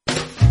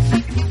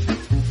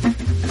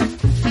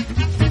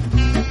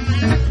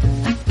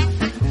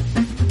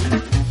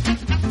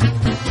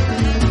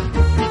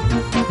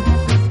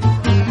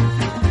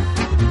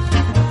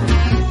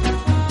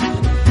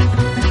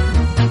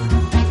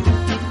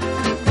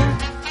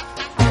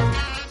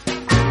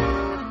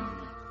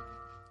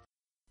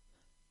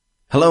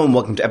Hello and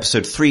welcome to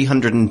episode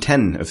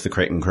 310 of the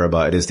Crate and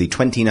Crowbar. It is the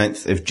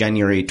 29th of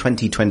January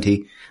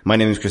 2020. My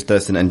name is Chris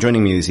Thurston and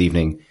joining me this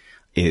evening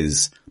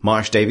is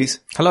Marsh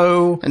Davies.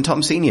 Hello. And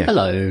Tom Senior.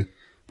 Hello.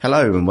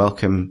 Hello and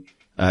welcome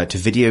to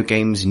Video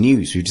Games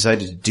News. We've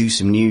decided to do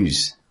some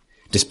news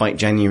despite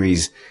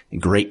January's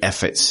great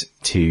efforts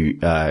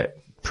to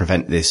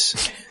prevent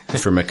this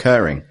from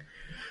occurring.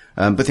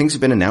 But things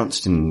have been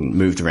announced and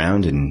moved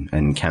around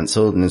and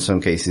cancelled and in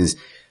some cases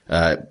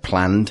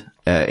planned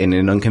in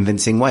an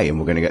unconvincing way, and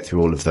we're going to get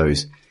through all of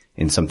those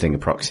in something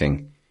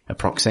approximating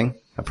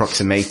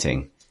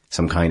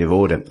some kind of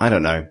order. I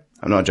don't know.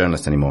 I'm not a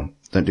journalist anymore.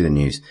 Don't do the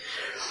news.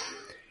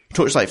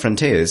 Torchlight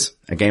Frontiers,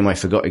 a game I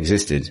forgot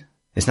existed,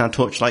 is now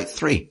Torchlight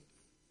 3.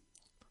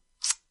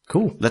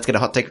 Cool. Let's get a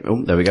hot take.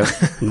 Oh, there we go.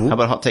 How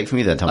about a hot take from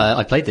you there, Tom?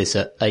 I played this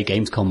at a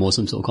Gamescom or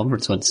some sort of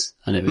conference once,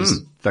 and it was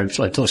very much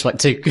like Torchlight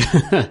 2.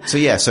 So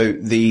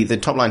the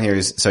top line here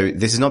is, so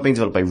this is not being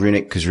developed by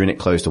Runic because Runic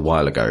closed a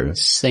while ago.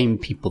 Same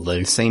people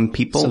though. Same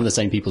people? Some of the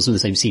same people, some of the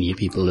same senior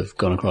people have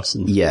gone across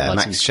and Yeah,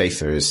 licensed. Max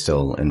Schaefer is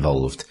still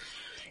involved.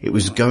 It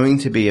was going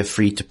to be a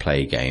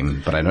free-to-play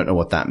game, but I don't know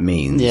what that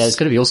means. Yeah, it's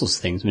going to be all sorts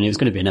of things. I mean, it was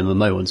going to be an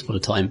MMO once upon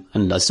a time,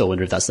 and I still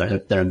wonder if that's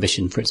their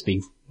ambition for it to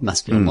be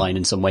massively online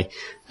in some way.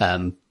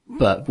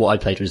 But what I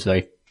played was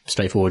very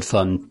straightforward,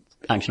 fun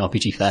action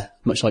RPG fare,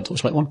 much like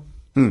Torchlight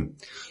 1.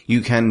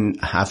 You can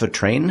have a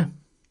train.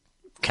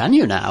 Can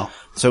you now?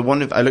 So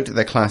I looked at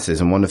their classes,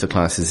 and one of the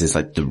classes is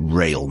like the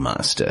Rail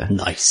Master.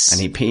 Nice.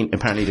 And he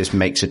apparently just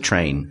makes a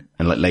train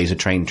and like lays a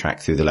train track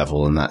through the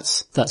level, and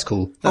that's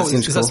cool. That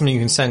seems is cool. that something you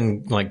can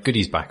send like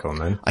goodies back on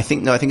then? I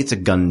think it's a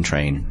gun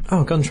train.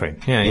 Oh, gun train.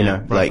 Yeah, You know,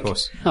 right, like, of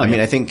course. I mean,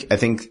 I think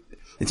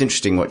it's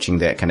interesting watching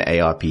the kind of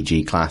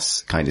ARPG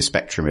class kind of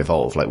spectrum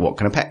evolve. Like, what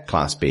can a pet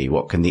class be?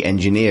 What can the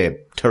engineer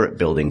turret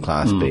building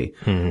class be?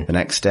 The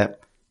next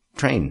step,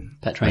 train.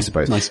 Pet train. I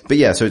suppose. Nice. But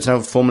yeah, so it's now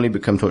formally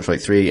become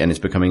Torchlight 3 and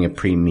it's becoming a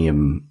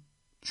premium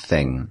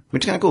thing,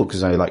 which is kind of cool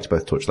because I liked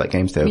both Torchlight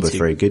games. They were both too.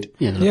 very good.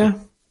 Yeah,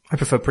 I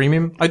prefer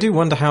premium. I do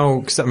wonder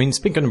how, because I mean, it's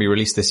been going to be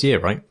released this year,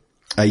 right?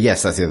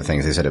 Yes, that's the other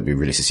thing. They said it'd be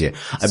released this year.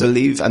 I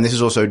believe, and this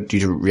is also due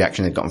to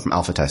reaction they've gotten from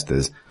alpha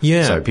testers.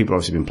 Yeah. So people have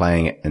obviously been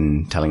playing it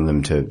and telling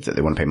them that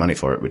they want to pay money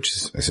for it, which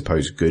is, I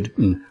suppose, good.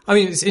 I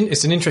mean,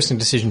 it's an interesting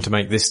decision to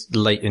make this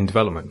late in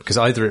development, because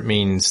either it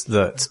means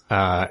that,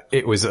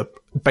 it was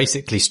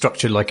basically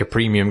structured like a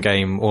premium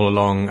game all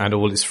along and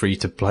all its free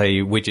to play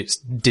widgets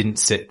didn't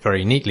sit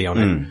very neatly on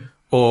it.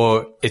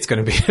 Or it's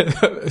going to be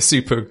a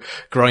super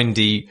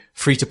grindy,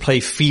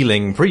 free-to-play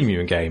feeling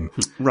premium game.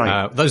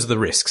 Right. Those are the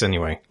risks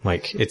anyway.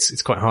 Like,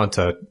 it's quite hard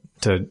to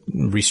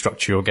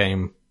restructure your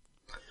game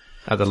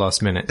at the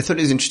last minute. I thought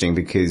it was interesting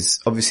because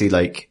obviously,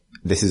 like,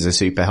 this is a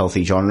super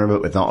healthy genre,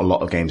 but with not a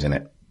lot of games in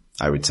it,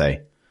 I would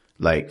say.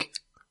 Like,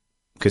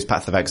 because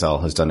Path of Exile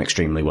has done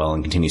extremely well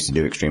and continues to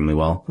do extremely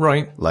well.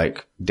 Right.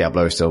 Like,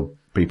 Diablo is still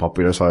pretty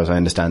popular as far as I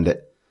understand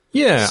it.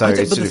 Yeah, So but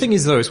it's the sort of- thing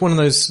is though, it's one of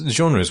those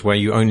genres where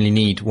you only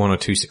need one or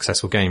two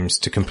successful games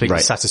to completely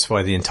Right.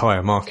 satisfy the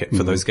entire market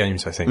for those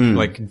games, I think.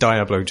 Like,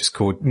 Diablo just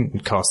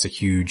casts a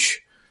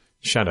huge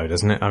shadow,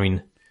 doesn't it? I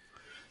mean,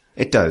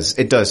 It does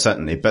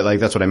certainly, but like,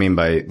 that's what I mean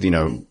by, you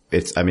know,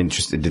 I'm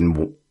interested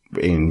in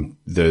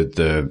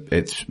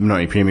it's not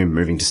only premium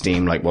moving to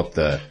Steam, like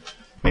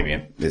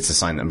maybe it's a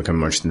sign that I'm becoming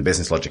more interested in the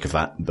business logic of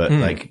that, but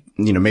like,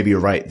 you know, maybe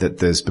you're right that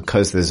there's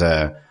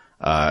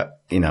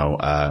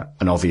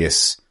an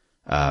obvious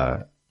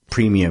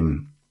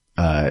premium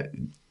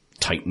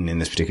titan in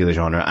this particular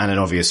genre and an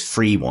obvious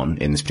free one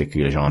in this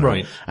particular genre.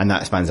 Right. And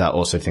that spans out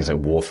also things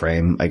like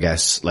Warframe, I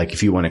guess. Like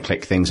if you want to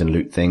click things and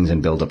loot things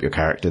and build up your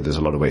character, there's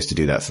a lot of ways to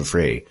do that for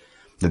free.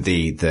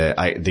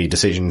 The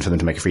decision for them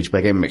to make a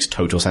free-to-play game makes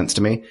total sense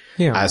to me.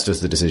 Yeah. As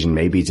does the decision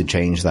maybe to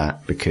change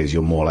that because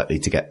you're more likely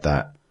to get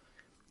that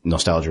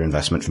nostalgia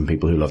investment from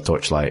people who love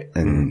Torchlight,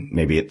 and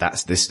maybe at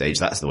this stage,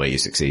 that's the way you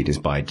succeed, is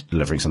by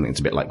delivering something that's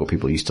a bit like what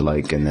people used to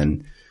like, and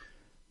then,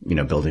 you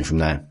know, building from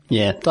there.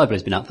 Yeah,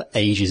 Diablo's been out for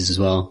ages as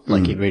well.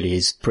 Like, it really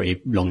is pretty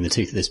long in the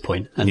tooth at this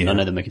point. And I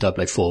know they're making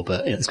Diablo 4,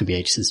 but it's going to be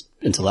ages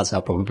until that's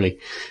out probably.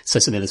 So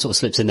something that sort of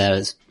slips in there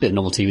is a bit of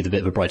novelty with a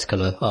bit of a brighter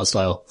colour art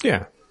style.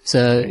 yeah.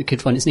 So it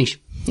could find its niche.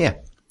 Yeah.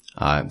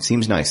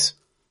 Seems nice.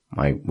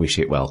 I wish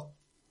it well.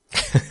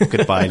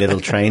 Goodbye, little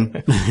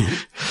train.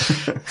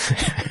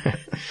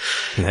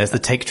 And there's the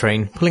take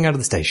train pulling out of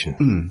the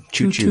station.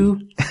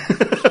 Choo-choo.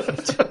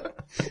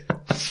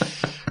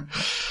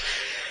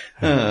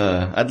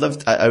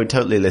 I would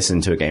totally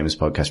listen to a games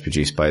podcast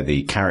produced by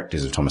the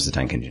characters of Thomas the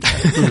Tank Engine.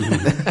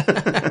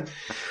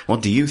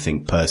 What do you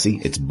think,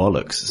 Percy? It's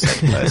bollocks,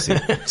 said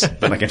Percy.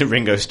 But like in a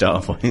Ringo Starr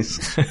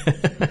voice.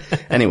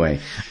 Anyway.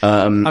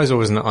 I was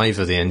always an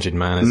Ivor the Engine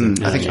Man,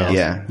 isn't it? I think,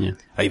 yeah.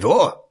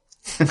 Ivor!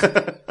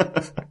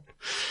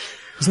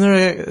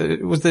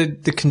 Was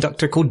the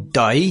conductor called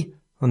Dai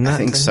on that? I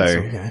think so.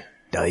 Yeah.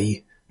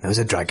 Dai. There was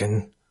a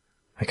dragon.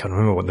 I can't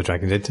remember what the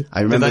dragon did.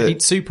 I remember. Did that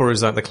eat soup or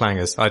is that the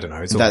clangers? I don't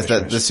know. It's all That's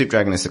mishmash. the Soup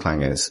Dragon is the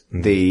Clangers.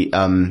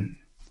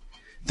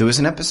 There was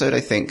an episode, I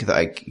think,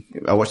 that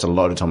I watched a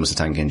lot of Thomas the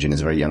Tank Engine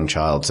as a very young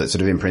child, so it's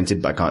sort of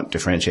imprinted, but I can't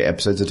differentiate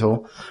episodes at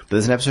all. But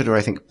there's an episode where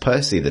I think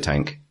Percy the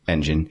Tank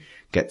Engine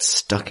gets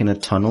stuck in a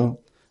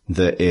tunnel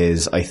that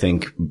is, I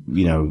think,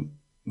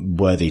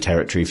 worthy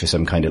territory for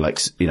some kind of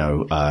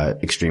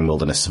extreme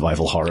wilderness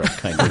survival horror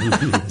kind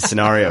of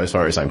scenario as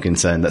far as I'm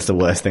concerned. That's the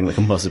worst thing that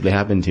can possibly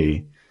happen to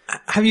you.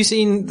 Have you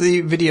seen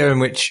the video in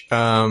which,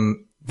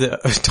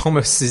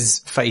 Thomas's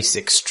face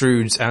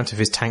extrudes out of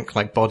his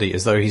tank-like body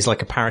as though he's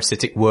like a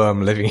parasitic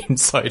worm living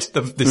inside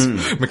this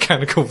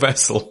mechanical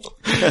vessel?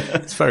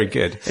 It's very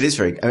good. It is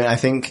I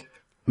think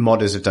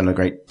modders have done a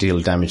great deal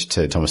of damage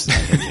to Thomas the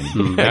Tank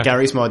Engine.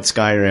 Gary's Mod,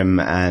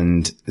 Skyrim,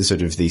 and the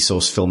sort of the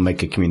Source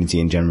filmmaker community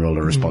in general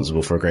are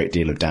responsible for a great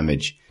deal of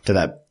damage to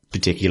that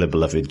particular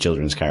beloved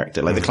children's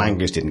character. Like the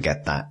Clangers didn't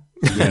get that.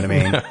 You know what I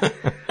mean?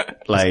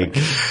 I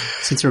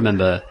seem to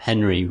remember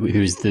Henry,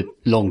 who's the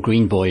long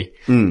green boy,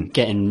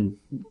 getting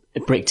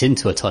bricked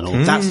into a tunnel.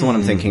 That's the one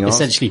I'm thinking of.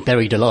 Essentially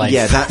buried alive.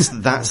 Yeah,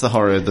 that's the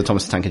horror, the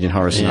Thomas the Tank Engine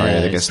horror scenario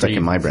that gets stuck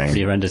in my brain.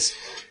 Pretty horrendous.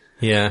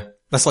 Yeah.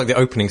 That's like the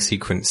opening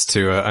sequence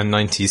to a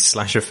 90s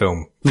slasher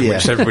film, in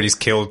which everybody's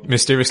killed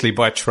mysteriously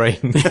by a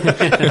train.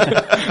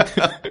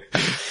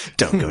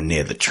 Don't go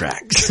near the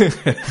tracks.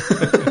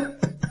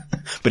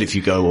 But if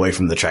you go away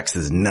from the tracks,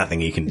 there's nothing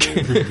you can do.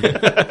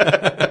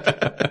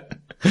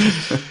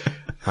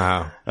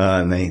 Wow.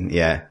 And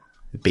they,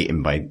 beat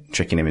him by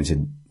tricking him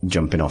into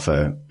jumping off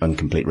a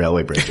incomplete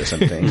railway bridge or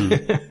something.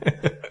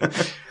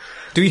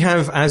 Do we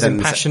have as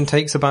impassioned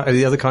takes about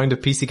the other kind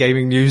of PC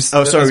gaming news?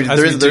 Oh, sorry.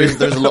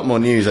 There's a lot more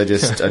news. I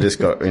just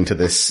got into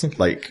this,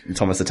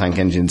 Thomas the Tank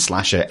Engine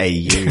slasher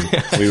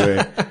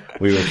AU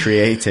we were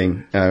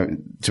creating.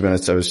 To be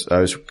honest, I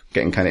was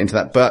getting kind of into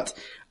that, but,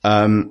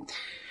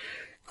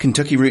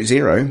 Kentucky Route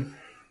Zero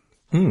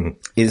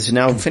is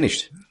now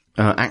finished.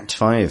 Act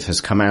 5 has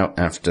come out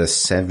after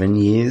 7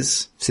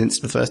 years since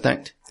the first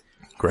act.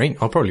 Great.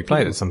 I'll probably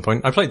play it at some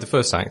point. I played the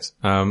first act.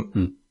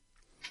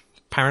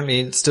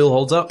 Apparently it still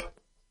holds up.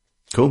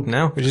 Cool.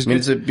 Now, which is good.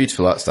 It's a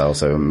beautiful art style,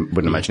 so I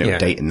wouldn't imagine it would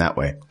date in that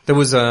way. There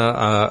was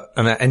an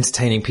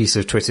entertaining piece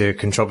of Twitter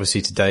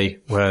controversy today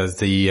where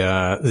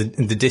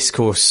the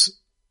discourse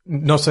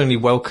not only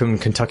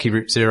welcomed Kentucky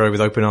Route Zero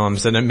with open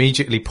arms, then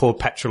immediately poured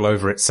petrol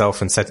over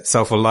itself and set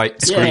itself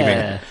alight, screaming.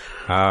 Yeah.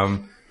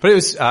 But it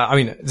was,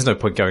 there's no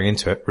point going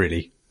into it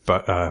really,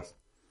 but, it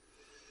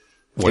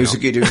was a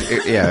good,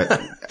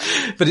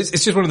 But it's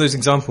just one of those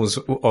examples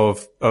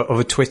of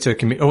a Twitter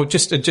community, or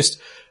just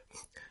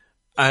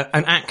an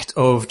act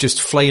of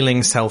just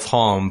flailing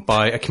self-harm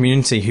by a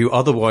community who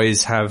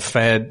otherwise have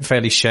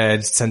fairly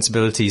shared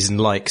sensibilities and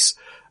likes.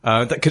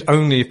 That could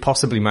only have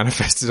possibly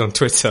manifested on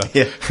Twitter.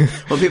 Yeah.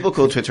 Well, people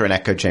call Twitter an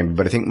echo chamber,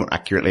 but I think more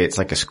accurately it's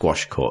like a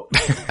squash court.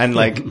 And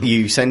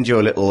you send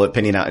your little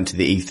opinion out into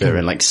the ether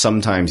and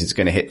sometimes it's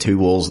going to hit two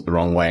walls the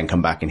wrong way and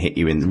come back and hit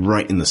you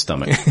right in the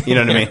stomach. You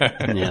know what I mean?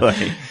 Yeah.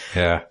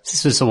 Yeah.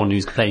 This was someone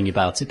who's complaining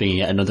about it being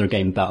another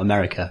game about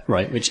America,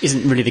 right? Which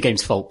isn't really the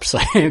game's fault, so.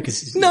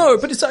 No,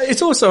 but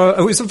it's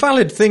also, it's a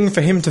valid thing for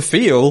him to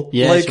feel.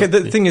 Yeah. Sure.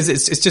 The thing is,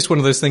 it's just one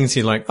of those things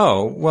you're like,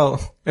 oh,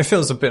 well, it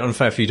feels a bit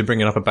unfair for you to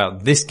bring it up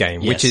about this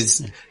game, which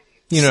is,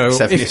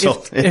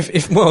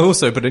 if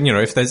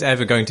there's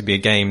ever going to be a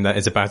game that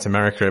is about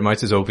America, it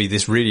might as well be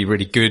this really,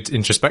 really good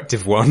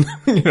introspective one,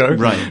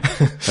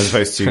 Right. As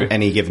opposed to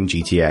any given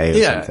GTA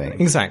or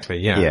something. Exactly,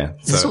 yeah. Yeah.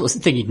 It's the sort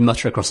of thing you'd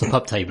mutter across the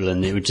pub table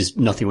and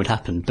nothing would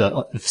happen.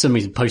 But for some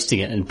reason posting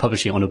it and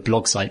publishing it on a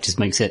blog site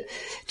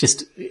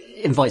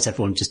invites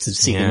everyone just to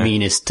see have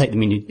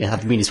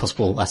the meanest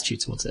possible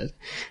attitude towards it.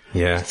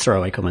 Yeah.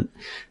 Throwaway comment.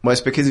 Well,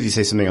 it's because if you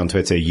say something on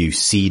Twitter, you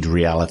seed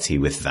reality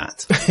with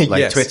that.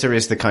 Yes. Twitter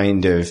is the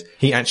kind of...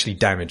 He actually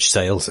damaged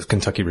sales of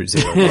Kentucky Route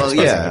Zero. Well,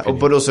 yeah,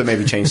 but also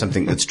maybe change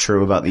something that's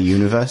true about the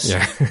universe.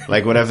 Yeah.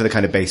 Whatever the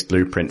kind of base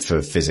blueprint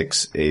for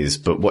physics is.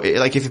 But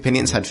if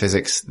opinions had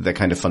physics, the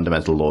kind of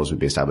fundamental laws would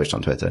be established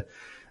on Twitter.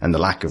 And the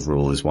lack of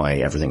rule is why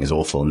everything is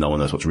awful and no one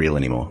knows what's real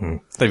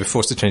anymore. They were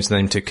forced to change the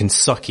name to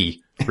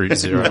Kentucky Route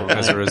Zero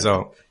as a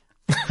result.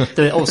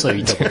 Also,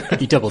 you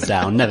double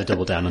down, never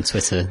double down on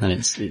Twitter, and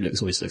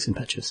it always looks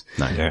impetuous.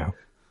 No. Yeah.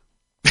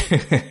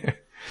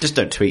 Just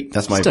don't tweet.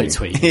 That's my view. Don't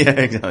tweet. Yeah,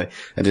 exactly.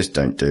 And just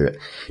don't do it.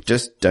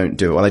 Just don't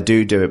do it. Well, I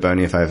do it, but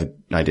only if I have an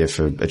idea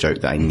for a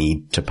joke that I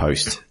need to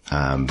post,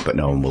 but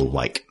no one will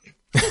like.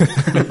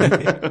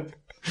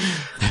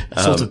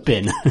 Sort of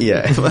bin.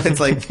 Yeah. Well, it's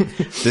like,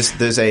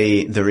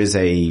 there is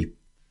a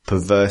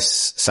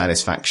perverse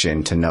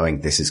satisfaction to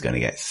knowing this is going to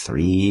get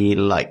 3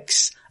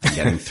 likes. And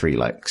getting 3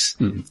 likes.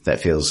 That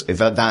feels, if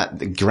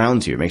that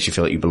grounds you, it makes you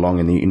feel like you belong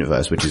in the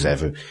universe, which is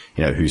ever,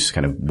 whose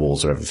kind of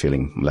walls are ever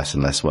feeling less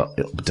and less well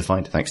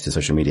defined thanks to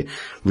social media.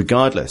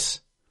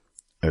 Regardless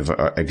of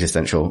our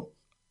existential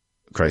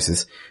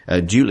crisis,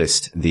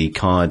 Duelist, the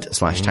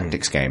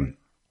card/tactics game,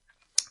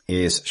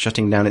 is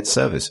shutting down its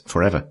servers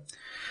forever.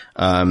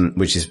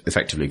 Which is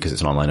effectively, because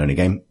it's an online only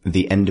game,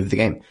 the end of the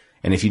game.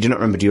 And if you do not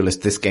remember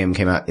Duelist, this game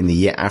came out in the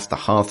year after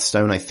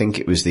Hearthstone. I think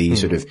it was the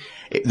sort of,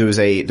 there was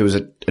a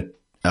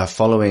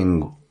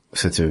following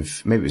sort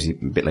of, maybe it was a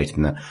bit later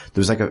than that.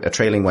 There was like a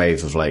trailing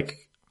wave of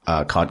like,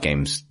 card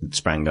games that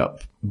sprang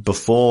up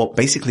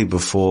basically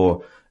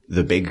before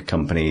the big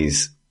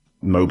companies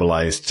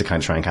mobilized to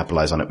kind of try and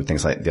capitalize on it with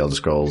things like the Elder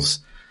Scrolls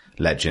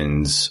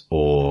Legends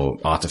or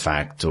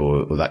Artifact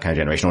or that kind of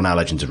generation, or now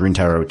Legends of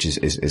Runeterra, which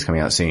is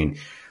coming out soon.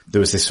 There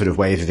was this sort of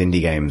wave of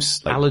indie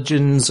games. Like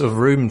Legends of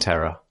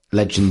Runeterra.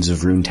 Legends of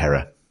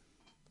Runeterra.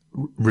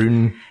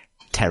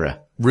 Runeterra.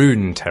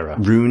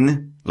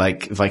 Rune,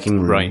 like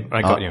Viking rune. Right,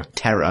 I got you.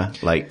 Terra,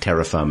 like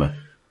terra firma.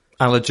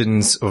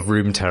 Allergens of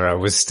Runeterra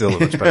was still a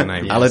much better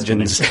name.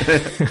 Allergens.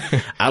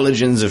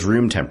 Allergens of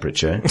room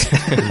temperature.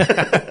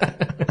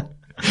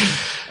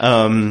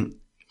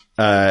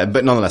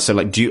 But nonetheless, so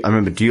like, I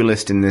remember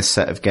Duelist in this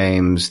set of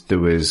games. There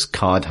was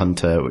Card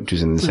Hunter, which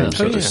was in the same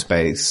sort of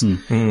space.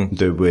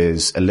 There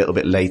was a little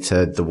bit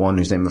later, the one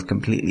whose name I've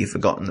completely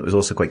forgotten that was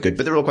also quite good,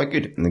 but they're all quite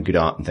good and good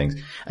art and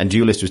things. And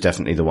Duelist was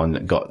definitely the one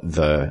that got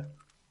the,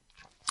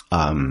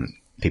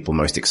 people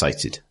most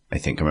excited. I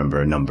think I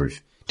remember a number of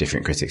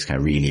different critics kind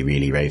of really,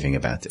 really raving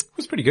about it. It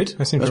was pretty good.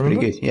 I seem to remember. It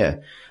was pretty good, yeah.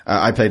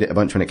 I played it a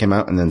bunch when it came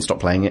out and then stopped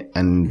playing it,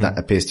 and that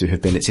appears to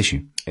have been its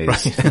issue.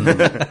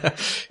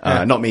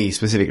 Not me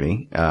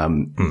specifically,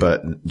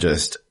 but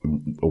just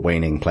a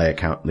waning player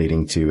count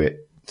leading to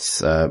it.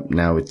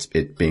 Now it's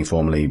being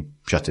formally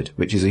shuttered,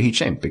 which is a huge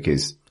shame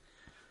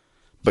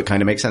but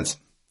kind of makes sense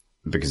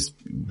because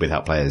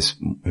without players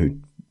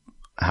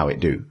how it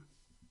do?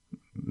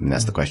 And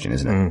that's the question,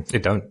 isn't it?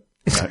 It don't.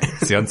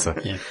 It's the answer.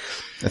 Yeah.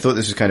 I thought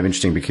this was kind of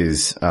interesting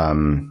because,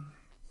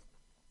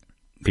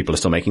 people are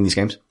still making these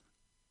games.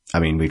 I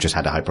mean, we've just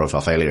had a high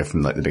profile failure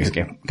from like the biggest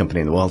game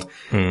company in the world.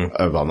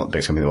 Well, not the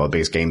biggest company in the world,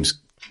 biggest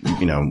games,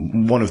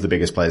 one of the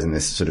biggest players in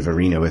this sort of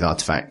arena with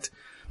Artifact.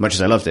 Much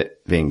as I loved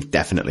it, being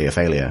definitely a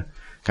failure,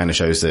 kind of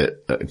shows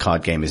that a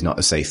card game is not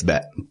a safe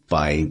bet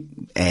by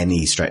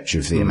any stretch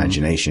of the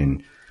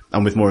imagination.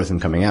 And with more of them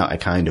coming out, I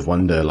kind of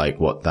wonder like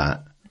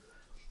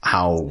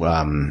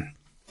how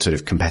sort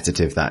of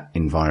competitive that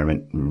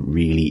environment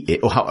really is,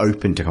 or how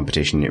open to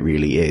competition it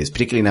really is,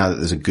 particularly now that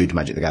there's a good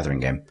Magic the Gathering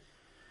game.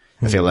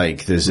 I feel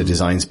like there's a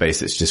design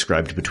space that's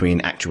described between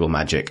actual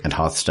Magic and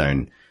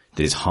Hearthstone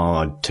that is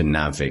hard to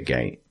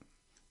navigate.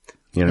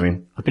 You know what I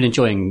mean? I've been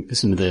enjoying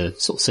some of the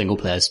sort of single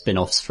player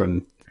spin-offs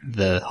from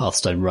the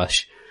Hearthstone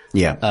rush.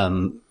 Yeah.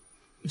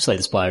 Slay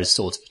the Spire is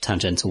sort of a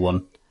tangential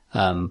one.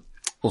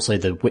 Also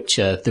the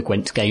Witcher, the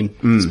Gwent game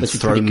is supposed to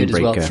be pretty good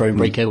as well.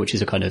 Thronebreaker, which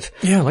is a kind of...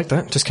 Yeah, I like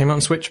that. Just came out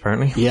on Switch,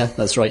 apparently. Yeah,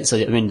 that's right. So,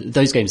 I mean,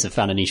 those games have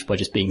found a niche by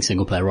just being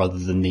single player rather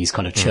than these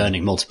kind of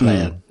churning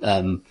multiplayer,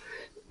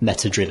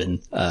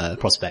 meta-driven,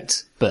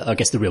 prospects. But I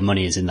guess the real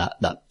money is in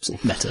that sort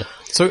of meta.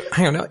 So,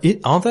 hang on.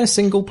 Are there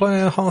single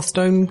player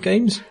Hearthstone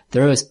games?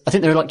 I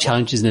think there are like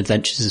challenges and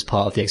adventures as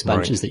part of the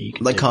expansions that you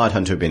can like do. Card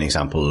Hunter would be an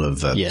example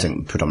of a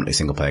predominantly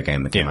single player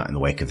game that came out in the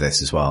wake of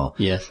this as well.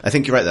 Yeah. I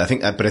think you're right there.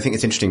 But I think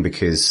it's interesting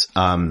because,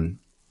 the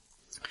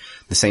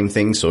same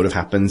thing sort of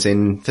happens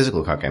in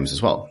physical card games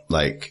as well.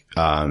 Like,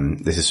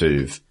 this is sort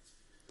of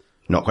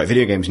not quite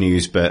video games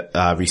news, but,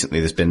 recently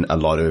there's been a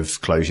lot of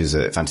closures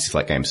at Fantasy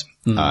Flight Games.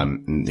 This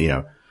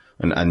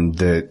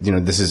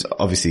is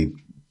obviously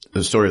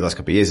the story of the last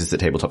couple of years is that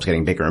tabletop's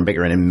getting bigger and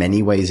bigger, and in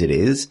many ways it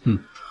is.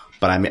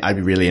 But I'd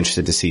be really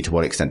interested to see to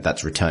what extent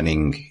that's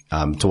returning,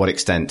 to what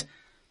extent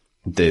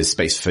there's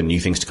space for new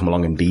things to come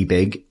along and be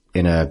big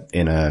in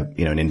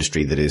an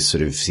industry that is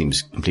sort of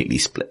seems completely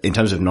split in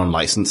terms of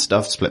non-licensed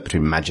stuff, split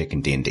between Magic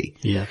and D&D.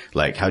 Yeah.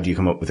 Like, how do you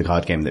come up with a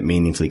card game that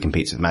meaningfully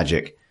competes with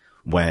Magic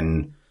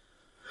when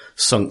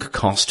sunk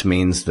cost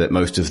means that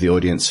most of the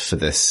audience for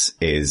this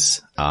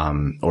is,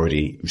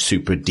 already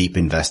super deep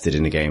invested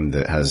in a game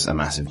that has a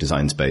massive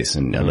design space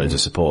and loads of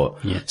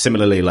support. Yeah.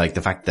 Similarly, like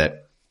the fact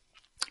that,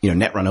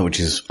 Netrunner, which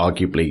is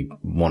arguably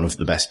one of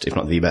the best, if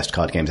not the best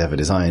card games ever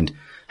designed,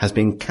 has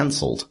been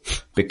cancelled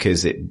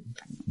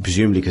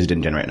presumably because it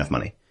didn't generate enough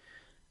money.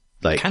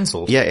 Like,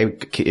 cancelled? Yeah,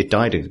 it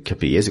died a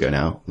couple of years ago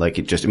now. Like,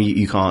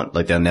 you can't,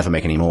 like, they'll never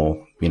make any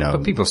more,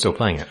 But people are still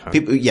playing it.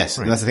 Yes,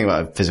 right. And that's the thing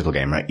about a physical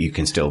game, right? You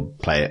can still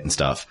play it and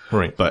stuff.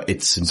 Right. But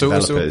its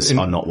developers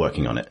are not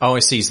working on it. Oh, I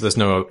see. So there's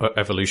no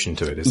evolution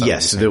to it. Is that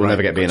yes, there will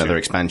never be another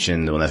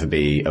expansion. There will never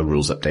be a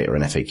rules update or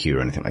an FAQ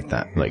or anything like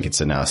that. Like, it's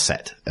now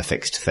a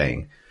fixed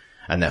thing.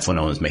 And therefore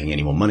no one's making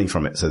any more money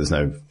from it. So there's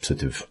no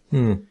sort of,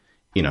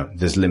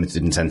 there's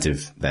limited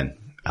incentive then.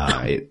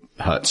 It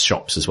hurts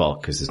shops as well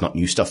because there's not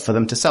new stuff for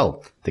them to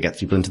sell that gets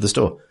people into the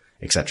store,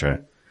 etc.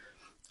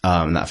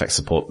 That affects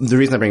support. The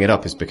reason I bring it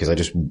up is because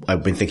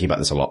I've been thinking about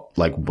this a lot,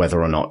 like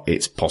whether or not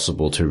it's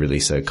possible to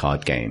release a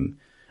card game,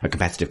 a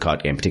competitive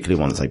card game,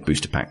 particularly one that's like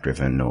booster pack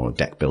driven or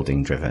deck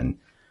building driven,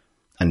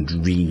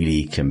 and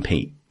really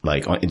compete.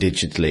 Like,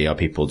 digitally, are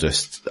people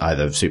just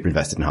either super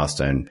invested in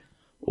Hearthstone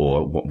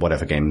or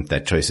whatever game their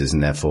choice is,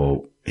 and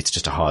therefore it's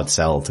just a hard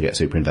sell to get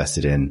super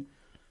invested in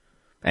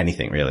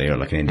anything really, or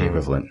like an indie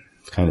equivalent.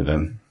 It's kind of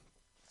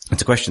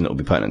It's a question that will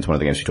be pertinent to one of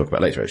the games we talk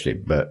about later, actually.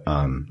 But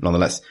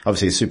nonetheless,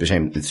 obviously, it's super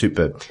shame. It's a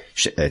super.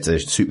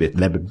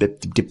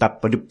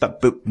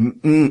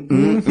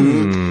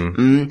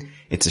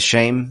 It's a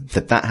shame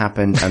that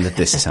happened and that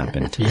this has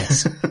happened.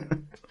 Yes.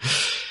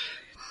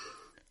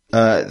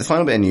 The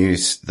final bit of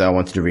news that I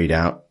wanted to read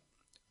out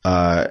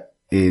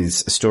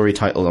is a story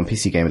titled on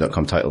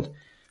PCGamer.com titled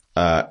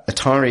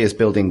Atari is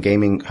building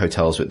gaming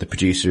hotels with the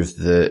producer of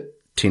the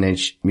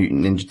Teenage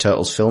Mutant Ninja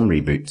Turtles film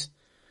reboot.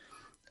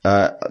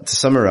 To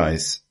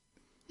summarize,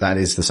 that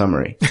is the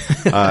summary.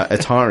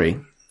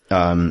 Atari,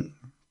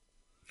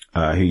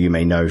 who you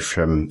may know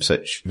from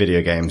such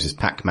video games as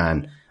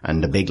Pac-Man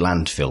and A Big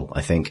Landfill,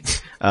 I think,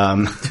 are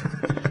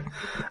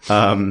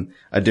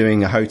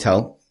doing a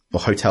hotel, or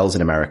hotels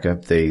in America.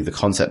 The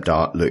concept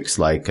art looks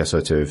like a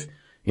sort of,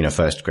 not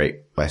First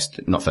Great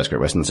Western,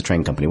 it's a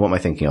train company. What am I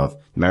thinking of?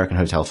 American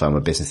hotel firm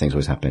where business things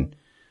always happen.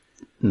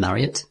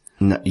 Marriott?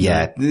 No,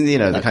 yeah,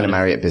 the kind of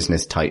Marriott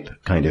business type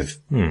kind of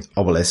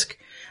obelisk.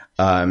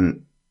 But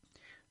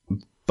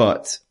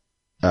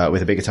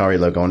with a big Atari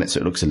logo on it,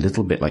 so it looks a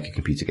little bit like a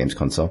computer games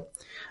console.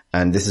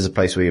 And this is a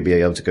place where you'll be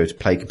able to go to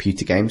play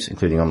computer games,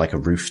 including on like a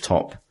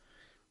rooftop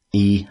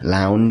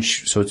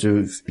lounge sort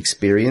of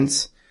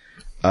experience.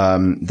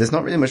 There's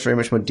not really very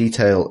much more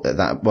detail at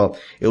that. Well,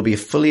 it'll be a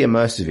fully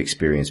immersive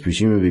experience,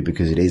 presumably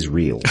because it is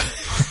real.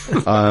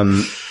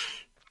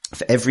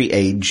 For every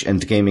age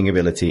and gaming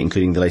ability,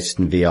 including the latest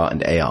in VR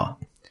and AR.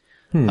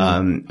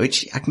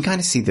 Which I can kind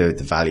of see the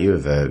value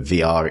of a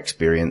VR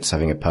experience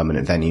having a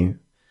permanent venue.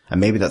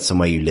 And maybe that's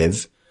somewhere you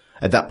live.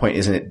 At that point,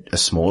 isn't it a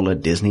smaller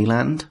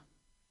Disneyland?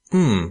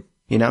 You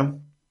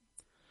know?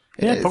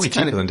 Yeah, probably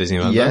cheaper than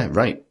Disneyland. Yeah, though.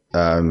 Right.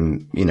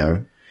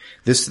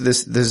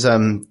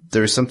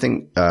 There is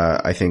something,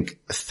 I think,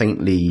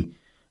 faintly,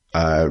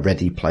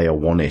 Ready Player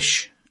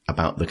One-ish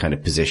about the kind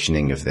of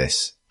positioning of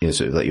this.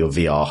 Sort of like your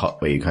VR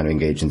hut where you kind of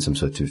engage in some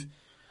sort of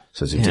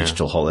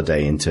digital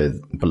holiday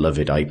into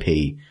beloved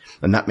IP.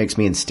 And that makes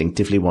me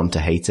instinctively want to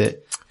hate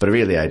it. But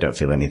really, I don't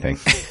feel anything.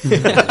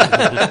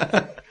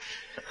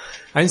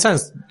 And it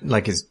sounds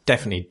like it's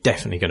definitely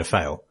going to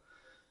fail.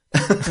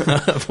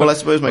 Well, I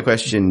suppose my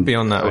question...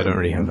 Beyond that, I don't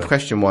really have a...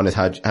 Question one is,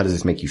 how does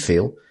this make you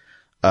feel?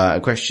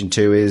 Question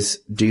two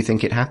is, do you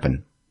think it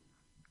happened?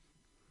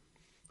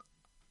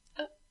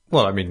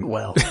 Well, I mean...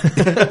 Well...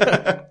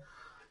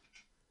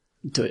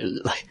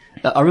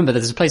 I remember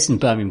there's a place in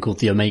Birmingham called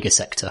the Omega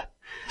Sector.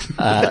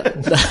 That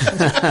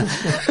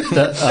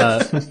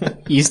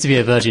used to be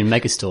a Virgin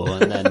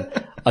Megastore, and then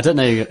I don't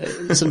know.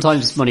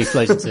 Sometimes money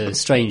flows into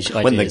strange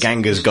ideas. When the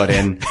gangers got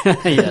in,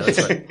 yeah,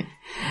 that's right.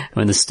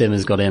 When the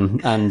Stimmers got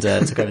in and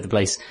took over the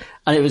place,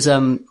 and it was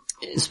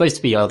it's supposed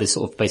to be this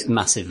sort of basic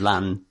massive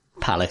LAN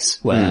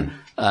palace where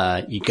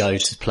you go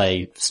to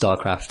play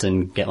StarCraft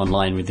and get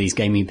online with these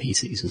gaming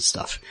PCs and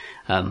stuff.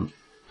 And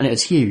it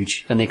was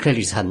huge, and they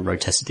clearly just hadn't road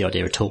tested the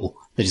idea at all.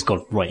 They just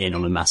got right in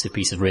on a massive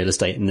piece of real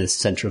estate in the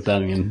centre of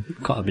Birmingham.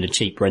 Can't have been a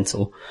cheap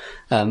rental.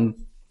 And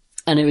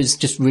it was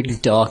just really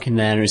dark in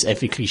there. It was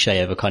every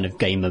cliche of a kind of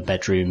gamer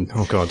bedroom.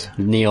 Oh God.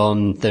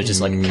 Neon. There was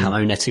just like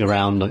camo netting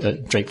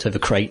around, draped over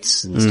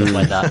crates and stuff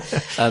like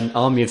that.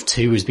 Army of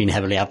Two has been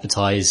heavily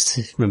advertised.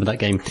 Remember that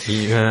game?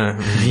 Yeah.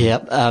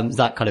 Yep.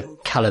 That kind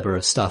of caliber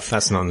of stuff.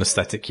 That's not an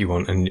aesthetic you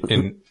want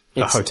in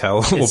a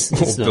hotel or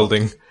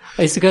building.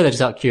 I used to go there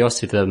just out of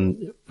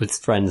curiosity with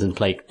friends and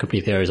play Company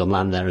of Heroes on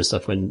LAN there and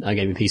stuff when our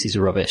gaming PCs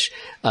were rubbish.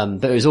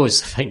 But it was always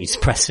faintly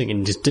depressing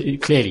and just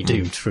clearly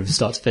doomed from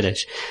start to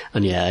finish.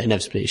 And yeah,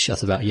 inevitably it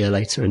shut about a year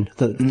later, and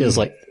it feels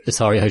like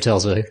Atari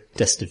hotels are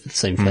destined for the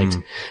same fate.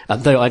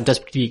 Though I'm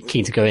desperately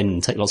keen to go in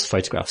and take lots of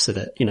photographs so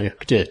that, I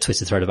could do a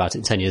Twitter thread about it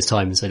in 10 years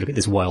time and say, look at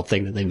this wild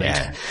thing that they made.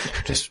 Yeah,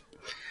 just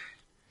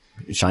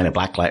shine a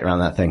black light around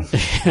that thing.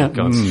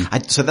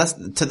 So that's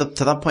to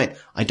that point.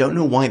 I don't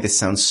know why this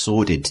sounds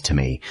sordid to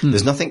me.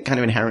 There's nothing kind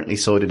of inherently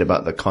sordid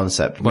about the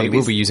concept. Well,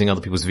 we'll be using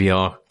other people's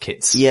VR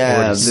kits.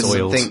 Yeah,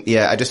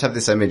 I just have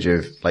this image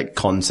of like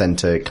con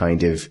center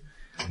kind of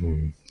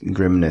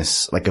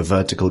grimness, like a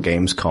vertical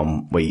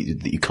Gamescom where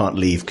you can't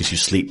leave because you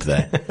sleep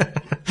there.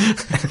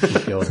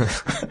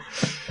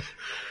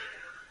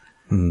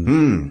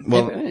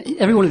 Well,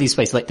 every one of these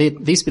spaces, like they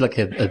used to be like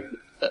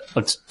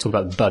I'll talk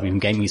about Birmingham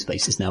gaming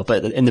spaces now,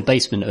 but in the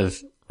basement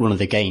of one of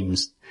the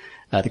games,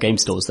 the game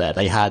stores there,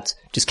 they had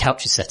just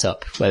couches set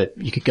up where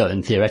you could go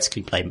and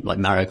theoretically play like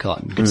Mario Kart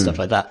and good stuff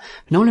like that.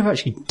 But no one ever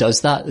actually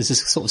does that. There's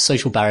this sort of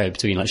social barrier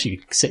between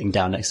actually sitting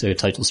down next to a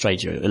total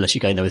stranger unless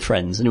you're going there with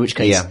friends, and in which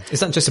case... Yeah. Is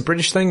that just a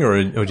British thing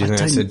or do you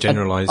think it's a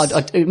generalised...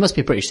 It must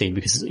be a British thing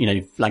because,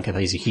 LAN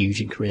cafes are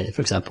huge in Korea,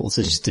 for example,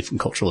 so there's just a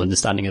different cultural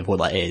understanding of what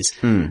that is.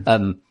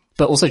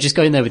 But also just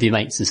going there with your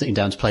mates and sitting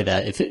down to play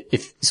there,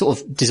 if sort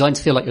of designed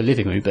to feel like your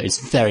living room, but it's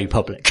very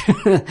public.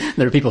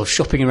 There are people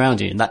shopping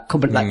around you, and that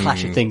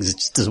clash of things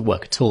just doesn't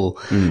work at all.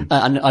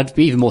 And I'd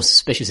be even more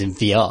suspicious in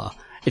VR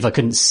if I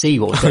couldn't see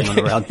what was going on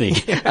around me,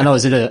 and I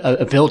was in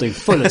a building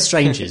full of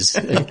strangers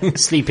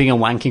sleeping and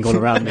wanking all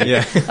around me.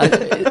 Yeah.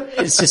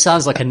 It just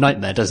sounds like a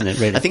nightmare, doesn't it,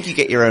 really? I think you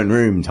get your own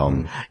room,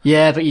 Tom.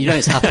 Yeah, but you know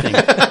it's happening.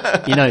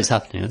 You know it's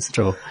happening. That's the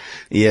trouble.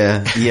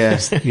 Yeah.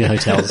 Your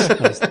hotels.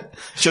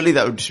 Surely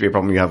that would just be a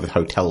problem you have with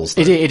hotels.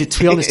 To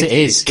be honest, it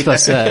is.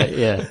 But,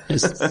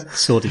 it's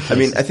sordid. I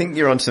mean, I think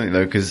you're onto something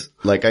though, because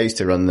like I used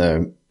to run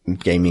the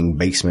gaming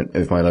basement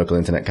of my local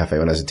internet cafe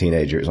when I was a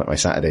teenager. It was like my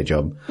Saturday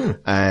job.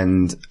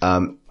 And,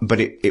 but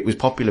it was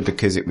popular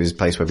because it was a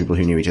place where people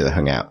who knew each other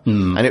hung out.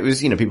 And it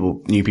was,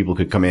 new people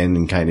could come in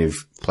and kind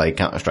of play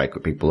Counter-Strike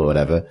with people or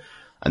whatever.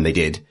 And they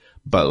did.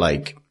 But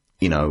like,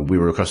 we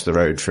were across the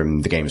road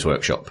from the Games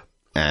Workshop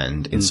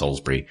and in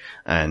Salisbury.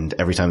 And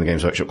every time the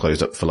Games Workshop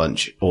closed up for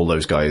lunch, all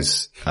those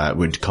guys,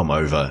 would come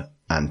over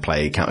and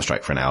play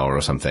Counter-Strike for an hour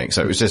or something.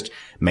 So it was just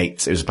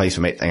mates. It was a place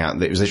for mates to hang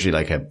out. It was literally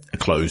like a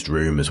closed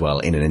room as well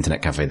in an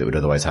internet cafe that would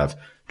otherwise have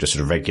just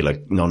sort of regular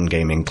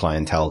non-gaming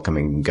clientele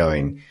coming and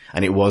going.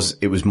 And it was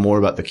more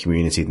about the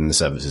community than the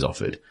services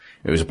offered.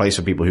 It was a place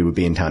for people who would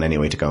be in town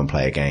anyway to go and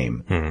play a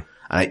game.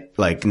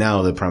 And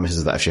now the premises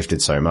of that have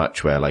shifted so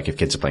much where like if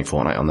kids are playing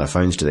Fortnite on their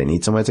phones, do they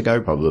need somewhere to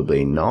go?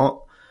 Probably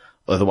not.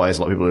 Otherwise,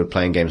 a lot of people are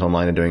playing games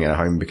online and doing it at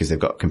home because they've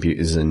got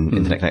computers and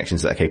internet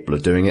connections that are capable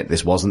of doing it.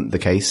 This wasn't the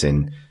case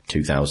in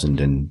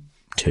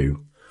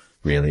 2002,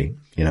 really,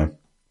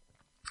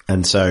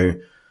 And so,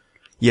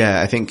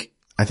 yeah, I think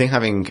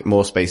having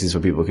more spaces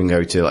where people can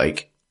go to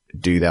like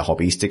do their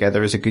hobbies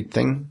together is a good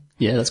thing.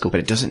 Yeah, that's cool. But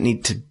it doesn't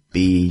need to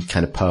be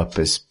kind of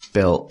purpose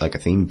built like a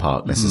theme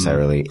park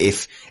necessarily.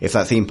 If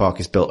that theme park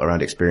is built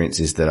around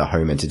experiences that are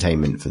home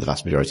entertainment for the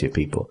vast majority of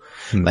people.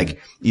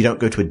 Like you don't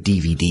go to a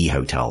DVD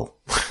hotel.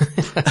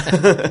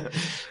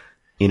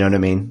 You know what I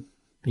mean?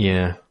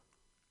 Yeah.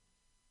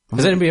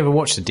 Has anybody ever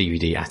watched a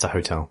DVD at a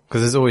hotel?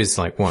 Because there's always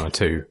like one or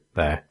two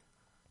there.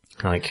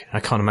 Like, I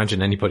can't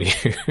imagine anybody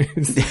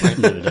who's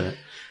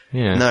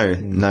yeah.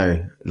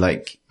 No.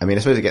 Like, I mean,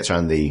 I suppose it gets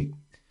around the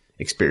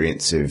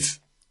experience of,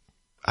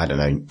 I don't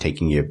know,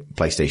 taking your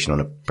PlayStation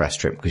on a press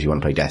trip because you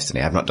want to play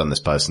Destiny. I've not done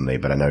this personally,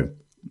 but I know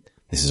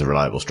this is a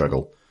reliable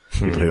struggle.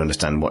 People who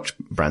understand what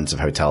brands of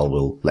hotel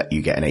will let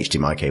you get an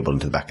HDMI cable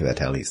into the back of their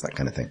tellies, that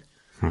kind of thing.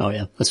 Oh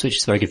yeah, the Switch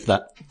is very good for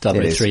that.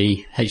 Direct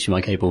 3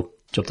 HDMI cable,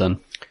 job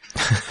done.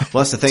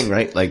 Well, that's the thing,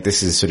 right? Like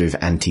this is sort of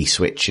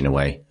anti-Switch in a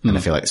way, and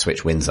I feel like the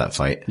Switch wins that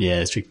fight. Yeah,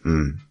 it's true.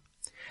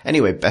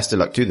 Anyway, best of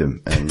luck to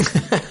them and to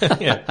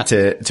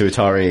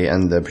Atari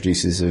and the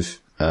producers of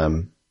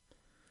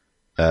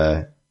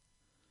the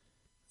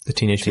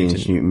Teenage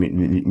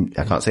Mutant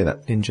I can't say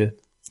that. Ninja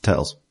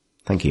Turtles.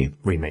 Thank you.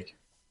 remake.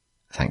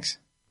 Thanks.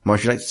 Mark,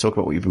 would you like to talk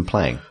about what you've been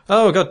playing?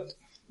 Oh God.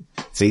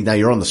 See, now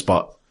you're on the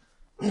spot.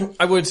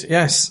 I would,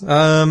 yes.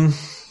 I've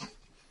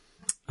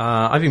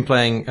been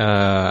playing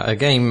a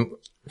game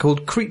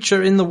called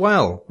Creature in the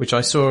Well, which I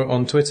saw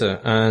on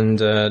Twitter and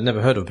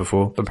never heard of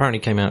before, but apparently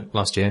came out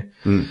last year.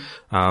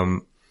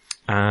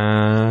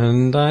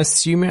 And I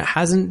assume it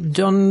hasn't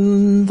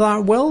done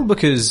that well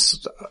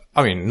because,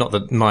 I mean, not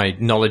that my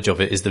knowledge of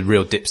it is the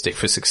real dipstick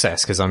for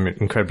success because I'm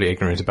incredibly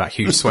ignorant about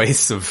huge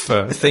swathes of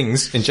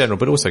things in general,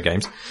 but also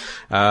games.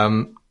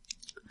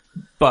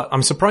 But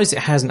I'm surprised it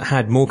hasn't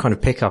had more kind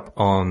of pickup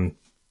on,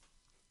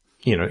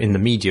 in the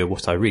media,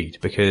 what I read,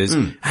 because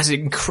it has an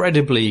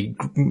incredibly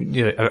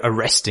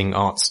arresting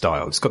art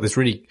style. It's got this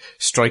really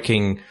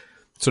striking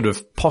sort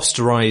of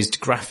posterized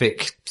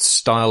graphic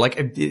style. Like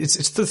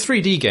it's the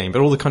 3D game,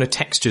 but all the kind of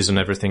textures and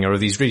everything are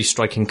these really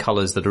striking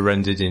colors that are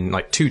rendered in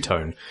like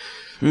two-tone.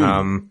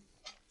 And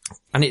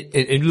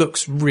it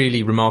looks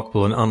really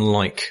remarkable and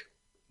unlike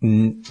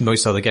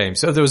most other games.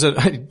 So there was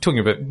talking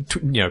about,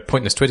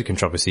 pointless Twitter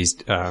controversies,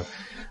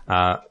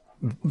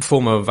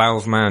 former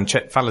Valve man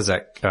Chet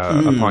Falizek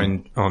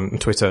opined on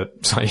Twitter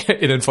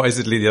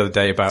inadvisedly the other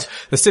day about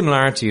the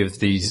similarity of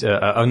these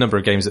a number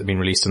of games that have been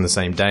released on the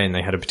same day and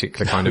they had a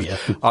particular kind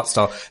of art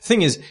style. The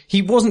thing is,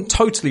 he wasn't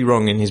totally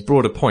wrong in his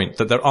broader point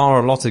that there are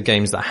a lot of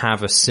games that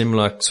have a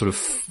similar sort of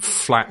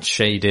flat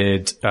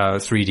shaded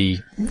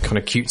 3D kind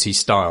of cutesy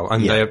style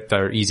and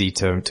they're easy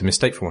to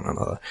mistake for one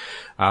another.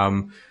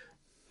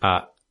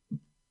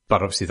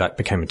 But obviously that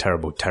became a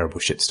terrible, terrible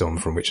shitstorm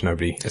from which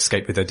nobody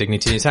escaped with their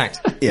dignity intact.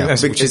 Yeah,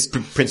 which is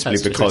principally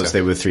because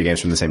they were 3 games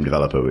from the same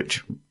developer,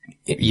 which...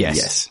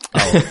 Yes.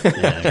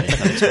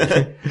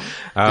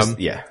 Oh,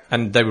 yeah.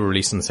 And they were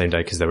released on the same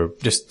day because they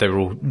were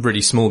all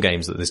really small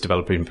games that this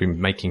developer had been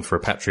making for a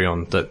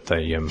Patreon that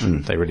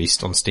they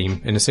released on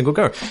Steam in a single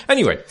go.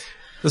 Anyway.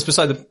 That's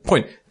beside the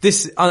point.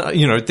 This,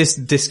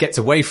 this gets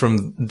away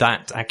from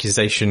that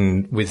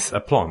accusation with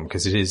aplomb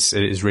because it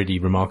is really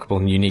remarkable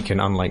and unique and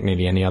unlike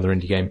nearly any other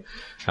indie game,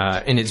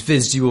 in its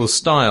visual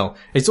style.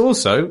 It's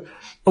also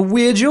a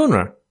weird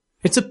genre.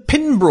 It's a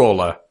pin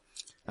brawler.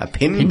 A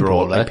pin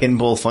brawler?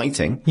 Pinball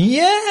fighting?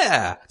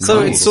 Yeah!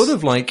 So it's sort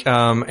of like,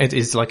 it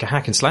is like a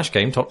hack and slash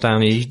game,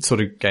 top-down-y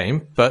sort of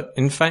game, but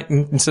in fact,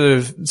 instead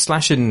of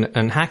slashing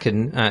and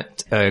hacking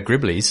at,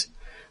 Gribblies,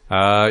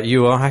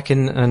 you are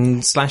hacking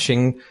and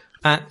slashing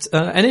at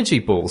energy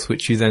balls,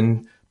 which you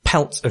then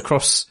pelt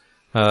across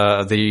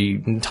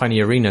the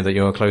tiny arena that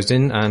you're closed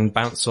in and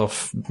bounce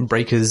off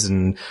breakers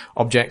and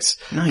objects.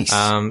 Nice.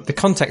 The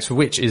context for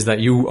which is that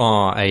you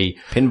are a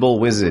Pinball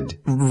wizard.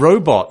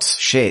 robot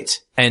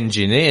Shit.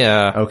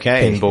 engineer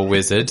pinball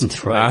wizard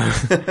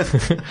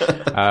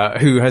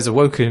who has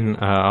awoken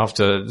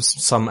after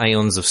some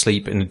aeons of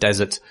sleep in the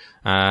desert,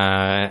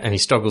 and he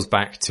struggles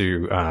back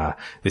to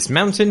this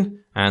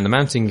mountain, and the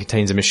mountain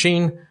contains a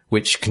machine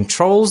which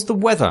controls the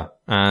weather,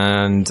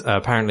 and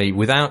apparently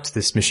without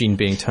this machine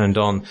being turned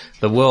on,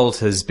 the world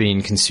has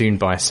been consumed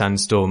by a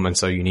sandstorm, and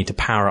so you need to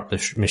power up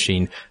the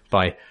machine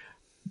by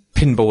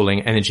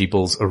pinballing energy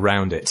balls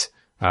around it.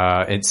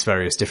 Its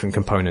various different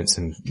components,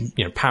 and,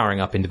 you know,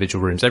 powering up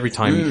individual rooms every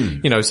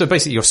time, you know, so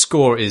basically your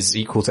score is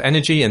equal to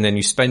energy, and then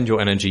you spend your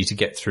energy to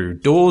get through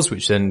doors,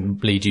 which then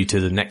lead you to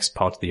the next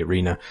part of the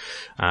arena,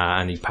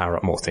 and you power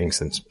up more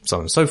things and so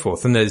on and so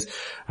forth. And there's,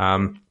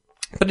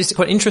 but it's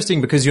quite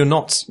interesting because you're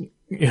not,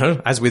 you know,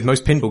 as with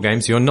most pinball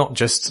games, you're not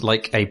just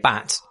like a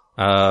bat,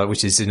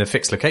 which is in a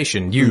fixed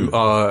location. You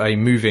are a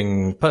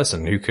moving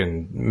person who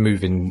can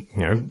move in,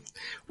 you know,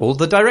 all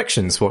the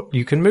directions what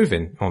you can move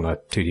in on a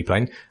 2D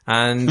plane.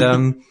 And,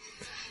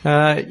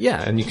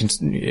 yeah, and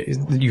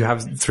you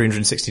have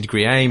 360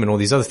 degree aim and all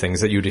these other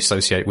things that you would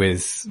associate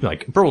with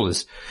like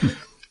brawlers.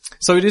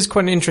 So it is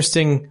quite an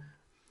interesting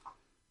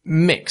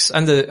mix.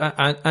 And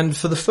and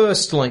for the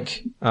first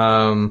like,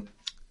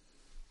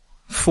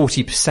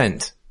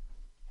 40%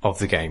 of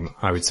the game,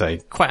 I would say,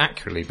 quite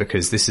accurately,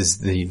 because this is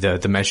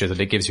the measure that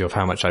it gives you of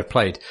how much I've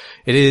played.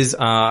 It is,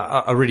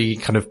 a really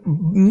kind of,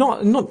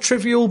 not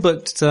trivial,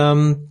 but,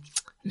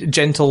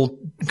 gentle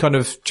kind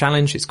of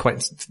challenge. It's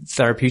quite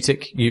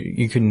therapeutic.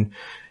 You can,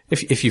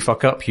 if you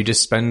fuck up, you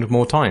just spend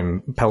more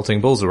time pelting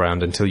balls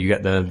around until you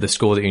get the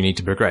score that you need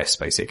to progress,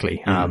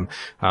 basically. But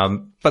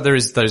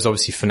there's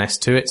obviously finesse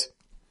to it.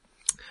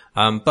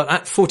 But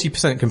at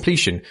 40%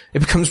 completion, it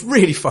becomes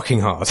really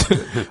fucking hard.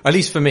 At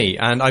least for me.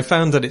 And I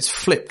found that it's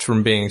flipped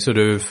from being sort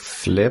of...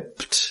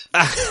 Flipped?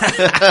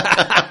 Pinball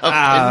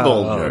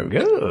joke.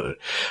 Good.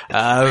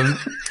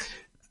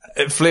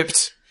 It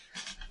flipped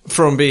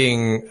from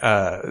being,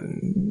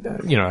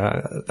 you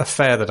know, a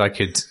fare that I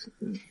could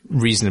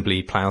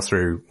reasonably plow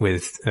through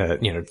with,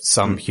 you know,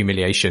 some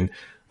humiliation,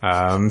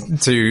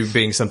 to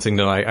being something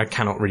that I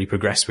cannot really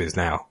progress with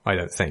now, I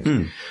don't think.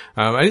 And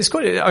it's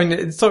quite,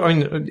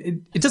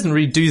 it doesn't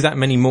really do that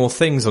many more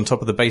things on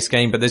top of the base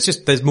game, but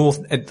there's more,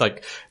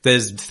 like,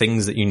 there's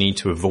things that you need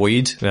to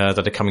avoid,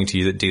 that are coming to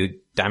you that do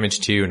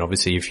damage to you, and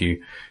obviously if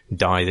you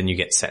die, then you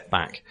get set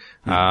back.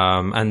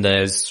 And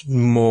there's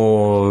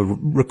more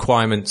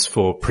requirements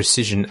for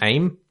precision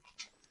aim.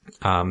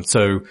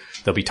 So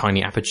there'll be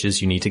tiny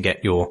apertures you need to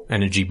get your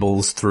energy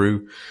balls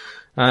through.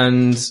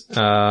 And,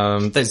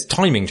 there's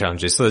timing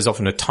challenges. So there's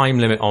often a time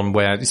limit on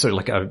where it's sort of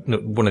like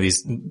one of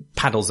these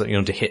paddles that you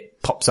want to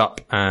hit pops up,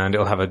 and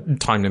it'll have a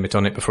time limit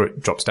on it before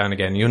it drops down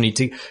again. You'll need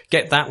to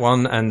get that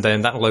one, and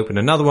then that'll open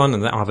another one,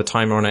 and that'll have a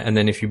timer on it. And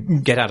then if you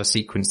get out of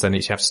sequence, then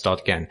you have to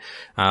start again.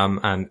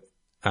 I'm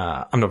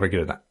not very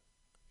good at that,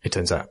 it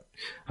turns out.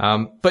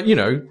 But you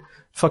know,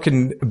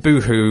 fucking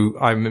boohoo,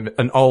 I'm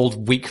an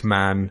old, weak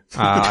man.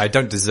 I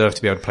don't deserve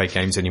to be able to play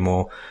games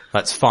anymore.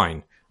 That's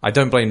fine. I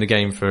don't blame the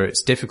game for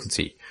its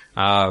difficulty.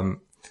 And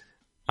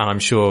I'm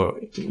sure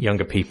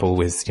younger people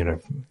with, you know,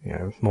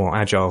 more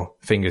agile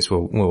fingers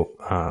will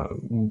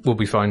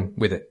be fine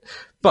with it.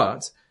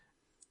 But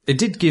it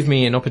did give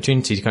me an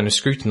opportunity to kind of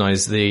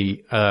scrutinize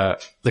the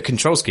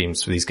control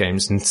schemes for these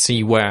games and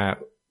see where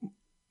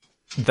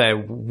their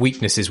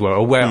weaknesses were,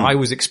 or where I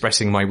was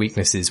expressing my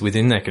weaknesses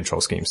within their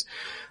control schemes.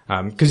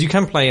 Cause you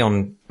can play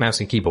on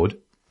mouse and keyboard.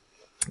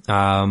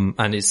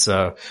 And it's,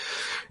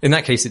 in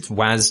that case, it's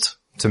WASD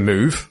to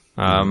move,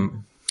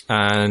 and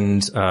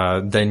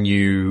then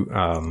you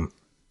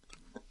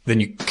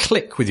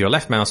click with your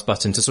left mouse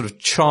button to sort of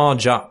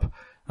charge up.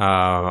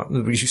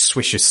 You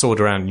swish your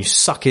sword around and you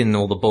suck in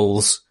all the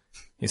balls,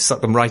 you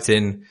suck them right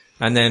in,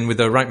 and then with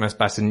the right mouse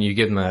button you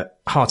give them a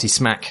hearty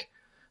smack,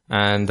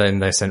 and then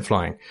they're sent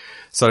flying.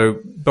 So,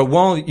 but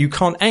while you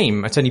can't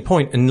aim at any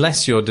point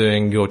unless you're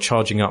doing your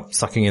charging up,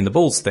 sucking in the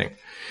balls thing.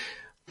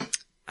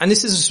 And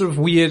this is a sort of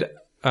weird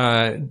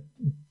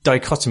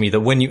dichotomy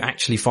that when you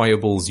actually fire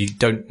balls, you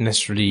don't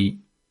necessarily.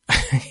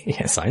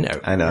 Yes, I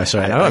know.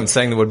 Sorry, I'm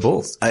saying the word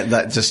balls.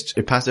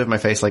 It passed over my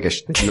face like a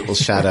little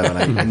shadow,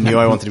 and I knew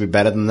I wanted to be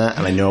better than that,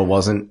 and I knew I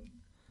wasn't.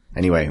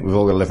 Anyway, we've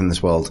all got to live in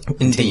this world.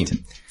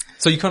 Indeed.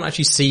 So you can't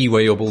actually see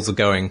where your balls are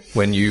going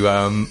when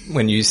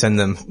you send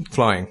them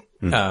flying.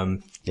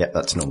 Yeah,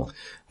 that's normal.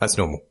 That's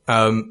normal.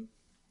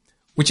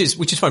 Which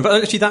is fine.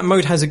 But actually that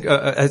mode has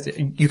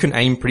you can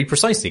aim pretty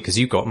precisely because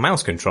you've got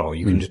mouse control.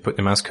 You can just put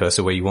the mouse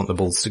cursor where you want the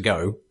balls to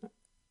go.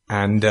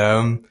 And,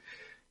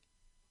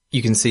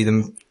 you can see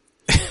them.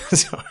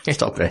 Sorry.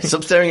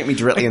 Stop staring at me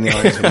directly in the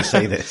eyes when you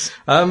say this.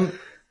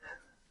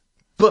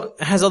 But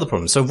it has other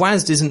problems. So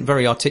WASD isn't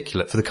very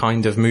articulate for the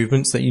kind of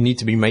movements that you need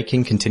to be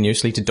making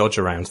continuously to dodge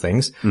around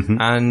things.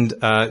 And,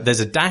 there's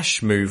a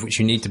dash move which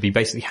you need to be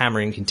basically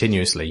hammering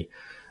continuously.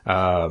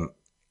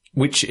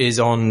 which is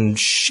on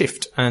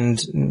shift,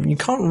 and you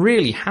can't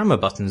really hammer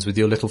buttons with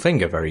your little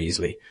finger very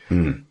easily.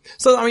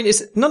 So, I mean,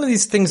 it's, none of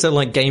these things are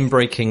like game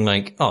breaking,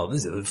 like, oh,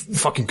 this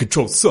fucking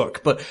controls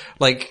suck, but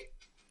like,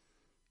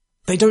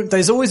 they don't,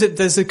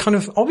 there's a kind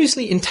of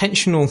obviously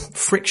intentional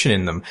friction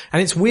in them.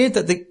 And it's weird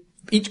that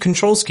each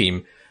control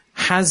scheme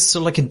has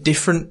sort of like a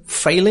different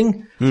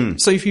failing.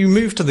 So if you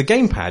move to the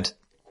gamepad,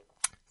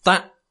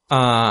 that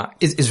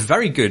is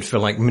very good for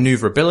like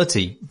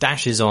maneuverability.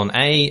 Dash is on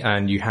A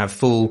and you have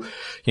full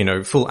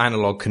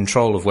analog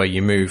control of where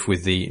you move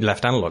with the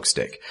left analog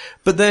stick.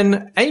 But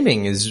then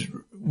aiming is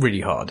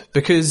really hard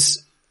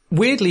because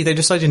weirdly they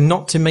decided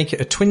not to make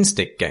it a twin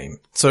stick game.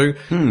 So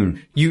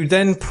you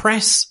then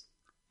press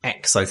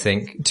X, I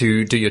think,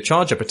 to do your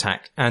charge up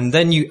attack, and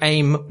then you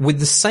aim with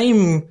the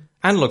same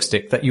analog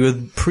stick that you were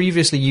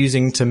previously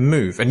using to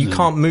move, and you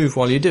can't move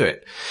while you do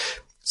it.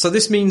 So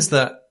this means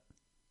that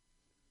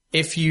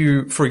if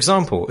you, for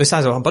example, this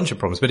has a bunch of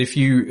problems, but if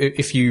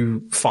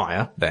you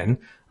fire then,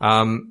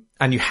 and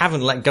you haven't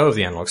let go of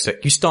the analog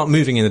stick, you start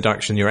moving in the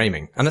direction you're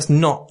aiming. And that's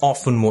not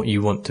often what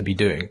you want to be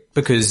doing,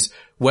 because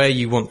where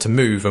you want to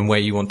move and where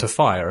you want to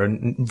fire are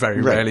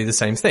very rarely the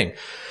same thing.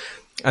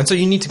 And so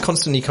you need to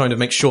constantly kind of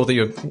make sure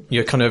that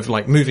you're kind of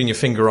like moving your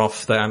finger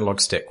off the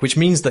analog stick, which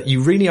means that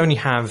you really only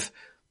have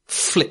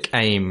flick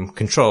aim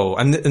control,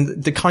 and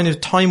the kind of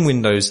time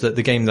windows that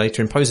the game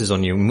later imposes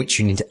on you in which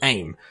you need to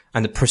aim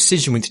and the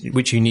precision with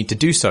which you need to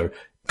do so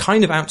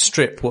kind of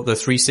outstrip what the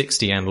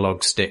 360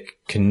 analog stick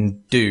can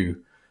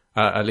do,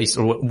 at least,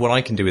 or what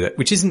I can do with it,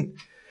 which isn't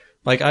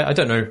like, I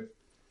don't know.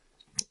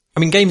 I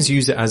mean, games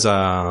use it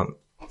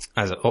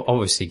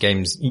obviously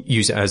games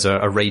use it as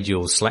a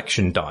radial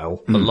selection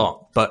dial a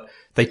lot, but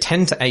they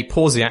tend to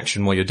pause the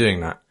action while you're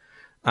doing that.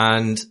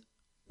 And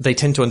they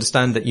tend to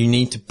understand that you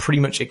need to pretty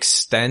much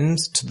extend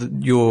to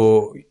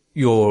your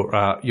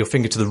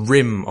finger to the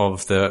rim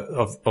of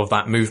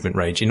that movement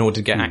range in order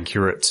to get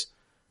accurate,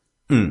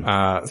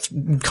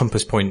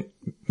 compass point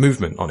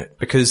movement on it.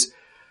 Because,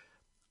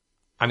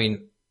 I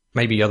mean,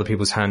 maybe other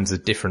people's hands are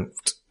different,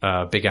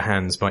 bigger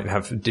hands might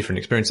have different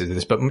experiences with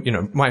this, but,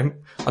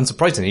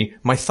 unsurprisingly,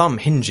 my thumb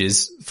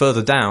hinges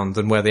further down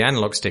than where the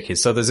analog stick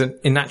is. So there's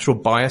a natural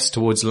bias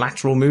towards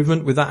lateral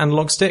movement with that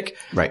analog stick.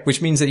 Right.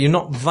 Which means that you're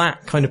not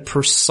that kind of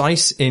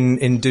precise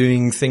in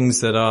doing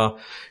things that are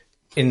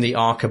in the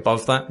arc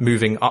above that,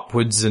 moving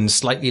upwards and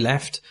slightly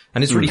left.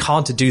 And it's really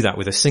hard to do that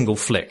with a single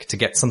flick to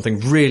get something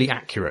really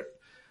accurate.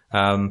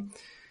 So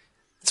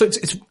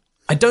it's,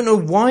 I don't know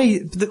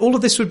why all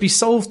of this would be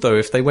solved though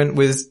if they went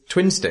with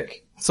twin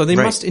stick. So they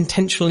must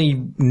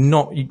intentionally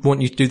not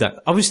want you to do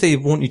that. Obviously they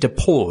want you to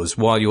pause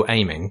while you're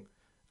aiming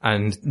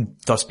and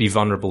thus be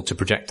vulnerable to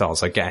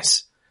projectiles, I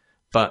guess.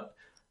 But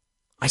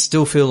I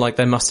still feel like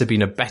there must have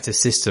been a better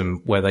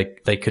system where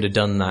they could have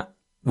done that,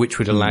 which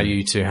would allow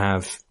you to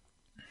have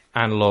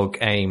analog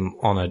aim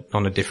on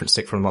a different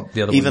stick from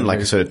the other one. Even like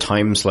a sort of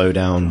time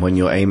slowdown when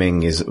you're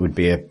aiming would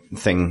be a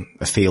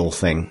feel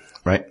thing,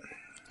 right?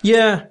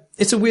 Yeah.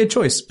 It's a weird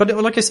choice, but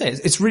like I say,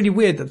 it's really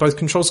weird that both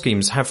control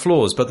schemes have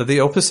flaws, but they're the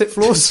opposite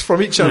flaws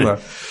from each other.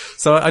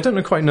 So I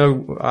don't quite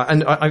know,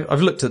 and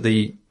I've looked at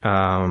the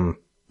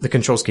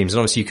control schemes, and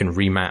obviously you can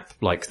remap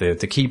like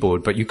the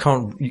keyboard, but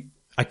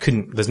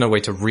there's no way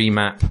to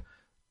remap,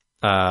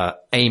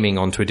 aiming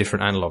onto a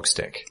different analog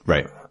stick.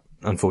 Right.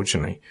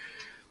 Unfortunately.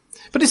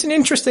 But it's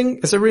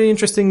a really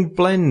interesting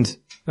blend.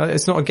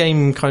 It's not a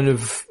game kind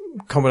of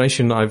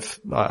combination I've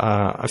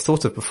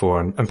thought of before,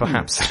 and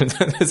perhaps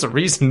there's a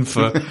reason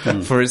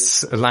for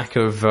its lack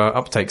of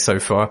uptake so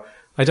far.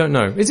 I don't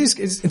know.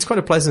 It's quite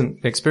a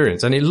pleasant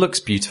experience, and it looks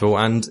beautiful,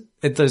 and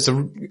there's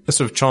a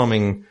sort of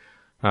charming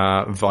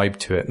vibe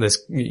to it.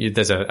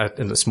 There's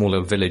a small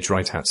little village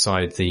right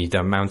outside the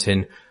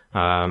mountain,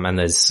 and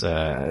there's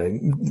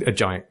a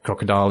giant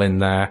crocodile in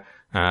there,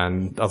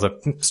 and other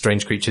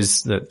strange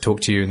creatures that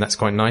talk to you, and that's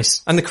quite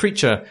nice. And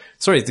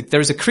there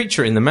is a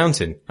creature in the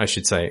mountain, I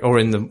should say, or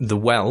in the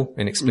well,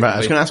 inexplicably. Right, I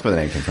was going to ask where the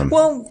name came from.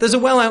 Well, there's a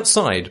well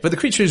outside, but the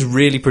creature is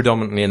really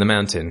predominantly in the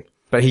mountain,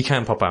 but he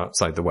can pop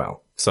outside the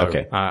well. So,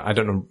 okay. I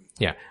don't know,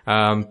 yeah.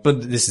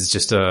 But this is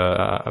just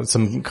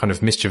some kind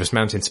of mischievous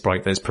mountain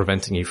sprite that's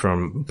preventing you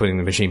from putting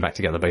the machine back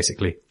together,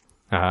 basically.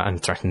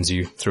 And threatens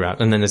you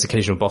throughout. And then there's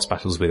occasional boss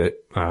battles with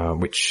it,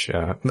 which,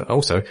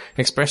 also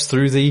expressed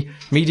through the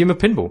medium of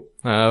pinball.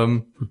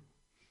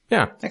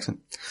 Yeah. Excellent.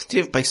 Did you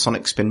ever play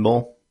Sonic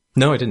Spinball?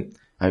 No, I didn't.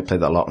 I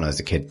played that a lot when I was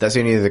a kid. That's the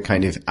only other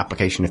kind of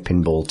application of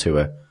pinball to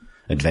a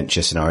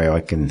adventure scenario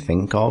I can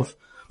think of.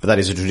 But that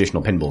is a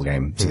traditional pinball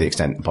game to the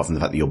extent, apart from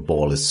the fact that your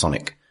ball is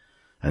Sonic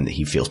and that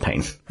he feels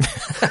pain.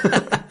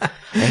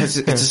 It's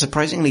a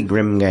surprisingly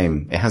grim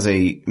game. It has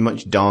a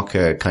much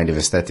darker kind of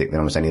aesthetic than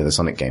almost any other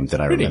Sonic game that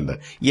I remember.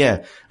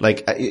 Yeah.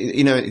 Like,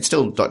 it's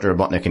still Dr.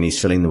 Robotnik and he's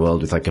filling the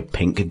world with like a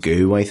pink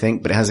goo, I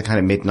think, but it has a kind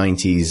of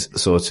mid-90s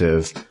sort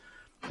of,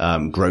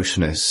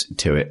 grossness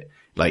to it.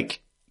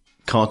 Like,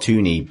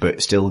 cartoony,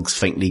 but still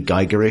faintly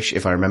Geigerish,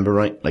 if I remember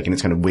right. Like in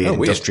its kind of weird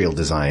industrial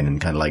design and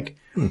kind of like,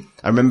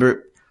 I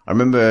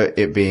remember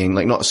it being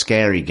like not a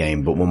scary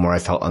game, but one where I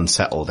felt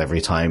unsettled every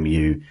time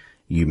you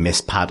you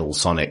mispaddle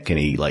Sonic and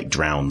he like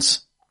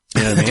drowns.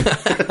 You know what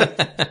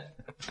I mean?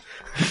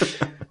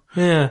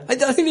 Yeah. I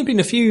think there've been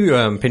a few,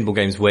 pinball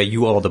games where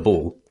you are the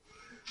ball.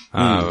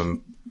 I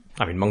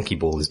mean, Monkey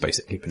Ball is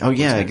basically pinball. Oh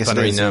yeah, I guess but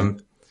it is.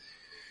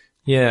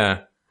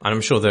 Yeah. And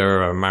I'm sure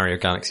there are Mario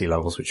Galaxy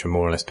levels which are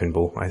more or less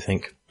pinball, I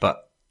think. But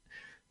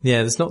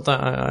yeah, there's not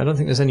that, I don't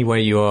think there's any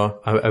way you are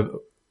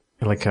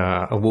like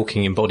a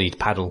walking embodied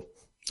paddle.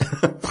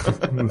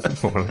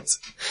 More or less.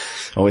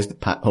 Always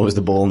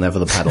the ball, never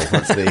the paddle.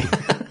 That's the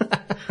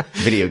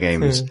video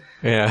games.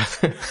 Yeah.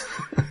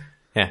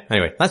 Yeah.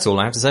 Anyway, that's all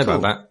I have to say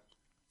about that.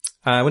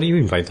 What have you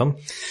been playing, Tom?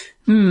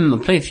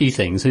 I've played a few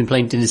things. I've been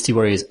playing Dynasty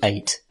Warriors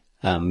 8.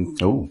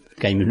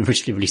 Game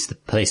originally released to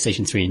the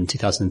PlayStation 3 in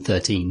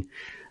 2013.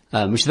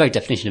 Which is the very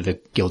definition of a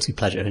guilty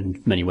pleasure,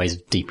 in many ways a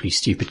deeply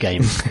stupid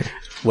game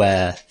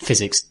where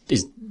physics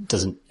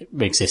doesn't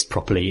exist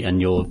properly,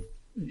 and you're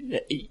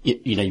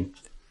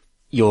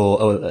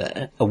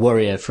a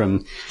warrior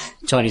from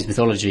Chinese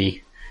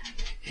mythology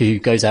who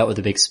goes out with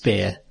a big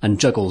spear and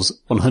juggles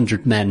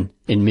 100 men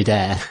in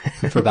midair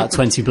for about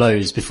 20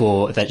 blows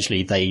before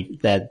eventually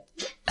their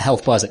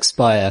health bars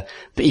expire.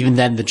 But even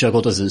then the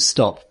juggle doesn't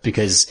stop,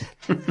 because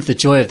the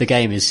joy of the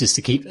game is just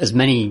to keep as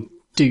many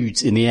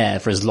dudes in the air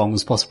for as long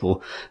as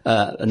possible,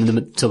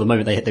 until the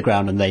moment they hit the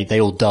ground and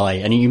they all die.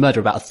 And you murder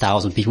about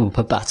 1,000 people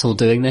per battle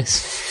doing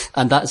this.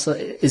 And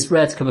it's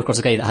rare to come across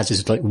a game that has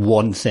just like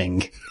one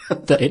thing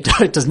that it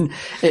doesn't,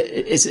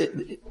 it's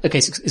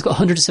got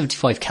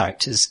 175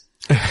 characters.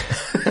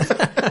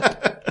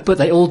 But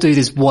they all do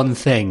this one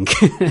thing.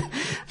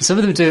 Some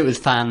of them do it with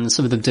fans,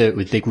 some of them do it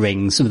with big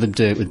rings, some of them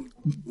do it with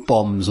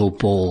bombs or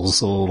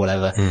balls or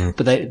whatever.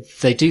 But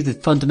they do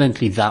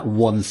fundamentally that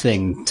one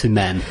thing to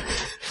men.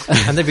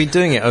 And they've been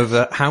doing it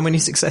over how many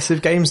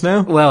successive games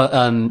now?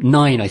 Well,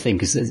 9, I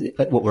think, is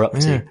what we're up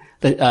to.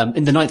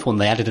 In the 9th one,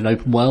 they added an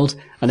open world,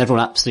 and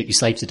everyone absolutely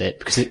slated it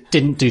because it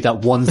didn't do that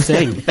one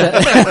thing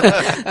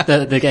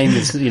that the game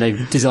is,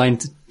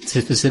 designed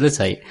to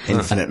facilitate.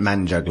 Infinite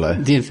man juggler.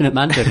 The infinite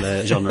man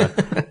juggler genre.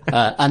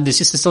 And it's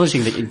just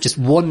astonishing that just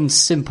one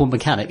simple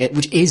mechanic,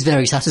 which is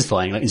very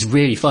satisfying. Like, it's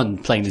really fun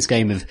playing this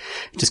game of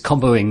just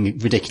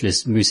comboing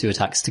ridiculous Musu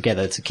attacks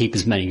together to keep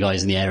as many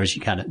guys in the air as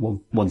you can at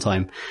one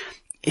time.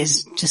 It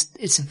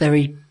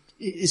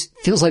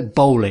feels like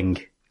bowling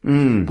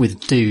with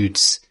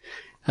dudes.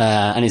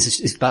 And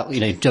it's about,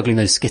 juggling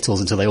those Skittles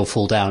until they all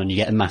fall down and you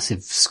get a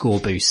massive score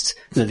boost.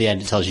 And at the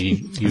end it tells you.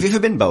 Have you ever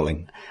been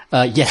bowling?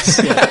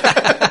 Yes. Yeah.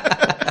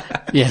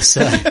 Yes.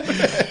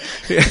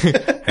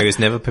 Who is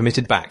never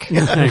permitted back.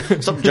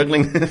 Stop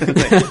juggling.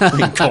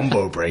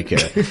 Combo breaker.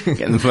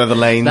 Getting them from other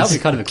lanes. That would be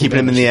kind of a cool keeping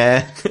them in the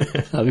air.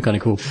 That would be kind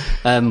of cool.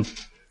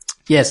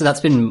 Yeah, so that's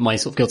been my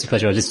sort of guilty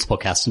pleasure. I listen to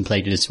podcasts and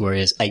play Dynasty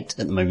Warriors 8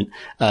 at the moment.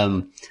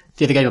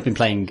 The other game I've been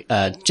playing,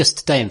 just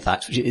today, in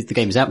fact, which is, the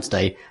game is out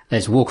today,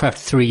 is Warcraft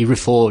 3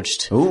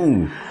 Reforged.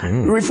 Ooh.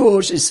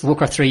 Reforged is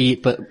Warcraft 3,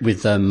 but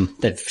with,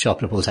 they've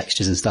sharpened up all the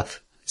textures and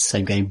stuff. It's the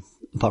same game.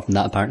 Apart from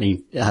that,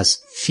 apparently it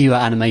has fewer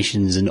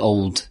animations and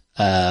old,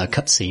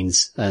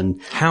 cutscenes.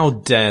 And how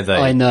dare they?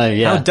 I know,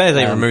 yeah. How dare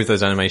they remove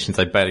those animations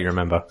I barely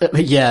remember?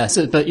 Yeah,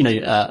 so, but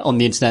on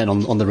the internet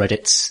and on the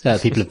Reddits,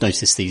 people have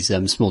noticed these,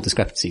 small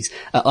discrepancies.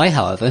 I,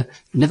 however,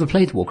 never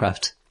played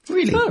Warcraft.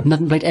 Really? I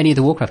haven't played any of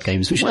the Warcraft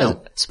games, which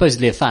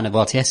supposedly a fan of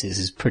RTSs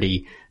is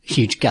pretty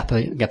huge gap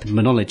in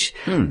my knowledge.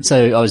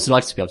 So I was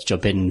delighted to be able to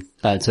jump in,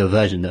 to a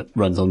version that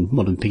runs on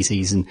modern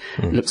PCs and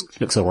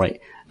looks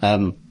alright.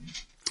 And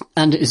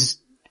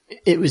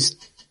it was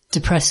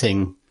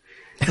depressing.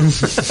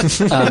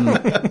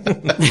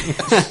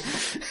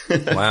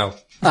 Wow.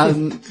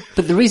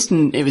 But the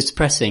reason it was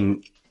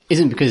depressing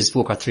isn't because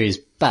Warcraft 3 is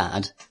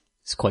bad.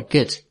 It's quite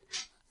good.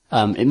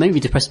 It made me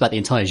depressed about the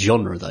entire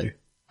genre though.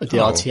 The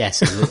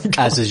RTS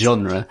as a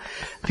genre.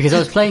 Because I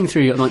was playing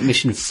through like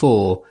Mission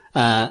 4,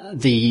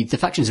 the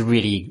factions are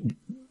really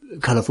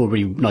colourful,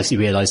 really nicely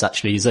realised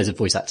actually. There's loads of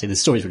voice acting. The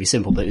story's really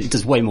simple, but it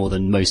does way more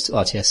than most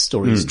RTS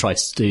stories try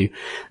to do.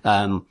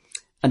 And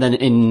then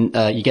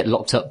you get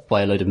locked up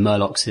by a load of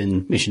Murlocs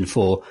in Mission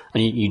 4,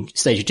 and you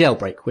stage a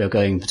jailbreak where you're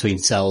going between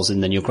cells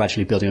and then you're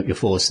gradually building up your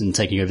force and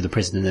taking over the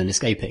prison and then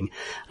escaping. And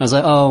I was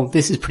like, oh,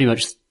 this is pretty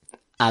much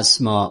as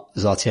smart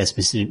as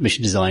RTS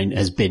mission design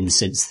has been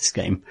since this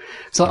game.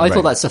 So I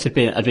thought that stuff had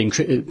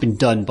been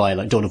done by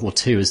like Dawn of War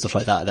 2 and stuff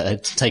like that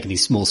had taken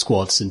these small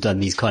squads and done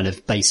these kind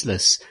of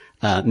baseless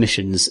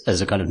missions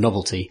as a kind of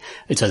novelty.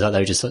 It turns out they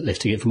were just like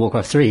lifting it from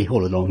Warcraft 3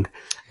 all along.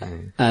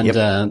 And,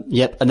 and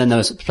then there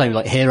was playing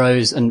like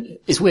heroes, and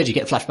it's weird you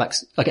get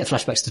flashbacks. I get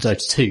flashbacks to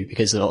Dota 2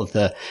 because a lot of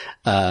the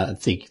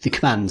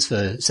commands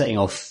for setting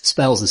off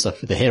spells and stuff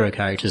with the hero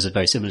characters are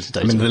very similar to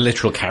Dota. I mean, the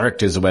literal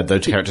characters are where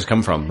those characters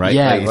come from, right?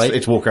 Yeah, like, right.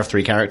 It's Warcraft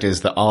 3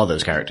 characters that are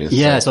those characters.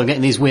 Yeah, so I'm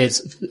getting these weird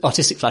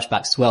artistic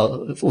flashbacks as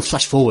well, or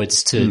flash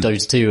forwards to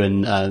Dota 2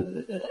 and,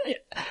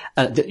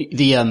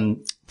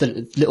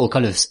 the little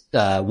kind of,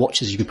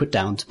 watches you can put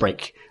down to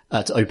break,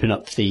 to open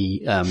up the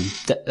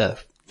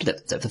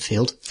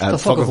field.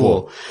 Fog of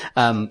War.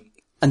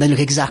 and they look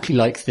exactly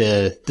like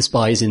the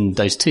spies in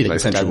those two. Like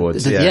Sentry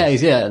Wards, yeah.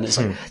 And it's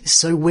like, it's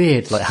so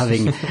weird, like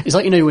having, it's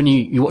like, when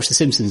you watch The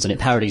Simpsons and it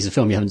parodies a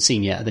film you haven't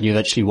seen yet, and then you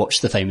eventually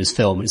watch the famous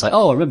film, and it's like,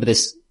 oh, I remember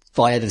this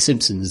via The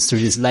Simpsons through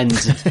this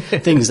lens of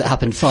things that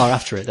happened far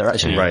after it. They're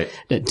actually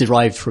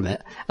derived from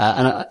it.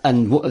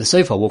 And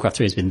so far Warcraft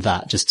 3 has been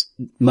that, just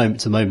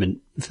moment to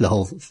moment for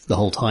the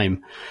whole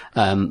time.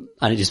 And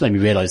it just made me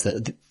realize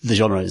that the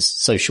genre is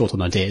so short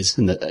on ideas,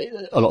 and that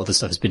a lot of the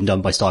stuff has been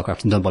done by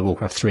StarCraft and done by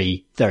Warcraft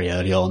 3 very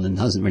early on and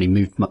hasn't really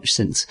moved much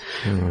since.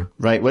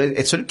 Right. Well,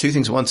 it's sort of two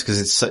things at once, because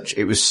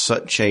it was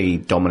such a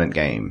dominant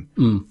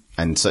game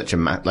and such a,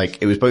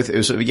 it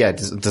was sort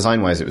of,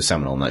 design wise it was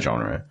seminal in that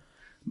genre.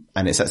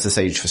 And it sets the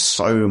stage for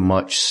so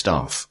much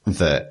stuff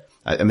that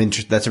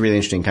that's a really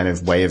interesting kind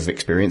of way of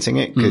experiencing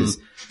it. Cause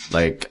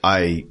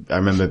I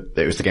remember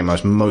it was the game I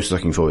was most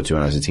looking forward to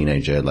when I was a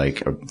teenager.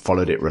 Like, I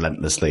followed it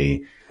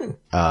relentlessly,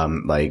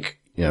 and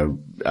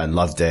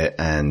loved it.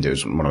 And it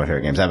was one of my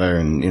favorite games ever.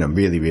 And,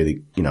 really,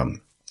 really,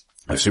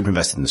 I was super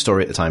invested in the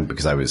story at the time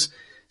because I was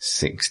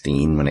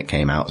 16 when it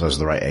came out. So I was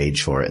the right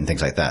age for it and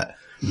things like that.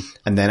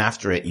 And then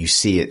after it, you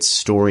see its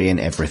story in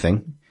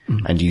everything,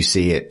 and you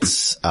see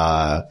its,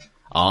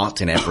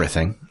 art in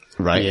everything,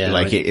 right? Yeah,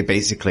 it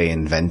basically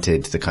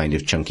invented the kind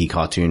of chunky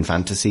cartoon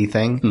fantasy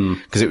thing.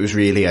 Cause it was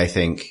really, I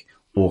think,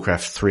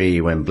 Warcraft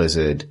 3 when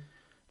Blizzard,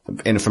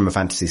 from a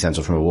fantasy sense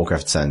or from a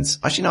Warcraft sense.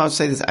 Actually, no, I'd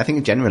say this, I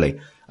think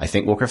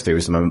Warcraft 3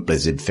 was the moment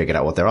Blizzard figured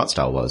out what their art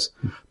style was.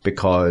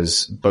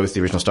 Because both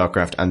the original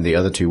StarCraft and the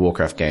other two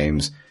Warcraft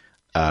games,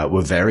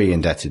 were very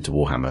indebted to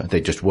Warhammer.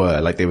 They just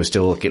were. They were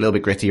still a little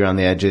bit gritty around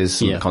the edges.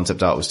 The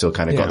concept art was still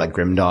kind of got that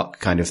grimdark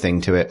kind of thing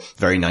to it.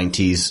 Very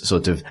 90s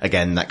sort of,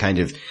 again, that kind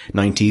of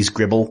 90s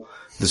gribble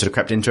that sort of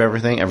crept into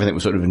everything. Everything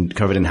was sort of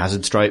covered in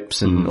hazard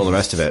stripes and all the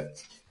rest of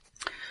it.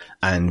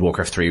 And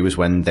Warcraft 3 was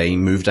when they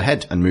moved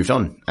ahead and moved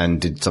on and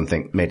did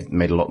something,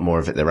 made a lot more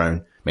of it their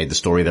own, made the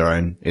story their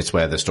own. It's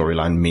where the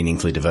storyline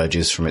meaningfully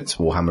diverges from its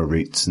Warhammer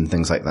roots and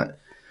things like that.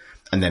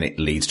 And then it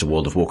leads to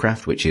World of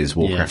Warcraft, which is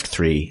Warcraft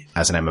 3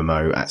 as an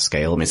MMO at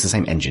scale. I mean, it's the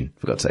same engine,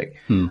 for God's sake.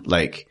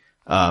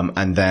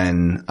 And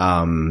then,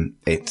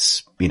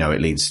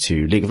 it leads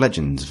to League of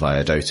Legends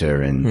via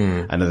Dota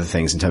and other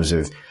things in terms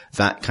of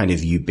that kind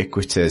of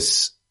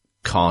ubiquitous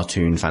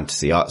cartoon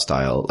fantasy art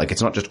style.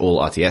 It's not just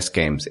all RTS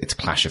games, it's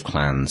Clash of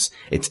Clans.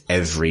 It's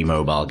every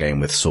mobile game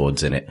with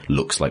swords in it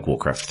looks like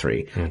Warcraft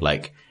 3.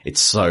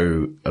 It's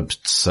so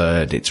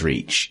absurd, its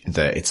reach,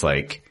 that it's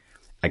I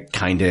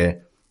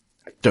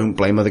don't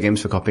blame other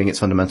games for copying its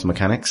fundamental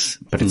mechanics,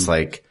 but it's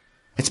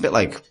it's a bit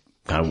like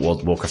kind of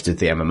World of Warcraft did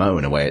the MMO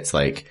in a way. It's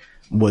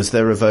was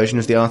there a version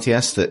of the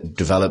RTS that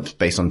developed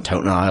based on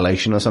Total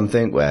Annihilation or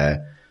something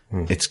where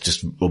it's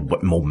just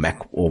more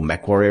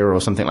Mech Warrior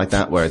or something like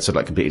that, where it's sort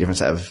of a completely different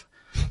set of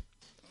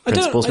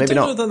principles? I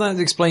don't know that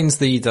explains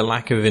the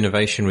lack of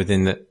innovation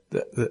within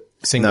the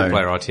single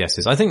player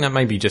RTSs. I think that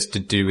may be just to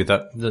do with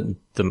that,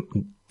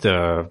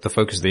 the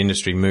focus of the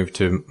industry moved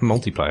to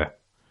multiplayer.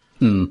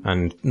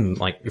 And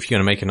if you're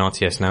going to make an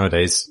RTS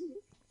nowadays,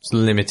 it's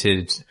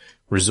limited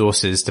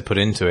resources to put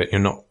into it.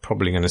 You're not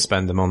probably going to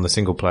spend them on the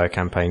single player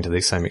campaign to the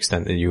same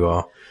extent that you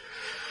are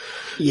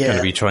going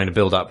to be trying to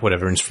build up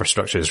whatever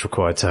infrastructure is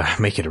required to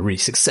make it a really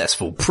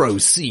successful pro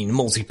scene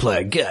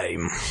multiplayer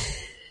game.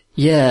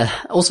 Yeah.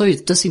 Also,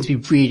 it does seem to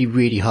be really,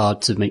 really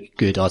hard to make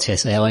good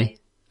RTS AI.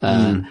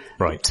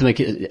 Right. To make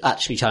it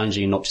actually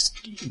challenging and not just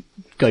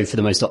go for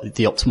the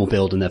optimal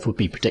build and therefore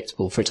be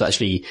predictable. For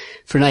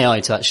an AI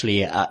to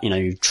actually,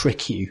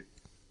 trick you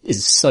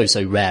is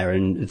so rare,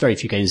 and very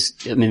few games,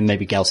 I mean,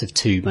 maybe Galciv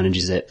 2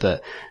 manages it,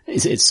 but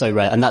it's so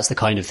rare. And that's the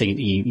kind of thing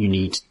that you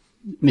need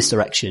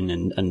misdirection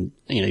and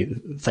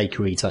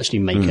fakery to actually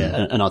make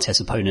an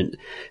RTS opponent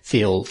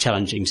feel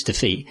challenging to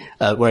defeat.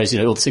 Whereas,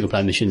 all the single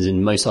player missions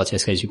in most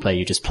RTS games you play,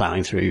 you're just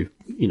plowing through,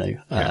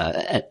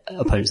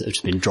 opponents that have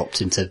just been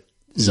dropped into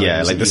zones.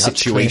 Yeah, the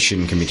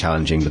situation can be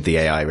challenging, but the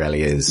AI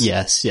rarely is.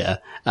 Yes, yeah.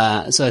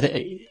 So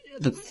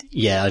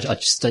I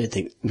just don't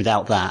think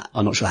without that,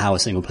 I'm not sure how a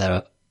single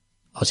player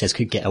RTS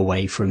could get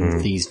away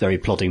from these very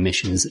plodding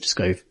missions that just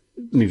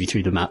move you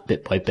through the map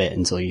bit by bit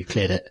until you've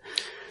cleared it.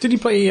 Did you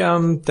play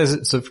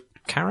Deserts of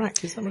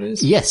Karak? Is that what it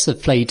is? Yes,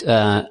 I've played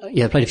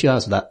a few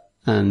hours of that,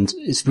 and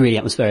it's really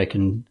atmospheric.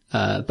 And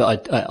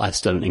but I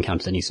still haven't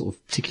encountered any sort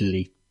of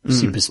particularly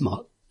super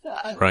smart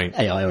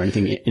AI or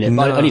anything in it.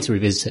 No. I need to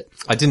revisit it.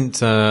 I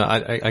didn't.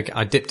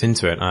 I dipped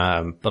into it,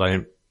 but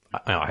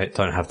I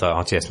don't have the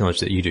RTS knowledge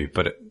that you do.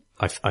 But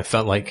I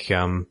felt like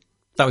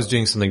that was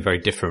doing something very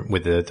different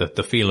with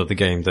the feel of the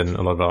game than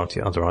a lot of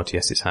other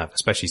RTSs have.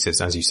 Especially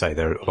since, as you say,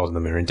 a lot of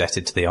them are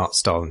indebted to the art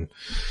style and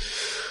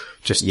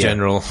just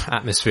general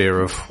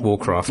atmosphere of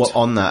Warcraft. Well,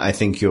 on that, I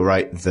think you're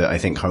right that I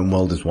think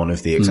Homeworld is one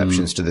of the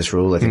exceptions to this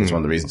rule. I think it's one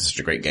of the reasons it's such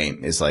a great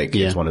game. It's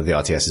it's one of the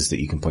RTSs that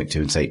you can point to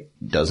and say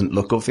doesn't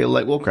look or feel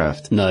like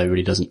Warcraft. No, it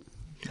really doesn't.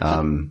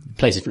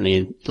 Plays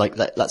differently.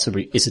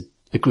 It's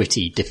a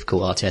gritty,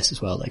 difficult RTS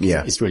as well. Like,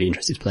 Yeah. it's really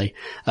interesting to play.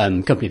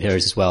 Company of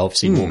Heroes as well.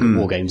 Obviously,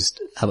 war games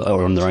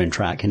are on their own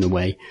track in a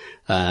way.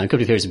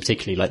 Company of Heroes in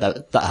particularly, like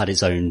that had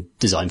its own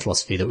design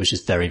philosophy that was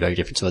just very, very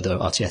different to other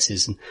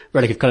RTSs. And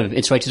Relic have kind of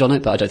iterated on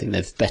it, but I don't think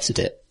they've bettered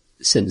it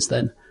since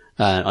then.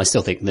 I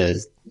still think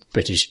the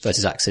British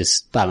versus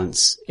Axis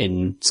balance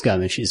in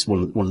Skirmish is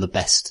one of the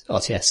best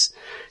RTS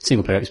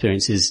single player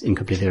experiences in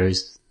Company of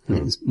Heroes. I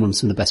think it's one of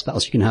some of the best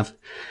battles you can have.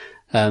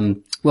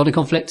 World of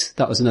Conflict,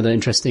 that was another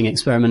interesting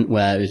experiment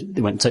where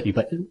they went totally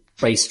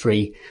race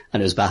free,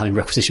 and it was about having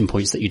requisition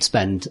points that you'd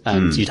spend,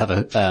 and you'd have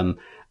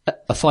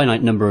a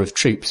finite number of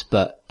troops,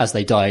 but as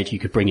they died, you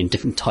could bring in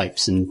different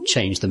types and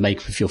change the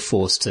makeup of your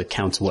force to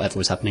counter whatever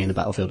was happening in the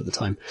battlefield at the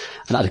time.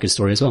 And that had a good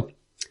story as well.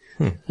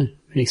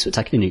 Really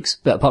spectacular nukes.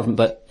 But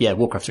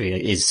Warcraft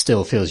 3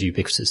 still feels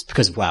ubiquitous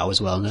because of WoW as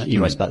well. No?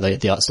 You're right about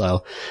the art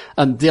style.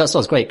 The art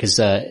style is great because,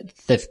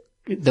 they've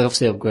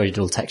obviously upgraded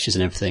all the textures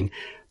and everything.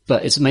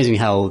 But it's amazing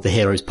how the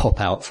heroes pop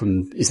out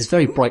from, it's this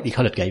very brightly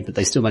coloured game, but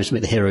they still manage to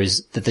make the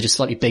heroes, that they're just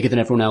slightly bigger than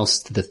everyone else,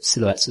 the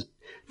silhouettes are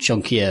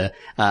chunkier,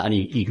 and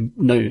you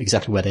know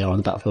exactly where they are on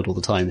the battlefield all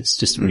the time. It's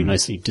just a really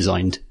nicely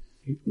designed,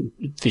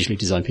 visually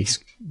designed piece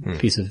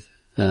of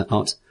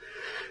art.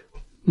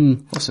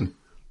 Awesome.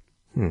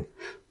 Have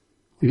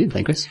you been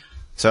playing, Chris?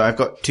 So I've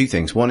got two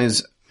things. One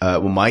is,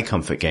 my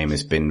comfort game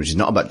has been, which is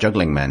not about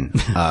juggling men,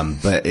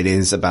 but it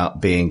is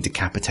about being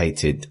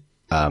decapitated,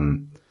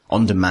 on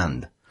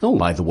demand.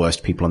 By the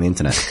worst people on the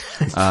internet.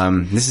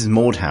 This is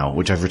Mordhau,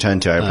 which I've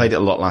returned to. I played it a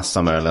lot last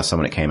summer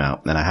when it came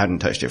out, and I hadn't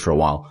touched it for a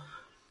while.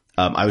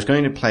 I was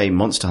going to play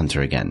Monster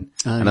Hunter again,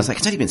 and I was like,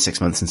 it's only been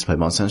 6 months since I played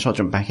Monster Hunter, so I'll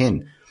jump back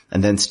in.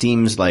 And then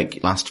Steam's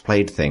last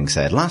played thing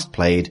said, last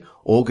played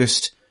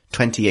August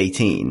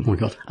 2018. Oh my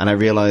God. And I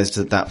realized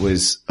that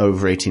was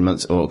over 18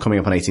 months, or coming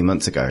up on 18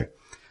 months ago.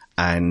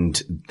 And,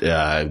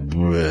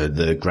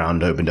 the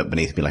ground opened up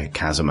beneath me like a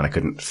chasm, and I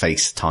couldn't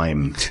face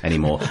time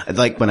anymore.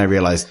 Like when I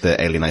realized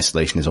that Alien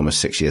Isolation is almost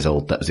 6 years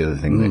old, that was the other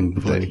thing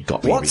that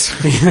got me.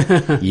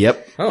 What?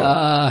 Yep.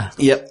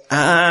 Yep.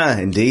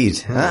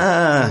 Indeed.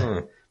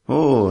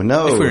 Oh,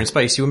 no. If we were in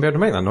space, you wouldn't be able to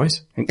make that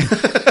noise.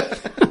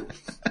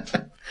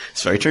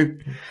 It's very true.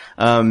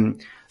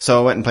 So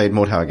I went and played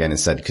Mordhau again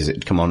instead because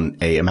it'd come on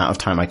a amount of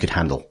time I could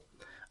handle.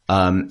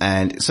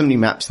 And some new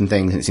maps and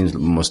things, and it seems a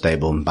little more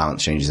stable and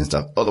balance changes and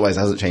stuff. Otherwise, it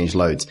hasn't changed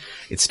loads.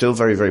 It's still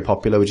very, very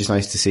popular, which is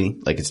nice to see.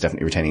 Like, it's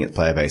definitely retaining its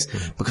player base.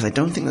 Because I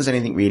don't think there's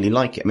anything really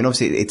like it. I mean,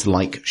 obviously, it's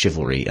like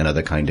Chivalry,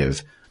 another kind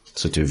of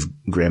sort of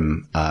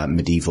grim,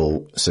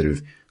 medieval, sort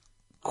of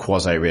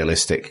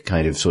quasi-realistic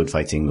kind of sword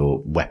fighting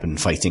or weapon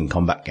fighting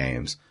combat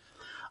games.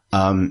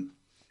 But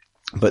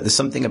there's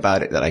something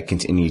about it that I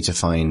continue to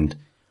find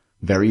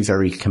very,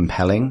 very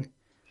compelling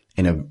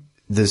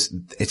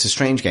it's a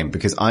strange game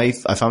because I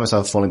found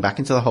myself falling back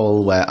into the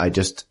hole where I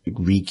just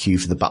re-queue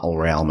for the Battle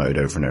Royale mode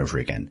over and over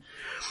again.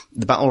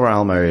 The Battle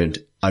Royale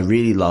mode I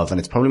really love, and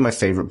it's probably my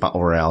favorite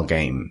Battle Royale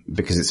game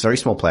because it's very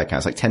small player count.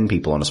 It's like 10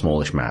 people on a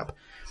smallish map.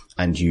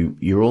 And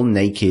you're all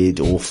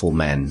naked, awful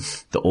men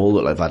that all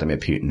look like Vladimir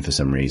Putin for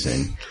some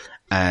reason.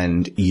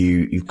 And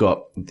you've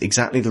got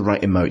exactly the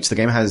right emotes. The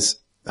game has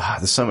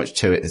there's so much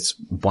to it. It's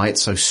why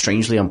it's so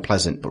strangely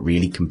unpleasant, but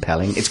really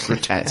compelling. It's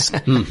grotesque.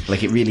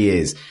 Like, it really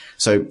is.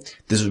 So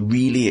there's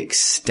really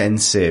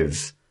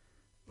extensive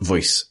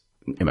voice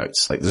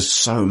emotes. Like, there's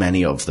so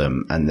many of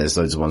them, and there's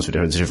loads of ones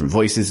with different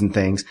voices and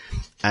things.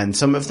 And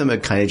some of them are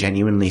kind of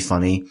genuinely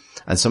funny,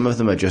 and some of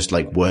them are just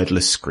like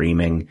wordless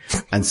screaming,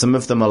 and some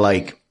of them are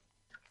like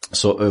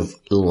sort of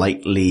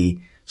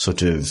lightly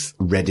sort of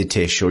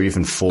Redditish or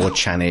even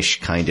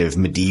 4chan-ish kind of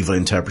medieval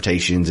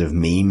interpretations of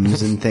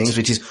memes and things,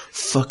 which is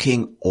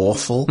fucking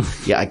awful.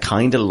 Yeah, I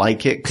kind of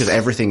like it because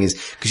everything is,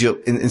 because you're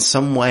in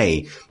some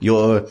way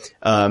you're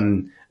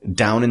down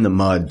in the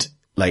mud,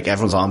 like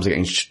everyone's arms are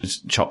getting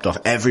chopped off,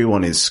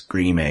 everyone is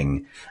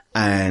screaming,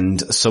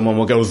 and someone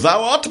will go,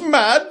 "Thou art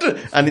mad,"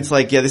 and it's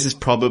like, yeah, this is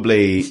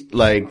probably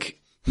like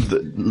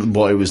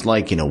what it was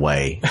like in a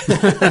way,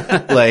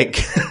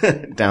 like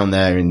down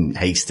there in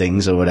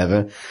Hastings or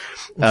whatever.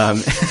 It's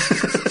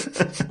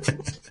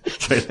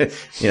like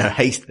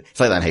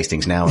that in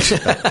Hastings now.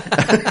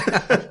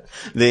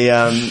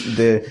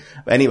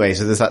 Anyway,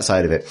 so there's that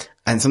side of it.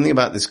 And something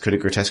about this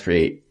critic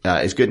grotesquerie,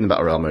 is good in the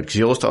Battle Royale mode, because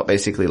you all start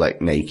basically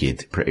like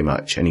naked, pretty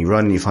much, and you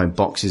run and you find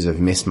boxes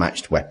of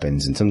mismatched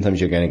weapons, and sometimes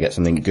you're going to get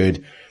something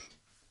good,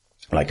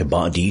 like a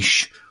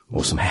bardiche,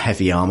 or some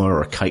heavy armor,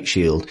 or a kite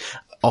shield.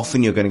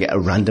 Often you're going to get a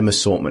random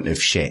assortment of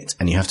shit,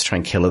 and you have to try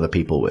and kill other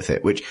people with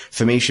it, which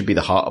for me should be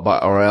the heart of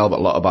Battle Royale, but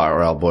a lot of Battle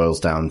Royale boils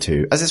down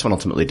to, as this one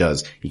ultimately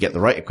does, you get the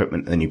right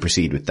equipment and then you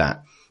proceed with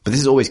that. But this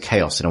is always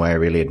chaos in a way I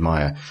really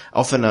admire.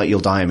 Often you'll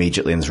die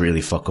immediately and there's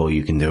really fuck all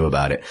you can do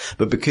about it.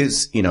 But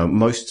because, a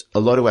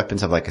lot of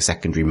weapons have like a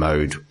secondary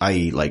mode,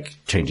 i.e. like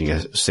changing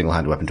a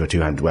single-handed weapon to a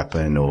two-handed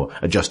weapon or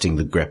adjusting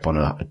the grip on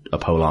a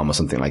polearm or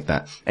something like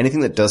that. Anything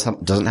that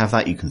doesn't have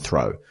that, you can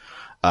throw.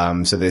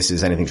 So this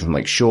is anything from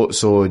like short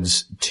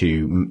swords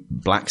to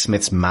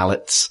blacksmith's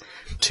mallets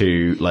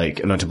to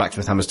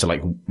blacksmith hammers to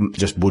like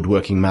just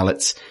woodworking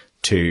mallets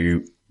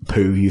to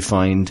poo you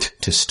find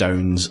to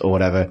stones or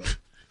whatever.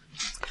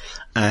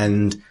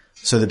 And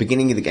so the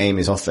beginning of the game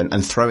is often,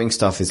 and throwing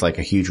stuff is like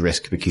a huge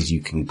risk because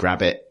you can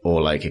grab it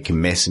or like it can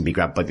miss and be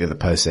grabbed by the other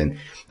person.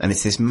 And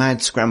it's this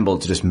mad scramble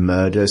to just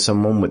murder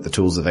someone with the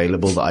tools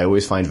available that I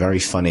always find very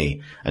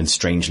funny and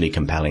strangely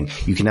compelling.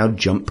 You can now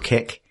jump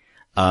kick.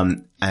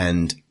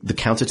 And the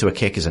counter to a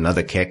kick is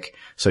another kick.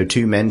 So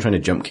two men trying to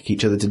jump kick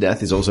each other to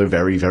death is also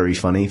very, very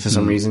funny for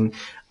some reason.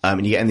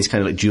 And you get in these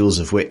kind of like duels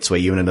of wits where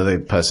you and another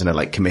person are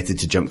like committed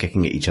to jump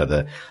kicking at each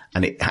other.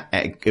 And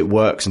it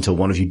works until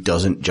one of you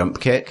doesn't jump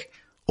kick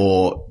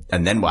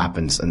and then what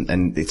happens?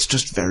 And it's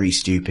just very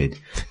stupid.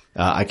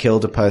 I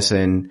killed a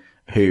person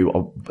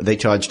who, they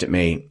charged at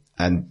me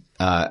and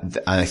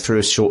I threw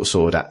a short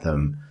sword at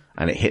them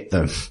and it hit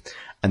them.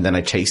 And then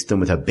I chased them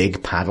with a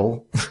big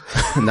paddle.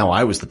 No,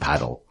 I was the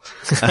paddle.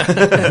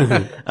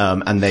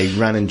 And they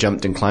ran and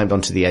jumped and climbed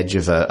onto the edge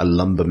of a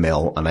lumber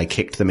mill, and I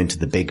kicked them into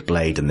the big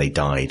blade and they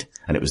died.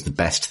 And it was the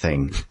best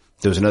thing.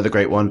 There was another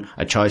great one.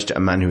 I charged at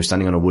a man who was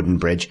standing on a wooden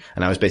bridge,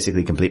 and I was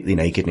basically completely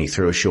naked, and he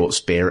threw a short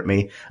spear at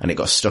me, and it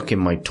got stuck in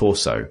my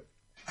torso.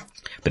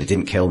 But it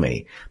didn't kill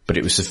me. But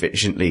it was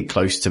sufficiently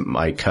close to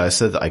my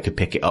cursor that I could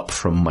pick it up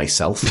from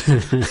myself.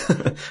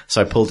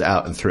 So I pulled it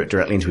out and threw it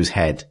directly into his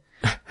head.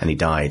 And he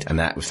died, and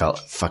that felt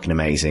fucking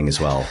amazing as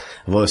well.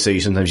 And also,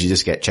 sometimes you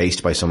just get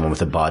chased by someone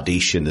with a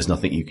bardiche and there's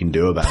nothing you can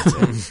do about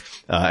it.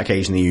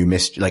 Occasionally you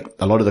miss, like,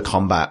 a lot of the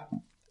combat,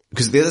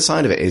 because the other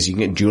side of it is you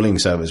can get dueling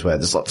servers where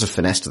there's lots of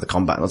finesse to the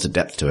combat, lots of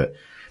depth to it.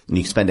 And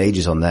you can spend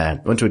ages on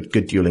there. I went to a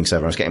good dueling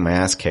server, I was getting my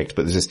ass kicked,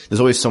 but there's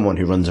always someone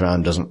who runs around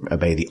and doesn't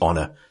obey the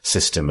honor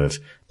system of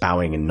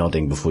bowing and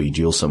nodding before you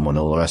duel someone,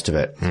 all the rest of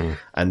it.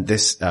 And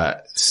this,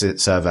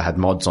 server had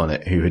mods on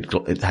it who had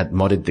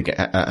modded the game,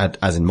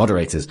 as in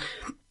moderators,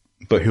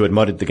 but who had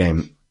modded the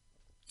game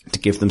to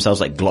give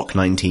themselves like Glock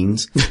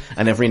 19s.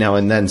 And every now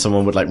and then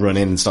someone would like run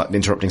in and start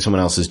interrupting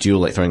someone else's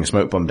duel, like throwing a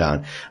smoke bomb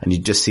down. And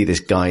you'd just see this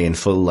guy in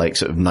full like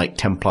sort of Knight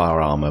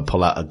Templar armor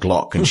pull out a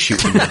Glock and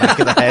shoot him in the back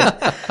of the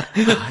head.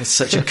 It's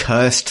such a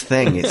cursed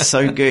thing. It's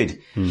so good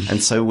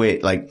and so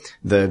weird. Like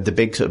the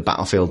big sort of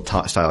Battlefield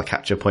style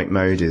capture point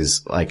mode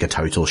is like a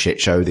total shit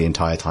show the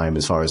entire time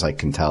as far as I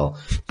can tell,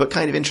 but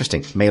kind of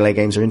interesting. Melee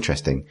games are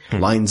interesting.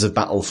 Lines of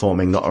battle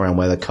forming not around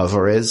where the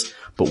cover is,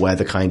 but where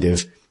the kind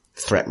of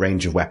threat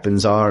range of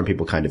weapons are, and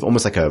people kind of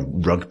almost like a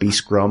rugby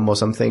scrum or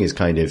something is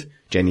kind of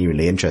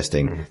genuinely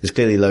interesting. There's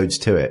clearly loads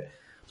to it,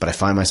 but I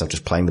find myself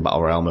just playing the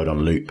Battle Royale mode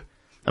on loop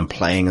and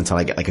playing until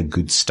I get like a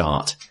good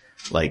start.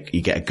 Like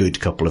you get a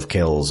good couple of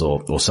kills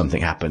or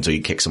something happens, or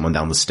you kick someone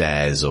down the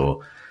stairs,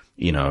 or,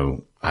 you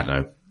know, I don't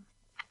know,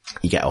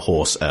 you get a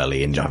horse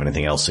early and you don't have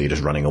anything else, so you're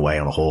just running away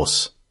on a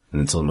horse, and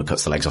then someone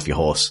cuts the legs off your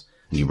horse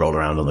and you roll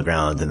around on the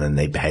ground and then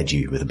they behead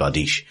you with a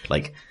bardiche.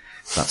 Like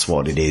that's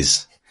what it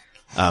is.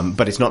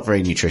 But it's not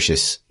very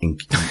nutritious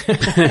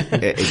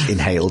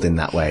inhaled in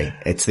that way.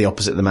 It's the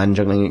opposite of the man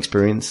juggling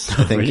experience,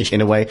 I think, really? In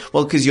a way.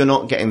 Well, cause you're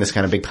not getting this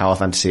kind of big power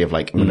fantasy of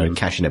like, I'm going to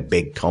cash in a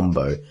big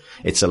combo.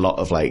 It's a lot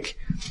of like,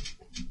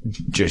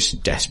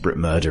 just desperate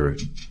murder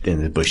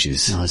in the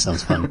bushes. Oh, that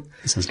sounds fun.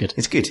 That sounds good.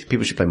 It's good.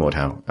 People should play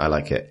Mordhau. I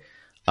like it.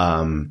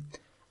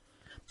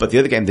 But the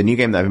other game, the new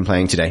game that I've been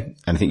playing today,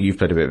 and I think you've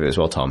played a bit of it as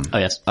well, Tom. Oh,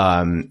 yes.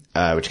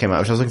 Which came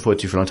out, which I was looking forward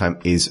to for a long time,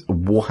 is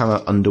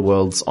Warhammer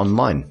Underworlds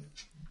Online.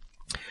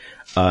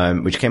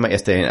 Which came out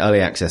yesterday in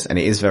early access, and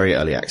it is very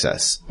early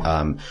access.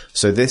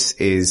 So this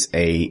is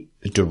a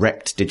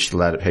direct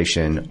digital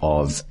adaptation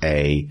of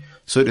a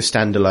sort of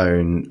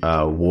standalone,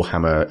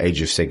 Warhammer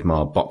Age of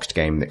Sigmar boxed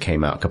game that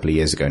came out a couple of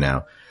years ago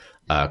now,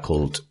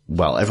 called,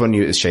 well, everyone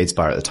knew it as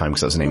Shadespire at the time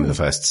because that was the name of the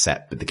first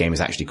set, but the game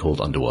is actually called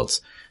Underworlds.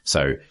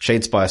 So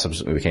Shadespire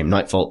subsequently became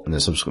Nightfall, and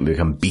then subsequently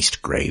become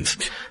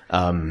Beastgrave.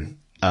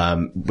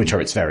 Which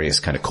are its various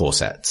kind of core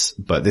sets.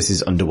 But this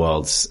is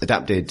Underworlds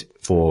adapted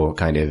for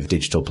kind of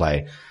digital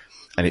play.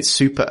 And it's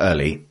super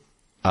early.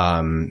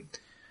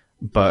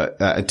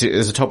 But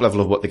as a top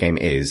level of what the game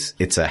is,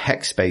 it's a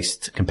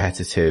hex-based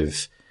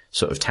competitive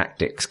sort of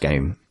tactics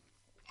game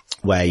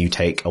where you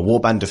take a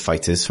warband of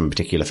fighters from a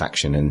particular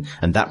faction,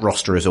 and that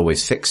roster is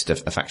always fixed. A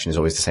faction is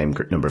always the same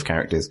number of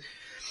characters.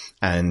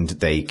 And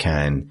they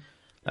can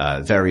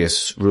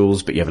various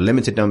rules, but you have a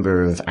limited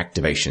number of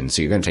activations.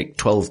 So you're going to take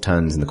 12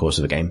 turns in the course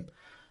of a game.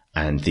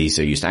 And these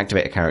are used to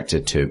activate a character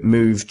to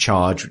move,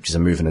 charge, which is a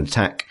move and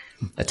an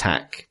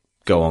attack,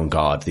 go on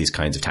guard, these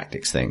kinds of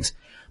tactics things.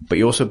 But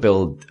you also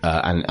build,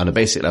 and on a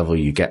basic level,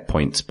 you get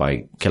points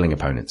by killing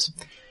opponents.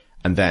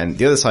 And then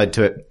the other side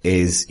to it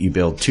is you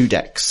build 2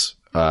 decks,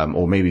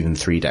 or maybe even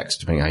 3 decks,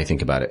 depending on how you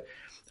think about it.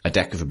 A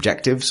deck of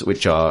objectives,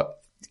 which are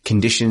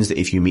conditions that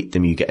if you meet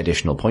them, you get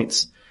additional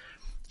points.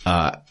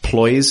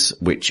 Ploys,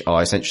 which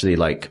are essentially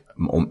like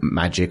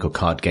magic or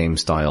card game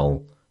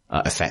style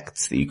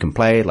effects that you can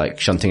play, like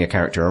shunting a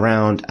character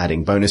around,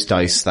 adding bonus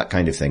dice, that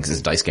kind of thing, because it's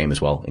a dice game as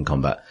well in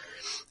combat.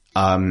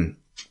 And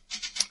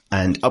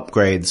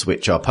upgrades,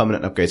 which are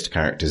permanent upgrades to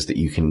characters that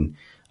you can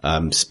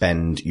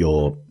spend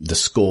the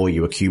score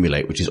you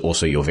accumulate, which is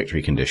also your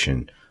victory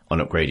condition, on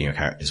upgrading your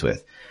characters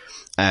with.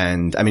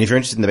 And I mean, if you're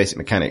interested in the basic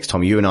mechanics,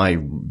 Tom, you and I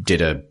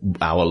did a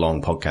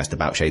hour-long podcast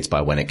about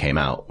Shadespire when it came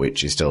out,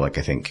 which is still like,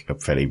 I think, a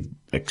fairly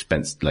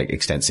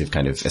extensive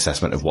kind of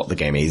assessment of what the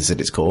game is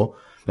at its core.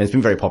 And it's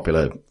been very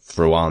popular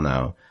for a while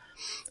now.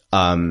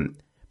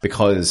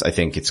 Because I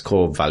think its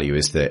core value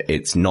is that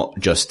it's not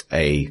just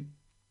a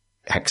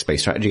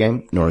hex-based strategy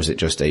game, nor is it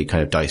just a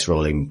kind of dice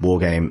rolling war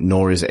game,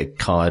 nor is it a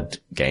card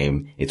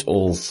game. It's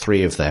all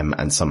three of them,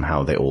 and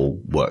somehow they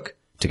all work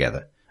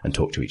together and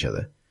talk to each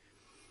other.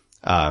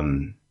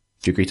 Do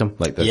you agree, Tom?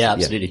 Yeah,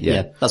 absolutely.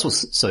 Yeah. That's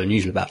what's so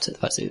unusual about it. The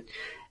fact that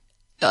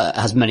it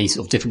has many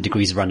sort of different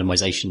degrees of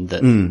randomization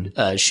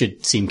that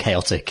should seem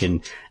chaotic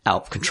and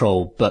out of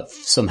control, but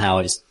somehow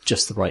it's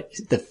just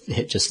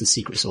hit just the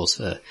secret sauce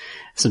for.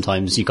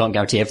 Sometimes you can't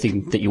guarantee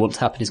everything that you want to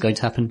happen is going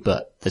to happen,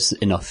 but there's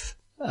enough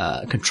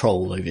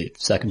control over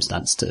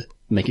circumstance to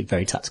make it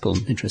very tactical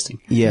and interesting.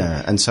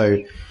 Yeah, and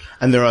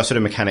there are sort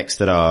of mechanics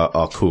that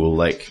are cool,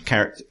 like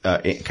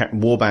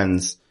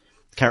warbands.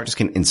 Characters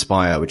can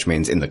inspire, which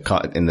means in the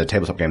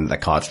tabletop game their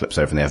card flips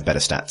over and they have better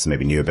stats and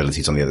maybe new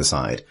abilities on the other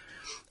side.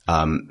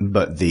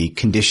 But the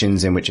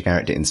conditions in which a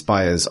character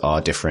inspires are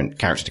different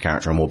character to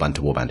character and warband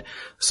to warband.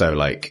 So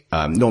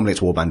normally it's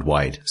warband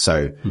wide.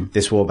 So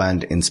this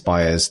warband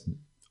inspires,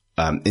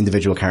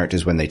 individual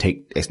characters when they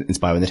take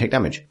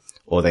damage,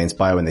 or they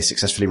inspire when they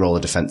successfully roll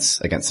a defense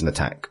against an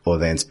attack, or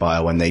they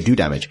inspire when they do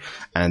damage.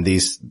 And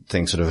these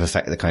things sort of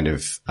affect the kind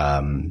of,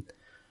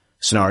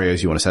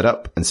 scenarios you want to set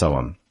up and so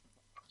on.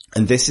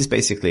 And this is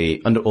basically,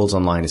 Underworlds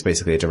Online is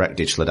basically a direct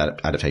digital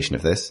adaptation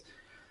of this.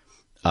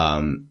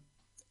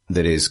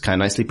 That is kind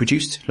of nicely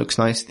produced, looks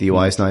nice, the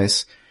UI is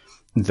nice,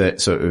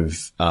 that sort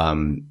of,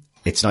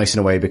 it's nice in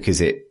a way because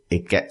there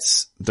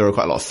are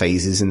quite a lot of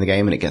phases in the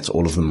game and it gets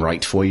all of them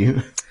right for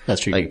you.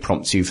 That's true. Like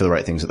prompts you for the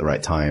right things at the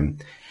right time.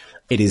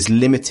 It is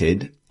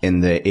limited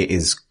in that it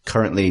is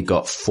currently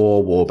got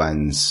 4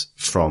 warbands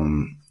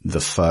from the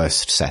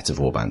first set of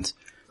warbands.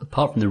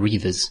 Apart from the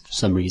Reavers, for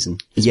some reason.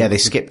 Yeah, they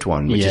skipped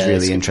one, which is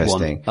really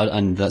interesting.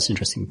 And that's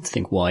interesting to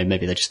think why.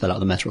 Maybe they just fell out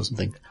of the meta or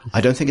something.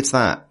 I don't think it's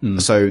that.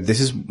 So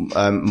this is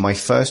my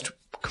first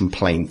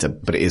complaint,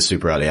 but it is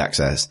super early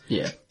access.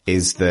 Yeah.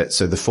 Is that,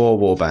 so the 4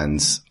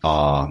 warbands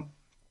are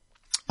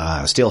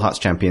Steel Hearts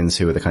Champions,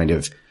 who are the kind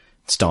of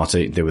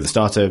starter, they were the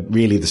starter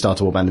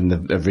warband in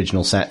the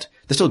original set.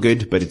 They're still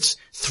good, but it's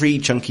 3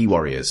 chunky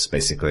warriors,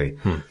 basically.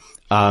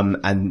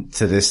 And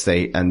to this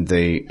and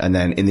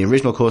then in the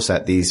original core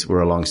set, these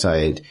were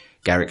alongside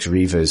Garrick's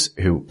Reavers,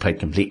 who played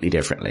completely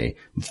differently.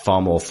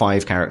 Far more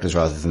 5 characters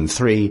rather than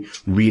 3,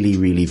 really,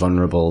 really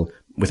vulnerable,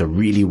 with a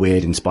really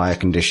weird inspire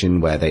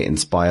condition where they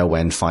inspire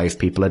when 5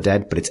 people are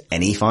dead, but it's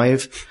any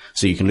 5.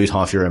 So you can lose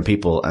half your own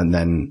people and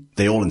then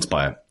they all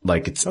inspire.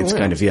 Like it's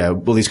kind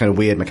of, all these kind of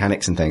weird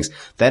mechanics and things.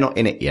 They're not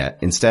in it yet.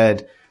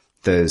 Instead,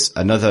 there's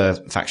another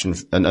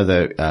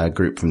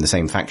group from the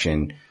same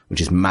faction,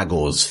 which is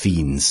Magor's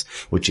Fiends,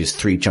 which is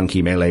 3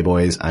 chunky melee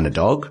boys and a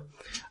dog.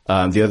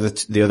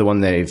 The other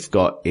one they've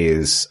got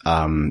is,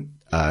 Iron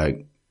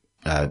Skull,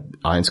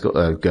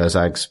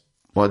 Gerzag's,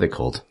 what are they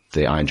called?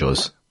 The Iron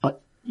Jaws.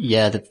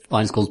 Yeah, the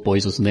Iron Skull's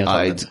boys or something.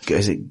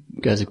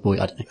 Gerzag boy,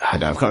 I don't know. I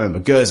can't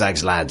remember.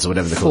 Gerzag's lads or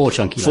whatever they're called.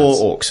 4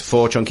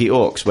 chunky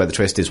orcs, where the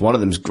twist is one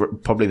of them's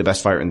probably the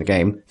best fighter in the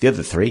game. The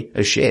other 3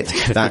 are shit.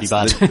 Pretty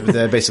bad.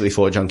 They're basically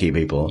 4 chunky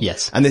people.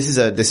 Yes. And this is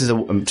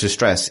to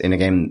stress in a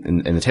game,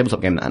 in a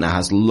tabletop game, and it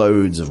has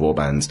loads of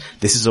warbands.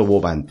 This is a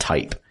warband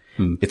type.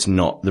 It's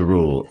not the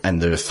rule, and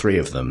there are 3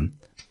 of them.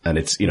 And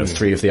it's,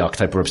 3 of the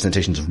archetypal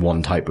representations of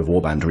one type of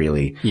warband,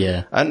 really.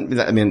 Yeah. And,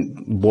 I mean,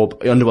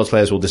 Underworlds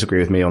players will disagree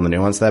with me on the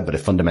nuance there, but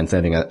if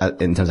fundamentally,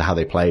 in terms of how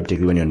they play,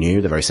 particularly when you're new,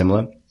 they're very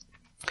similar.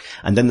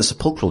 And then the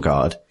Sepulchral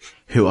Guard,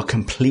 who are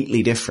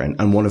completely different,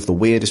 and one of the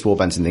weirdest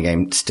warbands in the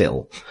game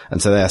still.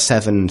 And so there are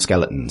 7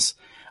 skeletons,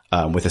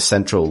 with a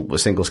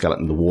single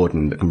skeleton, the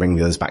Warden, that can bring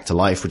the others back to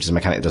life, which is a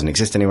mechanic that doesn't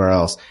exist anywhere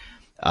else.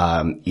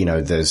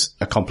 There's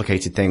a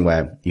complicated thing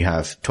where you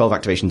have 12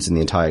 activations in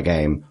the entire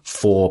game,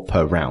 4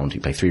 per round. You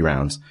play 3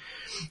 rounds.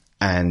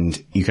 And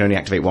you can only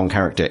activate 1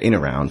 character in a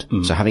round.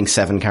 So having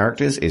 7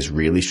 characters is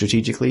really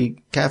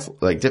strategically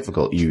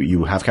difficult.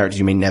 You have characters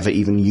you may never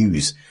even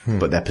use,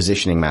 but their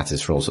positioning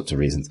matters for all sorts of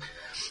reasons.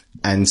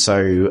 And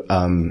so,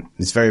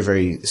 it's very,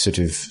 very sort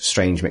of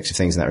strange mix of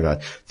things in that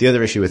regard. The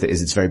other issue with it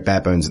is it's very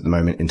bare bones at the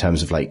moment in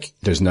terms of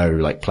there's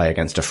no play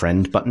against a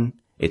friend button.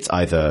 It's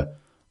either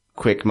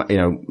quick,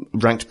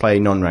 ranked play,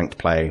 non-ranked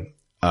play,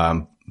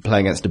 play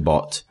against a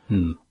bot,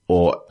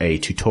 or a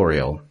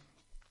tutorial.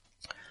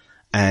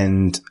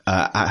 And,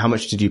 how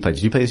much did you play?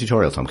 Did you play the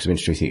tutorial, Tom? Because I'm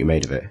interested in what you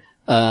made of it.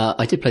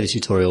 I did play the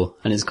tutorial,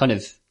 and it's kind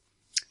of,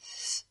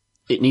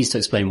 it needs to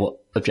explain what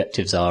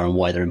objectives are and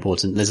why they're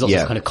important. There's lots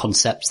of kind of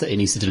concepts that it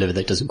needs to deliver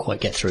that it doesn't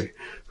quite get through.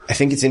 I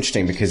think it's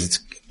interesting because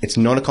it's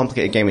not a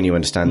complicated game when you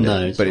understand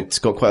it, but it's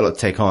got quite a lot to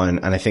take on,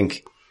 and I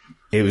think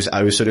I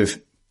was sort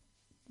of,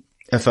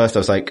 at first I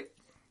was like,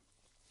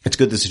 it's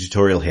good there's a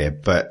tutorial here,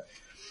 but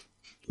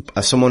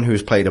as someone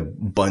who's played a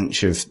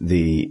bunch of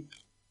the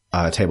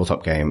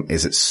tabletop game,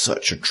 is at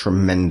such a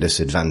tremendous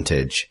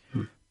advantage.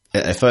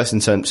 At first, in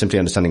simply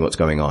understanding what's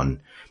going on,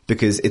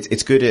 because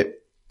it's good at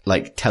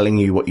like telling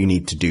you what you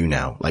need to do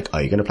now. Like,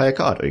 are you going to play a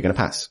card? Or are you going to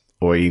pass?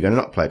 Or are you going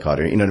to not play a card?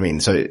 Or, you know what I mean?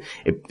 So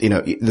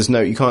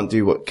you can't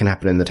do what can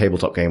happen in the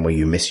tabletop game where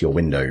you miss your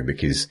window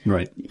because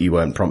you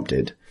weren't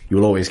prompted. You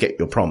will always get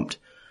your prompt,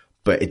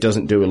 but it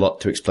doesn't do a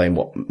lot to explain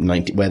where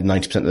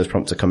 90% of those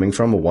prompts are coming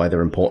from, or why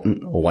they're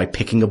important, or why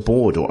picking a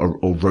board or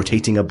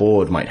rotating a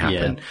board might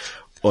happen. Yeah.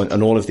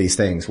 And all of these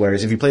things.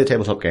 Whereas if you play a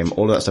tabletop game,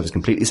 all of that stuff is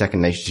completely second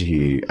nature to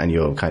you, and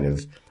you're kind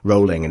of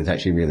rolling, and it's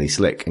actually really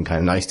slick and kind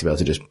of nice to be able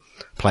to just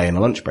play in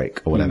a lunch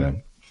break or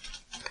whatever.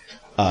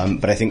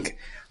 But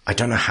I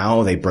don't know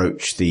how they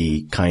broach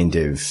the kind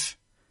of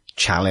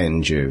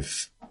challenge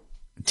of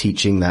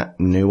teaching that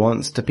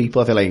nuance to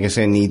people. I feel like you're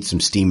going to need some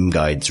Steam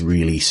guides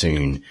really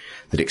soon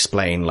that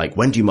explain, like,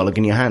 when do you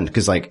mulligan your hand?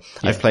 Cause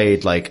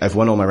I've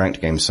won all my ranked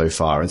games so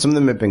far, and some of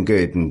them have been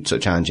good and sort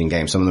of challenging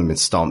games. Some of them with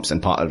stomps,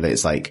 and part of it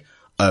is like,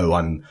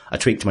 I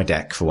tweaked my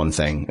deck for one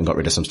thing and got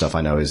rid of some stuff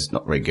I know is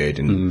not very good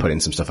and put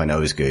in some stuff I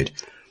know is good.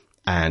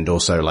 And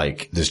also,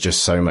 like, there's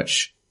just so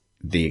much,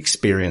 the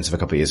experience of a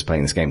couple of years of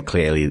playing this game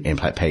clearly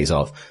pays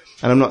off.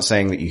 And I'm not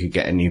saying that you could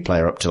get a new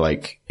player up to,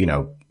 like,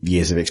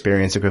 years of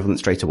experience equivalent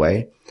straight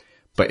away,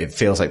 but it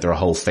feels like there are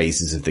whole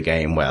phases of the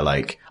game where,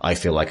 like, I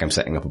feel like I'm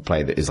setting up a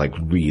play that is, like,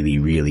 really,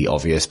 really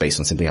obvious based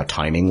on simply how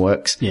timing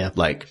works. Yeah.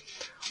 Like,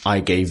 I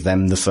gave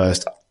them the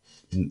first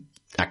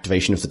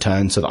activation of the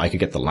turn so that I could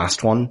get the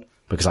last one,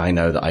 because I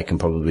know that I can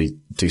probably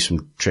do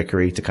some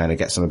trickery to kind of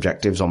get some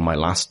objectives on my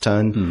last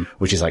turn,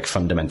 which is, like,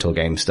 fundamental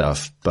game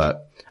stuff.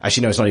 But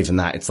actually, no, it's not even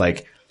that. It's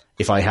like,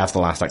 if I have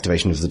the last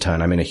activation of the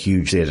turn, I'm in a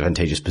hugely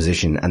advantageous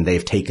position, and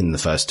they've taken the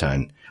first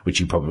turn,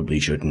 which you probably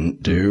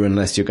shouldn't do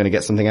unless you're going to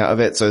get something out of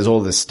it. So there's all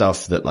this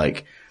stuff that,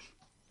 like,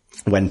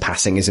 when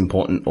passing is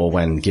important or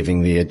when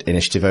giving the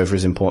initiative over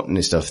is important,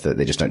 is stuff that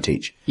they just don't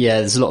teach. Yeah,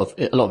 there's a lot of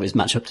it is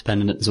matchup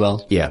dependent as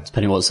well. Yeah.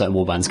 Depending on what certain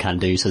warbands can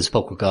do. So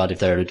Sepulchral Guard, if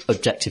they're an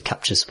objective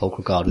capture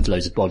Sepulchral Guard with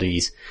loads of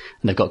bodies,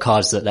 and they've got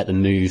cards that let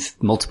them move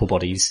multiple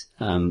bodies,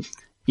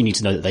 you need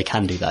to know that they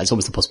can do that. It's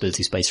almost a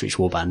possibility space for each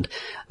warband.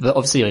 But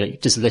obviously,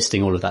 like, just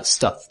listing all of that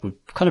stuff would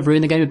kind of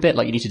ruin the game a bit.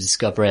 Like, you need to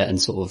discover it and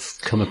sort of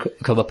come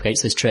up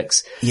against those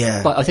tricks.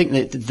 Yeah. But I think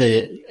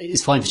that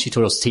it's fine for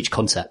tutorials to teach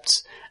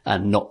concepts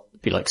and not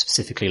be like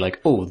specifically like,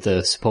 oh,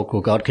 the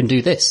Sepulchral Guard can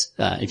do this,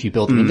 if you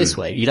build them in this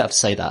way. You don't have to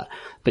say that.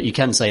 But you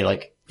can say,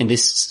 like, in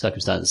this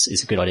circumstance,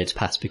 it's a good idea to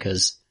pass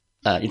because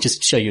it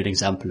just show you an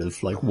example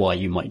of, like, why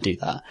you might do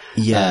that.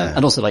 Yeah.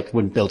 And also, like,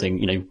 when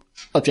building,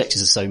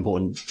 objectives are so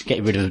important.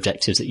 Getting rid of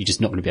objectives that you're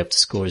just not going to be able to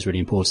score is really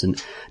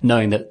important.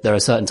 Knowing that there are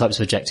certain types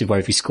of objective where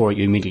if you score it,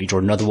 you immediately draw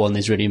another one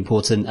is really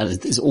important. And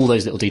there's all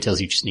those little details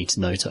you just need to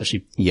know to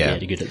actually be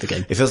really good at the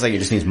game. It feels like it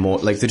just needs more,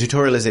 like, the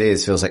tutorial as it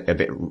is feels like a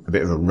bit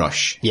of a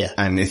rush. Yeah.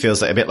 And it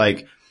feels like a bit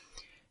like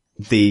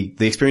the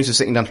experience of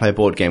sitting down to play a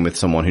board game with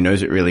someone who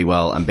knows it really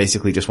well and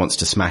basically just wants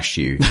to smash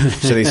you.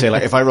 So they say,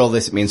 like, if I roll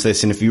this, it means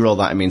this, and if you roll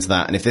that, it means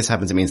that, and if this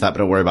happens, it means that, but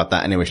don't worry about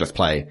that anyway, let's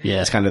play.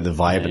 Yeah. It's kind of the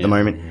vibe at the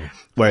moment. Yeah.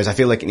 Whereas I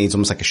feel like it needs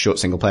almost like a short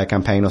single player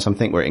campaign or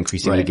something where it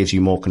increasingly gives you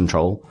more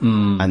control,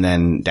 and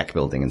then deck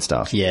building and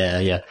stuff. Yeah,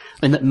 yeah.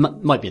 I mean, that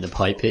might be in the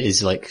pipe. It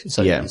is like,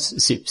 so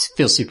it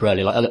feels super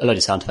early, like a load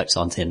of sound effects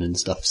aren't in and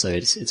stuff, so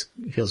it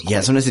feels quite...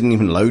 Yeah, sometimes it didn't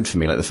even load for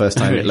me. Like, the first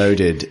time it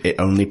loaded, it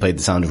only played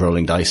the sound of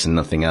rolling dice and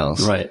nothing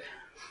else. Right.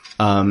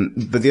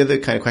 But the other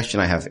kind of question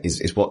I have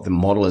is what the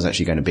model is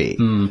actually going to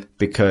be.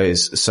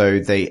 Because, so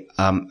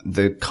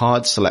the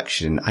card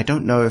selection, I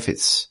don't know if it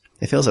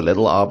feels a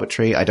little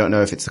arbitrary. I don't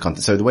know if it's the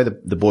content. So the way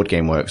the board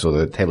game works, or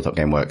the tabletop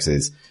game works,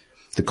 is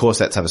the core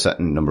sets have a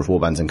certain number of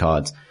warbands and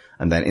cards,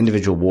 and then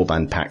individual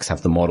warband packs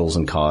have the models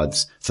and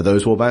cards for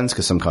those warbands,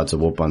 because some cards are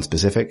warband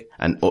specific,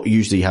 and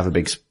usually you have a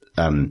big,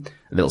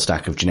 little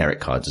stack of generic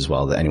cards as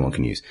well that anyone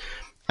can use.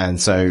 And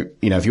so,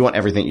 if you want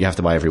everything, you have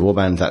to buy every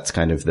warband. That's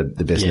kind of the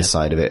business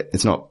side of it.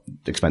 It's not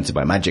expensive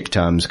by Magic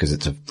terms because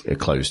it's a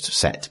closed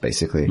set,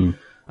 basically.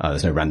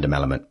 There's no random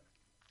element,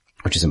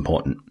 which is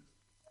important.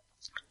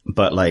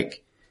 But,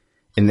 like,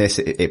 in this,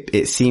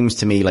 it seems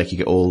to me like you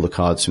get all the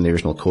cards from the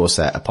original core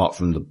set, apart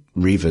from the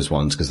Reavers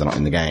ones because they're not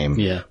in the game.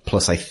 Yeah.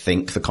 Plus, I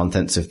think the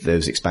contents of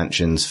those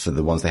expansions for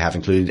the ones they have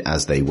included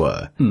as they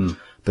were. But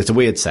it's a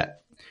weird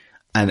set.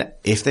 And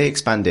if they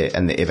expand it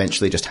and it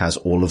eventually just has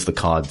all of the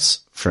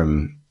cards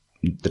from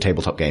the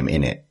tabletop game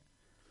in it,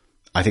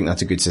 I think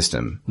that's a good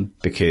system,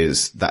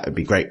 because that would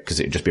be great, because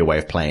it would just be a way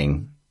of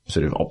playing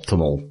sort of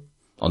optimal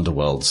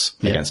underworlds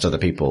against other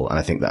people. And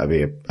I think that would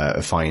be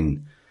a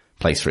fine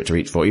place for it to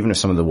reach for, even if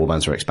some of the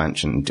warbands are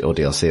expansion or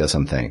DLC or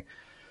something.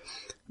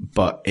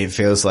 But it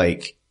feels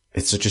like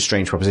it's such a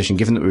strange proposition,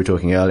 given that we were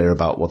talking earlier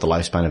about what the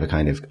lifespan of a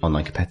kind of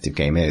online competitive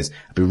game is.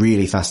 I'd be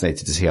really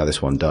fascinated to see how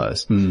this one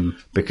does,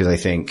 because I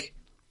think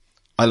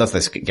I love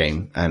this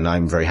game and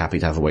I'm very happy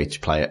to have a way to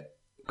play it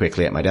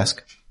quickly at my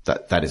desk.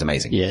 That is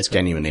amazing. Yeah, it's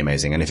genuinely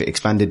amazing. And if it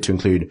expanded to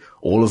include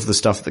all of the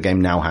stuff the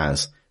game now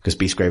has, because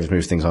Beastgrave has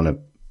moved things on a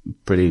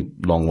pretty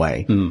long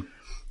way,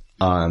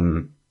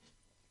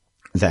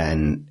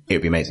 then it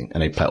would be amazing,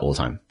 and I'd play it all the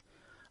time.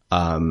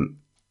 And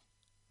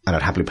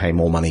I'd happily pay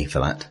more money for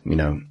that,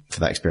 for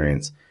that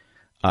experience.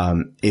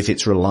 If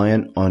it's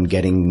reliant on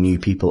getting new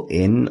people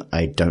in,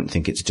 I don't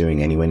think it's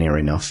doing anywhere near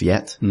enough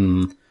yet,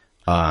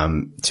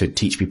 to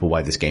teach people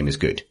why this game is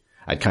good.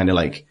 I'd kind of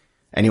like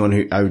I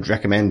would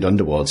recommend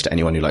Underworlds to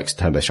anyone who likes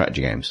turn-based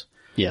strategy games.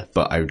 Yeah.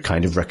 But I would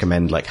kind of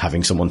recommend like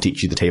having someone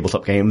teach you the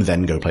tabletop game,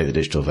 then go play the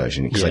digital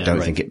version, because I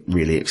don't think it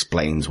really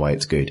explains why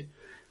it's good.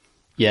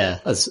 Yeah,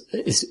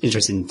 it's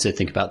interesting to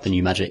think about the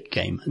new Magic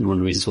game, and one of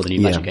the reasons why the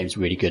new Magic game is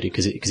really good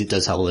because it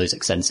does have all those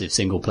extensive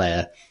single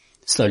player,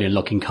 slowly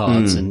unlocking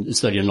cards and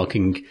slowly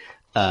unlocking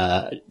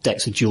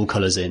decks with dual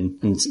colours in,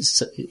 and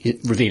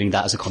revealing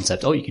that as a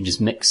concept. Oh, you can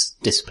just mix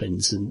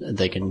disciplines and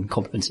they can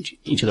complement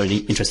each other in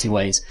interesting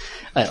ways.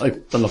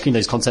 Unlocking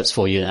those concepts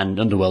for you, and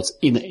Underworlds,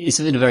 it's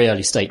in a very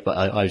early state, but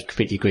I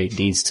completely agree. It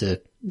needs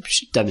to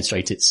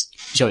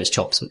show its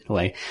chops in a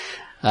way.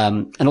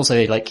 And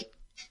also like,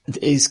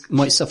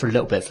 might suffer a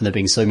little bit from there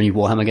being so many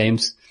Warhammer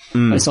games.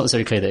 It's not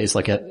necessarily clear that it's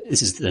like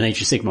this is an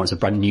Age of Sigmar, it's a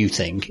brand new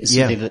thing. It's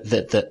something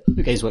that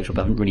Games Workshop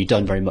haven't really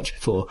done very much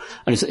before.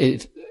 And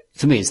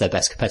for me, it's their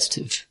best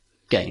competitive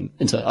game.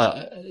 And so,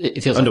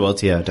 it feels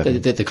Underworld, like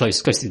definitely. the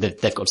closest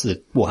they've got to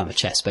the Warhammer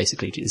chess,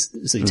 basically.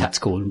 It's a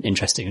tactical and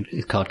interesting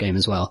card game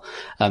as well.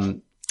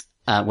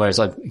 Whereas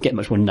I get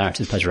much more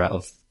narrative pleasure out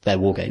of their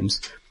war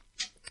games.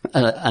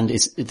 And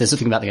there's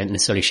something about the game that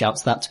necessarily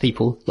shouts that to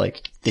people,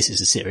 like, this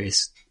is a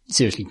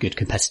seriously good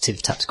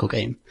competitive tactical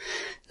game.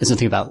 There's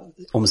something about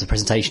almost the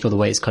presentation or the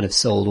way it's kind of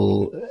sold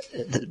or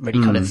that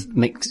really kind of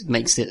makes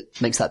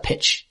that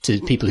pitch to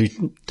people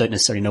who don't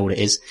necessarily know what it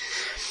is.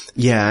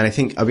 Yeah, and I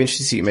think I'll be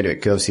interested to see what you made of it,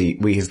 because obviously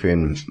we have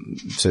been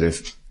sort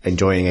of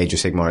enjoying Age of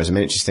Sigmar as a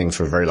miniatures thing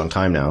for a very long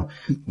time now.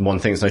 One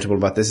thing that's notable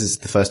about this is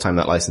the first time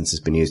that license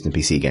has been used in a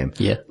PC game.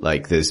 Yeah.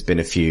 Like there's been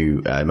a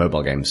few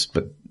mobile games,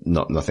 but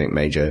nothing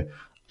major.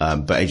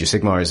 But Age of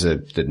Sigmar is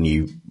the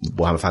new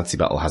Warhammer Fantasy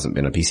Battle hasn't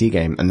been a PC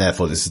game, and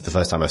therefore this is the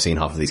first time I've seen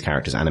half of these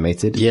characters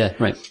animated. Yeah,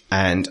 right.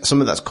 And some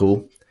of that's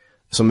cool.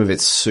 Some of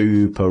it's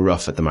super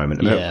rough at the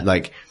moment. Yeah.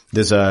 Like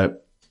there's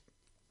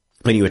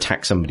when you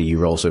attack somebody, you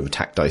roll sort of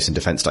attack dice and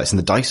defense dice, and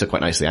the dice are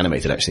quite nicely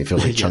animated actually. They feel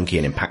really chunky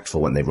and impactful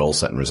when they roll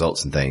certain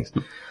results and things.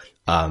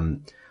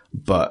 And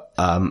they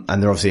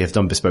obviously have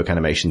done bespoke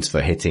animations for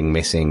hitting,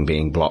 missing,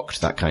 being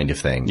blocked, that kind of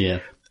thing.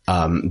 Yeah.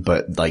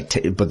 But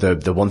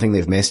the one thing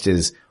they've missed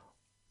is,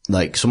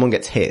 like, someone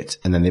gets hit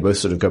and then they both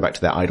sort of go back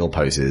to their idle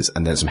poses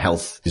and then some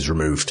health is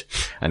removed.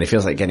 And it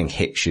feels like getting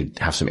hit should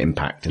have some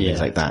impact and things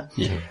like that.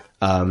 Yeah.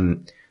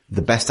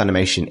 The best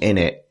animation in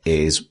it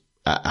is,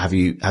 have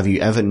you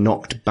ever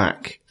knocked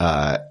back,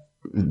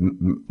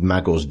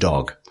 Magor's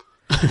dog?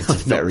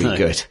 It's very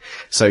good.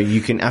 So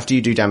you can, after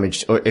you do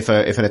damage, or if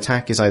an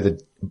attack is either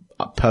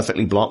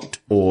perfectly blocked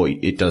or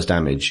it does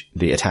damage,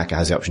 the attacker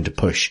has the option to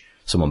push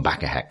someone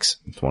back a hex.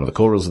 It's one of the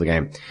core rules of the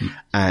game.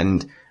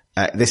 And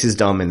this is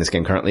dumb in this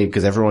game currently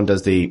because everyone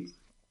does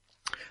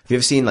have you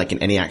ever seen like in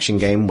any action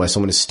game where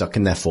someone is stuck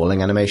in their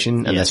falling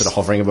animation and they're sort of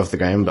hovering above the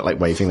ground but like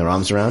waving their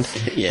arms around?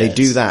 They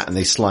do that and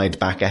they slide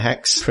back a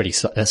hex. Pretty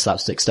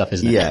slapstick stuff,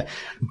 isn't it? Yeah.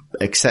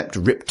 Except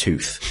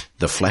Riptooth,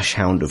 the flesh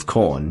hound of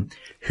Khorne,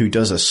 who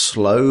does a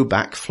slow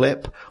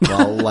backflip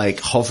while like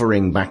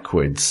hovering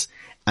backwards.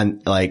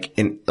 And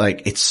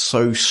it's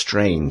so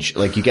strange.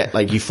 Like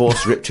you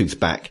force Riptooth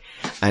back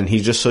and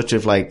he just sort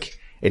of like,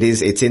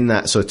 it's in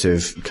that sort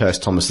of Curse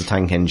Thomas the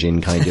Tank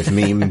Engine kind of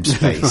meme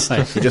space.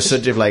 Right. Just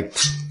sort of like,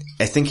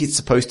 I think it's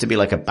supposed to be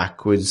like a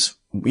backwards,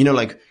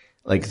 like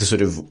the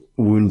sort of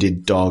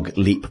wounded dog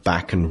leap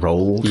back and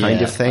roll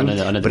kind of thing.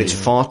 I know but it's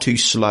far too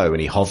slow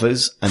and he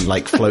hovers and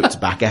like floats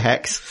back a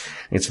hex.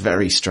 It's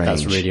very strange.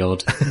 That's really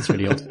odd. It's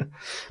really odd.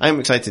 I'm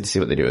excited to see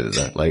what they do with it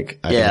though. Like,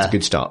 I think it's a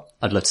good start.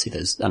 I'd love to see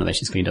those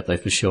animations cleaned up though,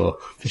 for sure.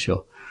 For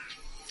sure.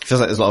 It feels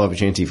like there's a lot of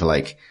opportunity for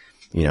like,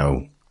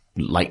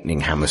 lightning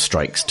hammer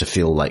strikes to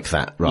feel like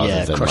that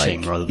rather than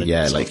crushing, rather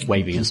than like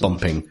waving and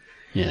bumping.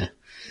 Yeah.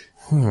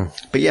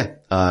 But yeah,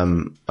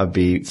 I'd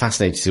be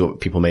fascinated to see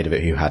what people made of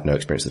it who had no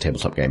experience with the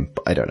tabletop game,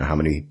 but I don't know how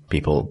many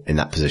people in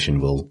that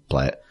position will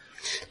play it.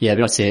 Yeah, it'd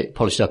be nice to see it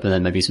polished up and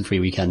then maybe some free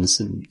weekends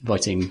and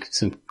inviting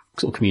some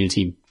sort of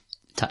community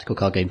tactical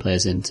card game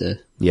players in to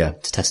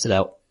test it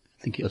out.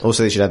 I think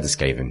also they should add the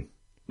Skaven.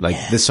 Like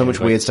there's so much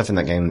weird stuff in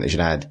that game that they should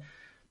add.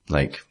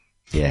 Like,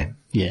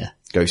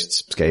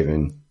 Ghosts,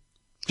 Skaven.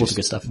 All the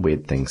good stuff.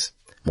 Weird things.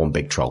 One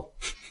big troll.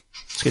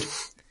 It's good.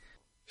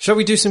 Shall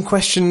we do some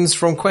questions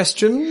from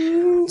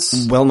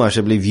questions? Well, Marsh,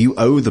 I believe you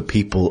owe the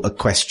people a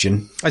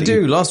question. I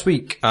do. Last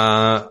week,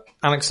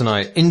 Alex and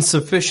I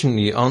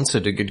insufficiently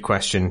answered a good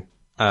question.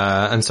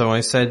 And so I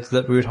said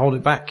that we would hold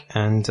it back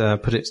and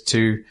put it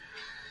to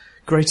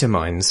greater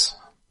minds,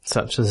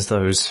 such as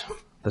those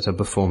that are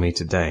before me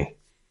today.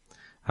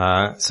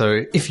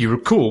 So if you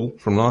recall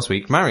from last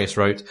week, Marius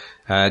wrote,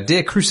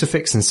 Dear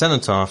Crucifix and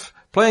Cenotaph,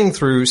 playing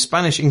through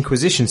Spanish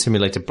Inquisition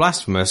Simulator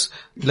Blasphemous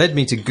led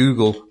me to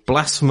Google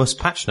blasphemous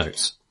patch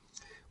notes.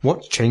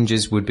 What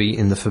changes would be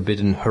in the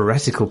forbidden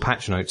heretical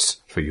patch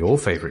notes for your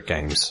favourite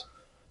games?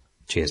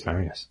 Cheers,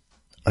 Marius.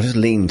 I just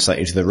leaned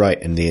slightly to the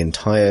right and the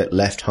entire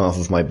left half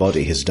of my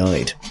body has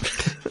died.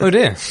 Oh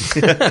dear.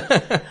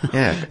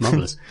 Yeah.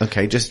 Marvellous.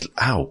 Okay, just,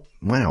 ow,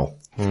 wow.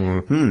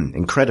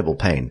 Incredible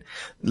pain.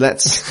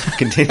 Let's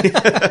continue.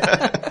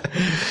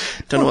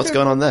 Don't know what's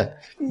going on there.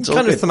 It's all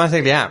Kind good. of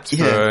thematically apt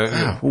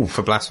Yeah.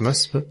 for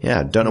Blasphemous, but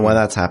Yeah, don't know why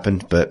that's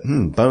happened, but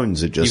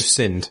Bones are you've just...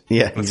 sinned.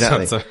 Yeah,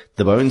 exactly. So-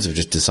 The Bones have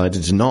just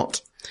decided to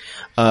not.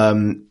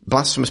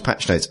 Blasphemous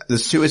patch notes.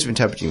 There's two ways of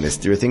interpreting this.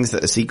 There are things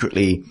that are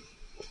secretly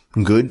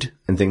good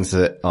and things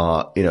that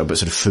are, but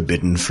sort of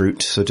forbidden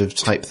fruit sort of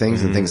type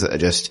things and things that are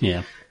just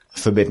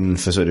forbidden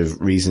for sort of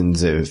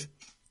reasons of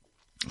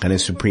kind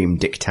of supreme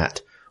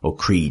diktat or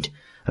creed.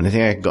 And I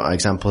think I got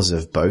examples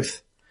of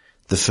both.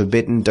 The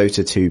forbidden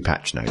Dota 2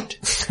 patch note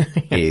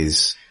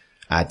is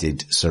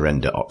added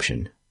surrender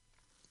option.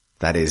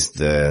 That is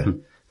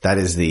the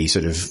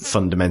sort of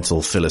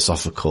fundamental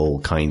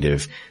philosophical kind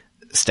of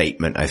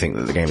statement I think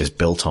that the game is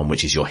built on,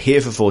 which is you're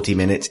here for 40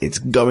 minutes. It's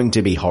going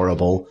to be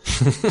horrible.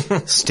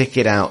 Stick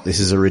it out. This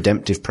is a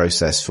redemptive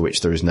process for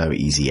which there is no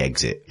easy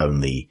exit,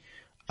 only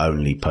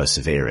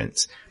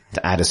perseverance.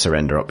 To add a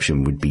surrender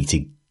option would be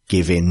to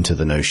give in to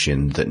the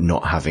notion that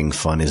not having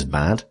fun is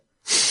bad.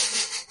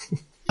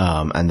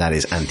 And that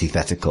is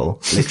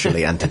antithetical,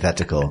 literally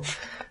antithetical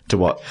to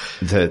what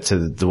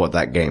what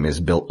that game is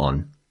built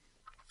on.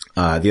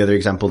 The other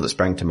example that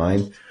sprang to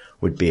mind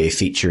would be a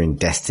feature in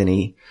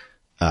Destiny,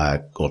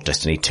 or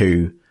Destiny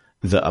 2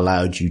 that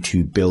allowed you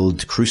to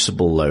build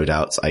Crucible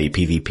loadouts, i.e.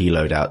 PvP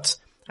loadouts,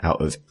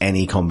 out of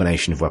any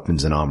combination of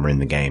weapons and armor in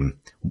the game,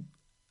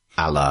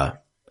 a la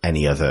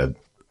any other,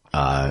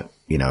 kind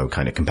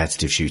of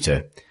competitive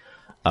shooter.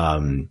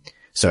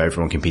 So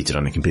everyone competed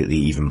on a completely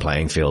even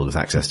playing field with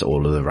access to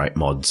all of the right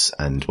mods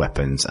and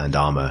weapons and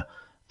armor,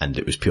 and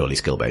it was purely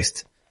skill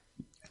based.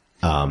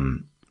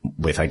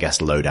 With, I guess,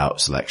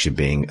 loadout selection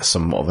being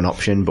somewhat of an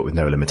option, but with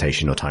no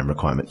limitation or time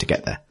requirement to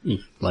get there.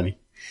 Blimey.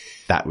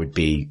 That would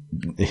be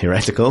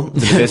heretical to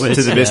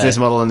the business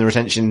model and the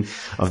retention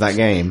of that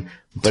game.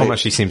 But Tom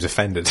actually seems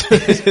offended.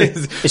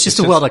 It's just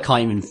a world I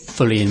can't even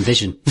fully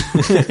envision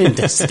in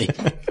Destiny.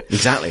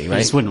 Exactly, It right?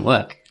 just wouldn't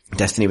work.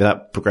 Destiny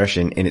without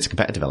progression in its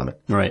competitive element.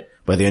 Right.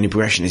 Where the only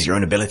progression is your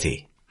own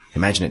ability.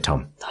 Imagine it,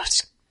 Tom. I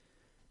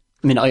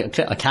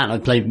can. I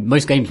play,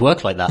 most games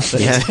work like that,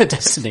 but Yeah.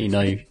 Destiny,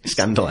 no.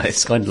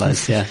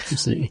 Scandalized. Yeah,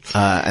 absolutely.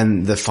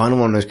 And the final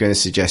one I was going to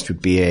suggest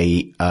would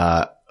be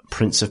a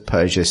Prince of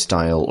Persia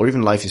style or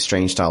even Life is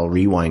Strange style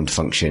rewind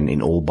function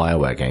in all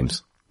BioWare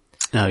games.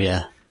 Oh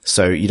yeah.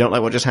 So you don't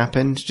like what just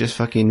happened? Just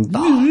fucking...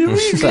 Our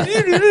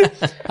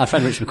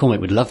friend Rich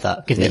McCormick would love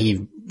that, given that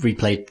he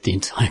replayed the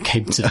entire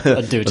game to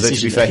undo a Although decision.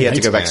 to be fair, he had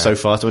to go back so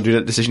far to undo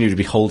that decision. He would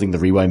be holding the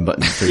rewind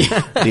button through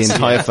the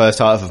entire first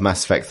half of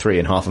Mass Effect 3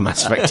 and half of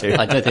Mass Effect 2.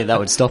 I don't think that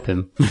would stop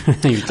him. He would I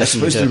definitely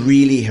suppose do the it.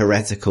 really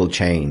heretical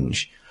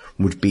change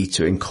would be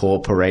to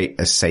incorporate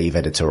a save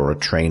editor or a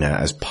trainer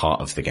as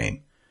part of the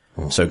game.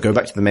 So go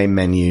back to the main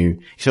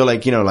menu. So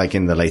like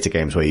in the later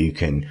games where you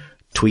can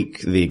tweak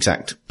the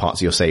exact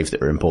parts of your save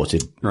that are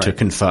imported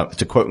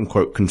to quote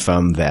unquote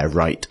confirm their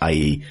right,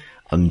 i.e.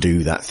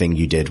 undo that thing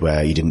you did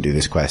where you didn't do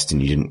this quest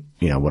and you didn't,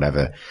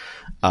 whatever.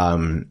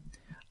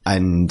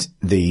 And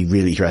the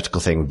really heretical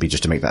thing would be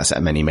just to make that set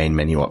of many main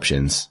menu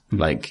options.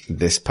 Like,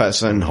 this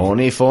person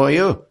horny for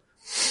you.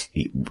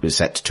 He was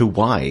set to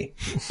Y.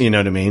 You know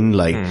what I mean?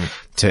 Like,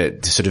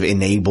 to sort of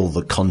enable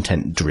the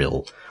content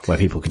drill where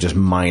people can just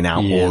mine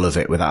out all of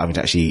it without having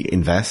to actually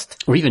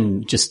invest. Or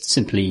even just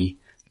simply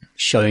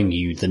showing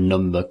you the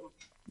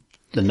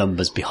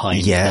numbers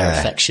behind their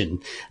affection.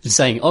 And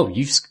saying, oh,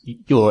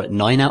 you're at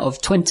 9 out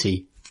of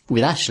 20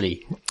 with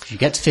Ashley. If you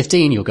get to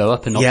 15, you'll go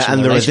up a notch. Yeah,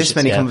 and there are this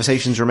many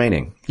conversations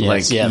remaining.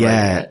 Yes,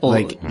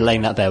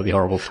 laying that bare would be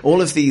horrible.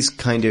 All of these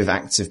kind of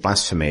acts of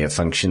blasphemy are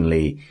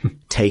functionally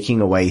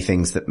taking away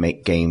things that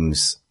make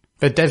games.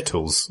 They're dev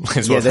tools.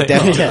 Yeah, they're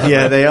dev.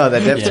 Yeah, they are.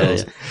 They're dev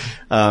tools.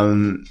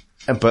 Yeah.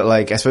 But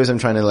like, I suppose I'm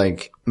trying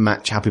to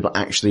match how people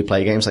actually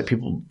play games. Like,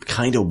 people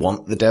kind of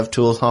want the dev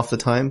tools half the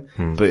time,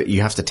 but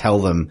you have to tell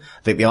them.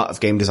 I think the art of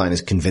game design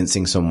is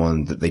convincing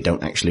someone that they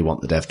don't actually want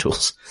the dev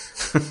tools.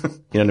 You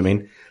know what I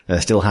mean? They're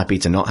still happy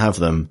to not have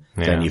them.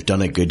 Then you've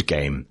done a good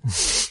game.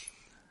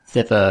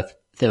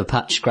 They've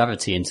patched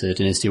Gravity into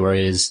Dynasty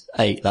Warriors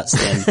 8. That's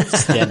the end.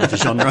 That's the end of the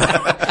genre.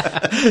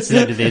 It's the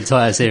end of the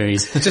entire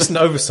series. It's just an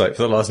oversight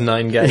for the last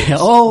 9 games.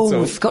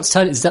 We forgot to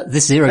turn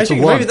this 0 to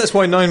 1. Maybe that's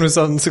why 9 was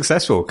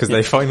unsuccessful, because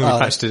they finally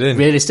patched it in.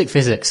 Realistic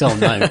physics. Oh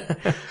no.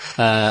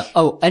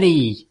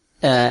 Any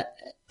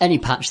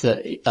patch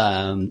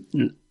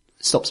that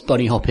stops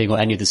bunny hopping or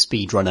any of the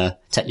speedrunner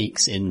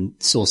techniques in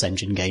Source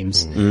Engine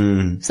games.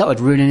 So that would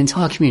ruin an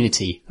entire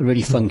community, a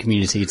really fun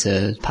community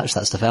to patch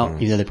that stuff out,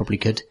 even though they probably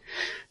could.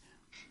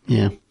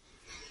 Yeah.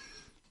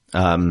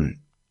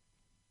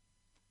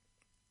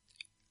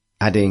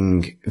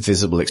 Adding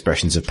visible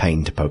expressions of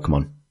pain to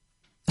Pokemon.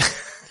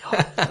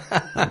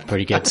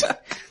 Pretty good.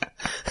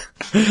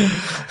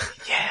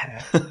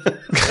 Yeah.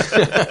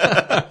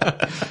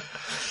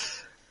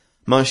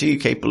 Marsh, are you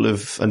capable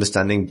of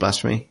understanding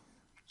blasphemy?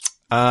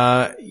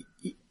 What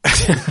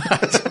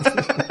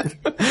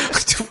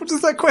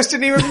does that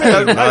question even mean?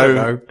 I don't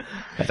know.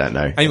 I don't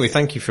know. Anyway,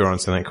 thank you for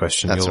answering that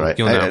question. That's right.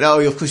 You'll now,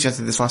 of course you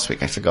answered this last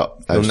week. I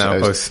forgot. you'll now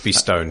both be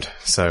stoned.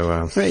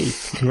 So,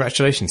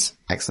 congratulations.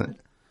 Excellent.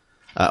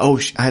 I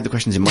had the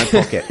questions in my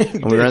pocket.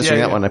 When we were answering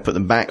that one, I put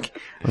them back.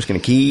 I was going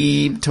to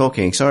keep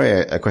talking.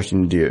 Sorry, I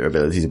questioned your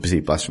ability to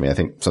perceive blasphemy. I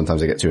think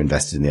sometimes I get too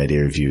invested in the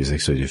idea of you as a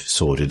sort of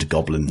sordid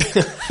goblin.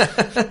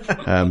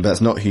 But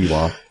that's not who you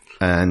are.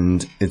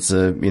 And it's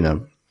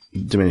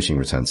diminishing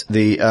returns.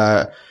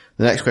 The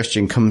next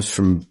question comes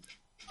from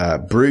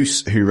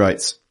Bruce, who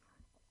writes,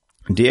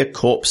 "Dear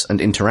Corpse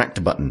and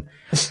Interact button,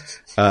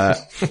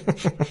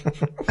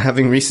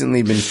 having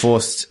recently been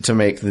forced to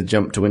make the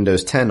jump to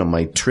Windows 10 on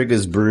my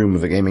Triggers broom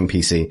of a gaming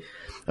PC,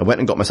 I went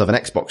and got myself an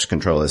Xbox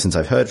controller, since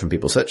I've heard from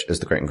people such as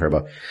the Crate and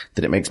Crowbar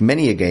that it makes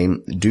many a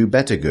game do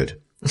better good.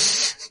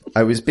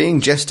 I was being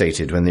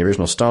gestated when the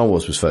original Star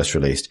Wars was first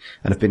released,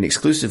 and have been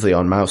exclusively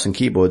on mouse and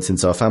keyboard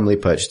since our family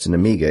purchased an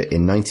Amiga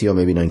in 90 or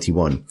maybe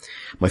 91.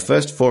 My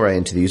first foray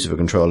into the use of a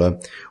controller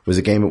was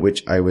a game at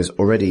which I was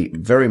already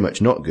very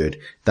much not good,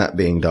 that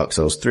being Dark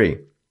Souls 3.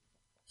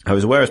 I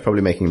was aware I was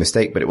probably making a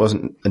mistake, but it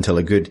wasn't until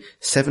a good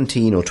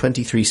 17 or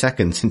 23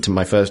 seconds into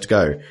my first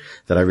go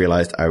that I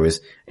realized I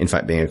was, in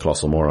fact, being a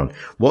colossal moron.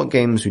 What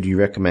games would you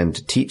recommend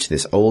to teach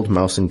this old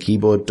mouse and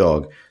keyboard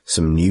dog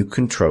some new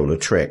controller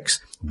tricks?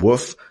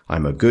 Woof,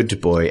 I'm a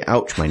good boy.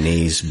 Ouch, my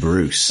knees,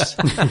 Bruce."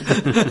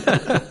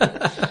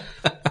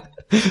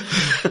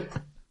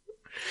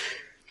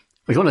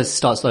 If you want to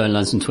start slow and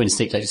learn some twin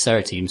stick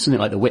dexterity,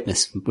 something like The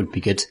Witness would be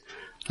good.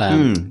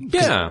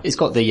 It's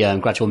got the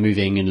gradual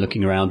moving and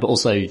looking around, but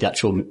also the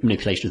actual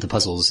manipulation of the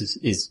puzzles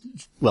is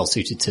well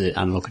suited to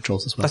analog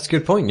controls as well. That's a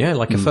good point, yeah.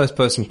 Like a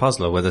first-person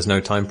puzzler where there's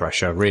no time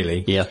pressure,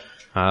 really. Yeah.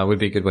 Would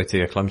be a good way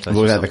to acclimatise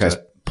We'll have yourself the guy's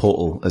to it.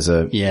 Portal as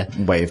a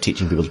way of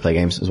teaching people to play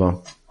games as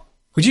well.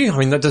 Would you? I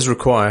mean, that does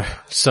require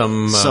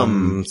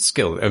some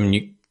skill. I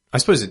mean, I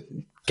suppose it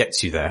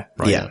gets you there,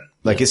 right? Yeah.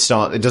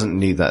 It doesn't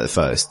need that at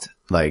first.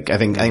 Like, I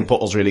think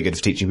Portal's really good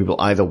for teaching people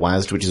either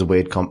WASD, which is a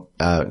weird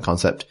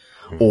concept,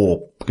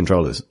 or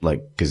controllers.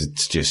 Like, cause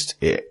it's just,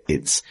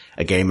 it's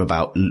a game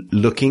about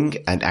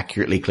looking and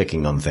accurately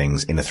clicking on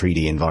things in a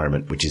 3D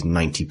environment, which is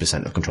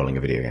 90% of controlling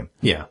a video game.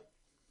 Yeah.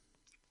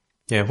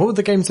 Yeah. What were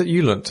the games that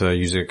you learnt to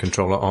use a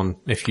controller on,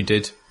 if you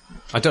did?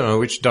 I don't know,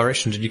 which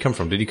direction did you come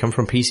from? Did you come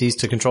from PCs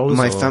to controllers?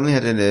 My family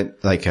had a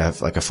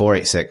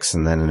 486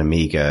 and then an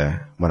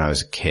Amiga when I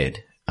was a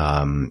kid.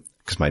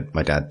 Cause my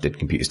dad did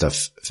computer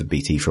stuff for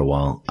BT for a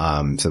while.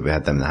 So we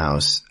had them in the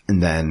house.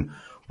 And then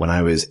when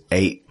I was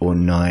 8 or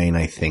 9,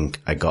 I think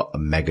I got a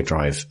Mega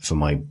Drive for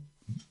my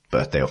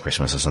birthday or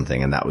Christmas or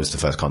something. And that was the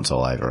first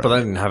console I ever owned. But I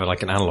didn't have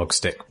like an analog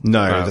stick.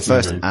 No, the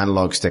first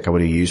analog stick I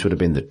would have used would have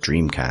been the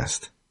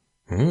Dreamcast.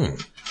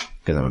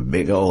 Cause I'm a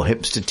big old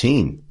hipster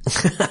teen.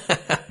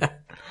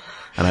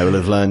 And I will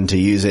have learned to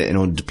use it in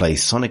order to play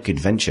Sonic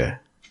Adventure.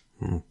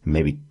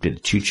 Maybe a bit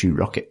of Choo Choo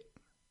Rocket.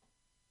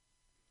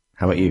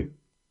 How about you?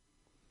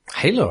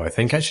 Halo, I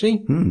think,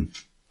 actually.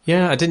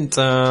 Yeah, I didn't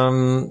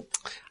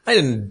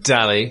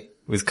dally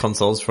with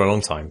consoles for a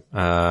long time.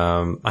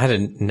 I had a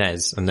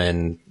NES and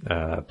then,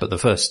 but the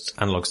first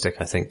analog stick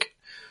I think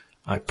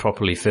I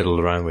properly fiddled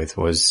around with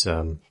was,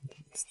 the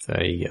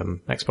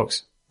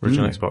Xbox,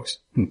 original Xbox.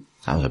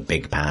 That was a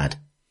big pad.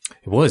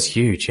 It was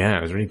huge, yeah,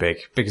 it was really big.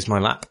 Big as my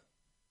lap.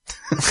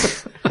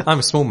 I'm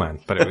a small man,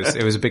 but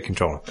it was a big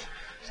controller.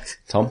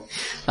 Tom?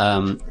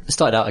 I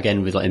started out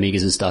again with like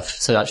Amigas and stuff.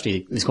 So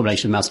actually this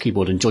combination of mouse,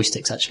 keyboard and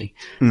joysticks actually.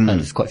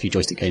 And quite a few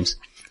joystick games.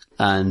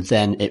 And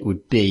then it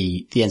would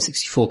be the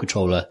N64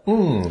 controller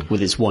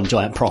with its one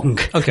giant prong.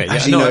 Okay, yeah.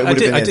 Actually, No, it would have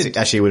been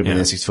actually, the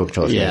N64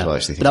 controller as well,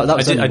 actually. But that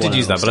was I only did one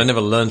use that, but I analog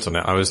never learnt on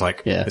it. I was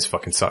like, Yeah. this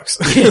fucking sucks.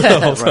 stick. The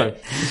whole time.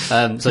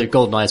 Right. So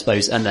GoldenEye, I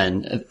suppose, and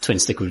then twin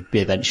stick would be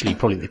eventually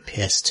probably the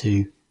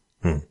PS2.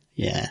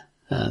 Yeah.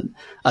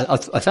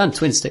 I found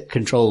twin stick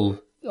control,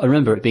 I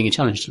remember it being a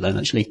challenge to learn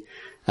actually.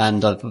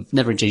 And I've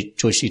never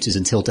enjoyed shooters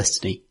until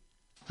Destiny,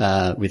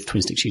 with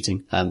twin stick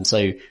shooting.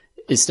 So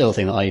it's still a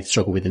thing that I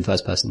struggle with in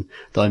first person,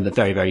 though I'm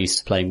very, very used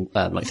to playing,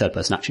 like third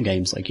person action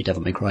games, like your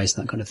Devil May Cry,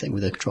 that kind of thing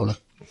with a controller.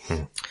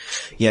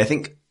 Yeah, I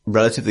think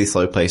relatively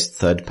slow paced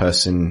third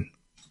person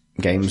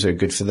games are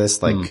good for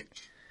this, like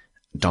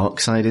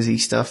Darksiders-y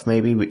stuff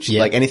maybe, which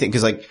like anything,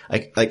 cause like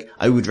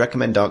I would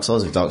recommend Dark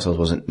Souls if Dark Souls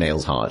wasn't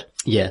nails hard.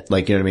 Yeah.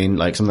 Like, you know what I mean?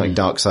 Like something like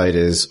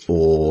Darksiders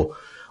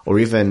or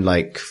even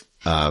like,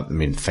 no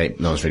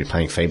one's really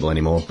playing Fable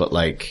anymore, but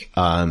like,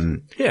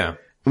 Yeah.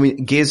 I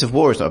mean, Gears of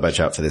War is not a bad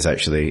shout for this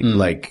actually.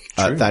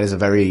 That is a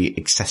very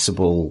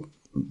accessible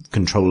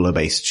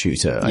controller-based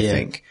shooter, I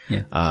think.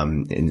 Yeah.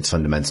 In its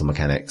fundamental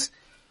mechanics.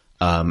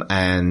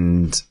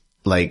 And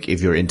like,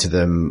 if you're into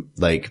them,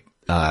 like,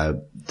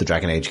 the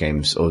Dragon Age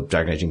games or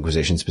Dragon Age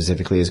Inquisition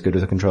specifically is good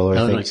with a controller,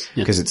 I think. Nice.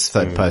 Yeah. Cause it's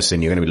third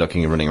person, you're going to be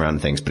looking and running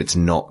around things, but it's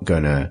not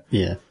gonna,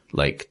 Yeah.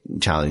 like,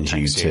 challenge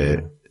you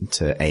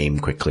to aim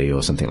quickly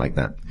or something like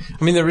that.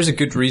 I mean, there is a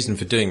good reason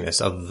for doing this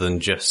other than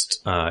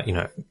just,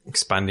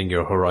 expanding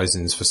your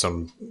horizons for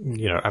some,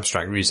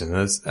 abstract reason.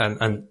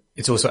 And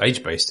it's also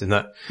age-based in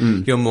that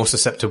you're more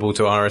susceptible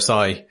to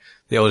RSI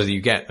the older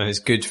you get, and it's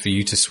good for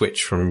you to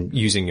switch from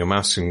using your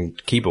mouse and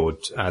keyboard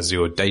as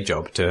your day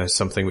job to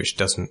something which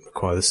doesn't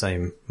require the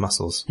same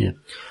muscles. Yeah.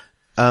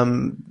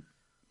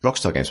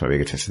 Rockstar games might be a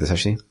good fit for this,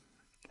 actually.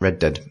 Red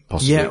Dead,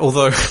 possibly. Yeah,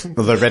 although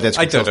Red Dead's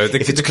I don't know. if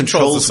its the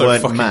controls are so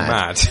weren't fucking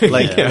mad.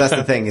 Like, that's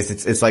the thing, is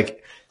it's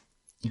like,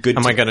 good.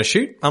 Am I going to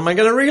shoot? Am I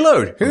going to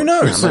reload? Who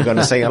knows? Am I going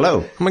to say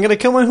hello? Am I going to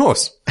kill my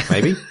horse?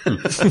 Maybe. But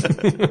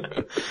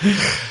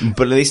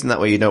at least in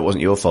that way, you know it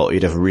wasn't your fault.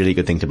 You'd have a really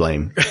good thing to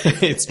blame.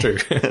 It's true.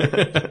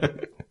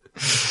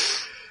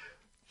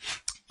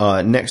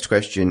 Next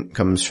question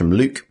comes from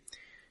Luke,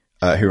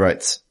 who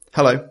writes,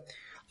 "Hello.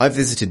 I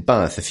visited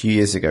Bath a few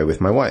years ago with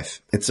my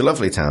wife. It's a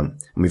lovely town,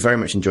 and we very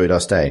much enjoyed our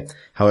stay.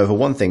 However,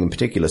 one thing in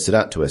particular stood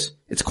out to us.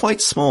 It's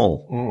quite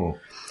small.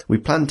 We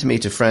planned to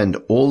meet a friend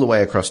all the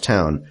way across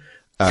town,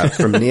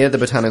 from near the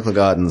Botanical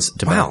Gardens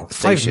to Wow, Bath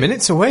Station. 5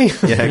 minutes away?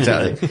 Yeah,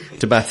 exactly.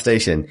 To Bath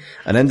Station,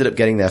 and ended up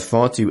getting there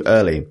far too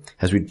early,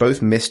 as we'd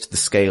both missed the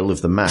scale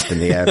of the map in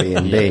the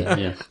Airbnb.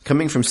 Yeah.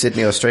 Coming from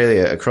Sydney,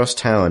 Australia, across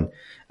town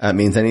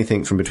means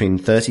anything from between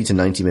 30 to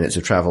 90 minutes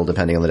of travel,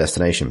 depending on the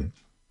destination.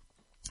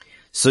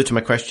 So to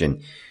my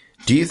question,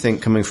 do you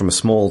think coming from a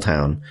small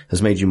town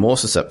has made you more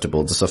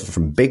susceptible to suffer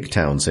from big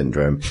town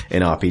syndrome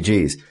in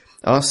RPGs?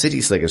 Are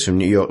city slickers from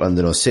New York,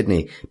 London or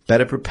Sydney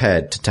better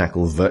prepared to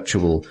tackle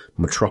virtual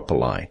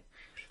metropoli?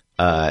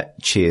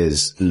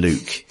 Cheers,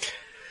 Luke."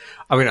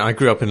 I mean, I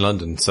grew up in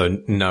London, so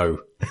no.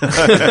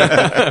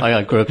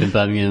 I grew up in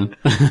Birmingham.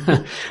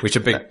 Which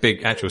are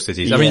big actual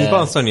cities. I mean, Yeah.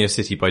 Bath's only a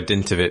city by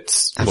dint of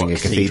its... Having a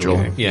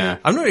cathedral. Yeah.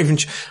 I'm not even...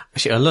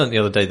 Actually, I learned the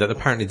other day that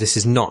apparently this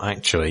is not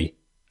actually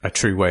a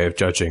true way of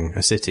judging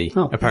a city.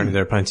 Oh. Apparently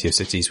there are plenty of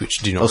cities which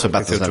do not Also, have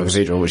Bath doesn't have a cathedrals.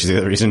 cathedral, which is the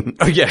other reason.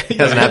 Oh yeah. It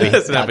has an abbey.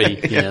 It's an abbey.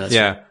 Yeah, that's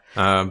Yeah.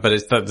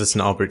 But that's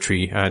an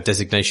arbitrary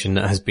designation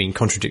that has been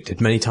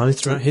contradicted many times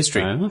throughout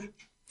history.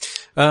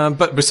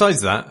 But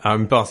besides that,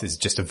 Bath is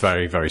just a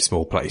very, very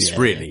small place,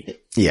 really.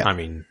 Yeah. I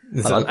mean,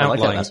 it's I an like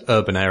outlying that.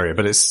 urban area,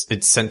 but its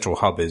central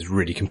hub is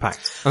really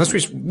compact. And that's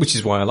which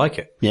is why I like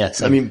it. Yeah.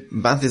 So, I mean,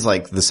 Bath is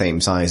like the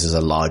same size as a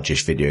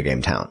largish video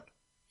game town,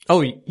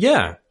 Oh,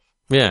 yeah.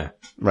 Yeah.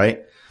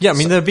 right? Yeah, I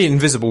mean, there'd be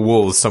invisible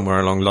walls somewhere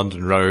along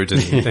London Road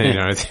and, you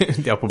know,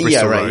 the Upper Bristol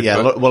Yeah, right. Road.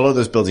 Yeah. but- Well, all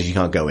those buildings you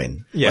can't go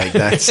in. Yeah. Like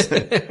that's,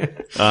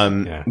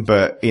 yeah.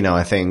 but you know,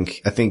 I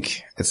think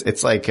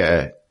it's like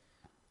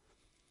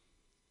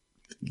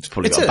it's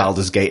probably It's got a a-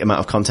 Baldur's Gate amount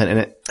of content in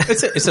it.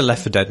 It's a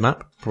Left 4 Dead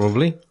map,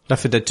 probably.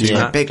 Left 4 Dead 2 A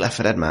map. big Left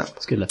 4 Dead map.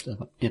 it's good left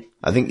over. Yeah.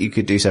 I think you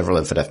could do several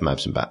Left 4 Dead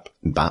maps in BAP.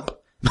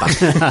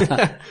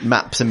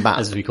 Maps and BAP.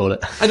 As we call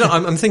it. I don't,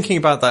 I'm thinking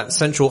about that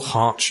central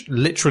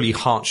literally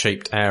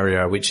heart-shaped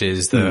area, which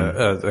is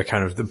the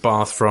kind of the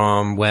Bath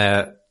from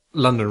where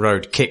London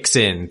Road kicks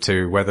in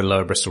to where the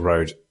Lower Bristol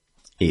Road,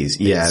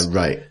 Yeah,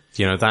 right.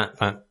 you know,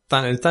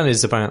 that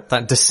is about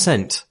that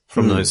descent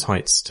from those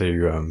heights to,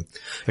 You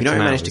know, I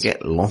managed to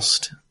get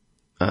lost,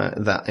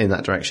 in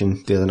that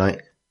direction the other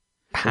night.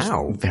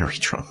 how? Very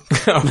drunk.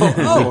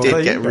 Oh, I did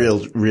there get you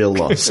go. real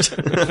lost.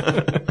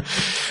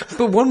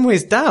 But one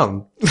way's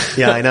down.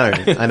 Yeah, I know.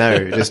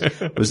 Just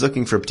was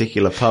looking for a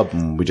particular pub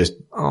and we just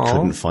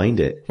couldn't find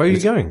it. Where are you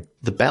going?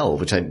 The Bell,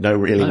 which I know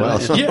really well.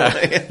 right,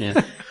 Yeah.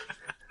 Yeah.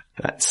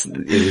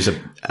 It was a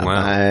Wow.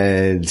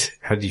 bad,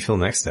 How did you feel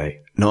next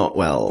day? not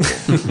well.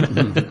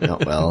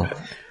 Not well.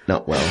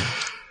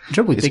 The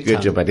trouble with It's a big good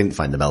town, job I didn't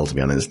find the Bell, to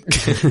be honest.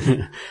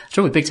 the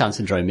trouble with big town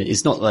syndrome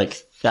is not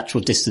like the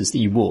actual distance that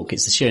you walk,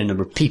 it's the sheer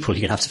number of people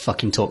you're going to have to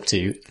fucking talk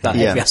to about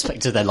Yeah. every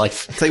aspect of their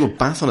life. I'll tell you what,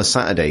 Bath on a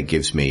Saturday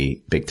gives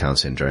me big town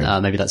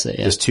syndrome. Maybe that's it,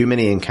 yeah. There's too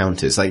many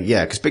encounters. Like,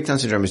 yeah, because big town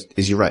syndrome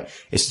is you're right.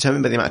 It's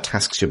determined by the amount of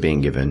tasks you're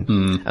being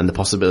given and the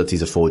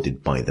possibilities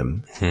afforded by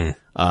them.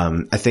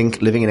 I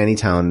think living in any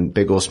town,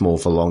 big or small,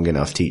 for long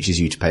enough teaches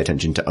you to pay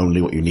attention to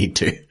only what you need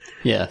to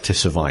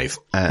survive.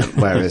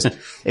 Whereas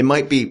it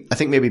might be, I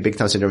think maybe big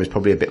town syndrome is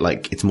probably a bit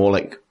like, it's more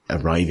like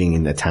arriving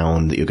in the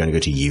town that you're going to go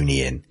to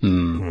uni in.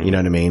 You know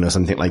what I mean? Or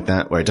something like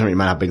that, where it doesn't really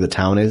matter how big the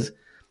town is.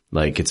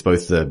 Like, it's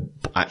both the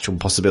actual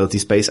possibility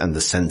space and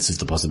the sense of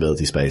the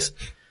possibility space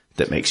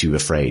that makes you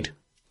afraid.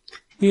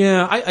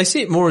 Yeah, I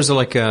see it more as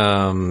like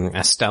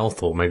a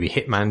stealth or maybe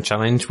hitman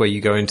challenge where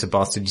you go into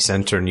Bath City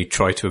Centre and you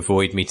try to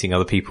avoid meeting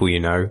other people you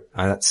know.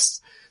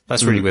 That's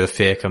really where the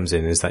fear comes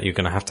in, is that you're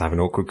going to have an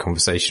awkward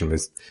conversation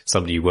with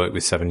somebody you worked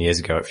with 7 years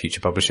ago at Future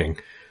Publishing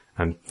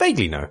and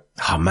vaguely know.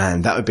 Oh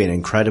man, that would be an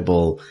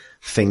incredible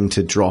thing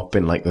to drop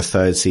in like the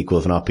third sequel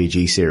of an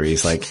RPG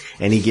series. Like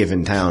any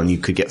given town, you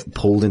could get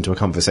pulled into a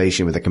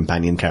conversation with a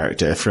companion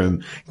character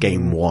from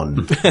game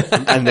one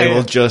and they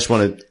will just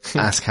want to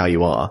ask how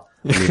you are.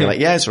 And you'll be like,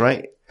 yeah, it's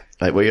right.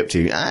 Like, what are you up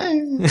to?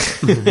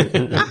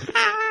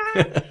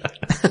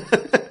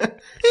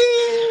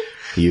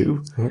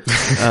 You.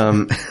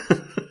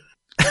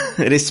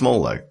 It is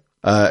small though.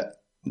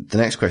 The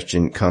next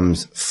question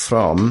comes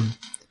from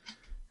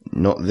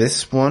not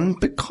this one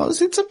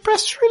because it's a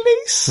press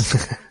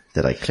release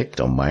that I clicked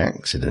on by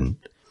accident.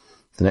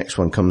 The next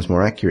one comes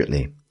more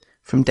accurately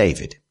from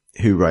David,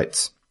 who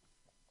writes,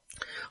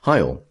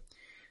 "Hi all.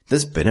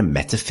 there's been a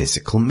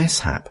metaphysical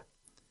mishap.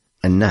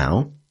 And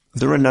now,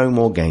 there are no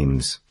more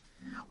games.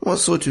 What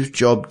sort of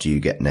job do you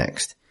get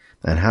next?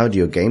 And how do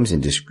your games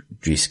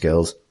industry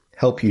skills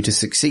help you to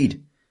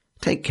succeed?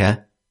 Take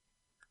care.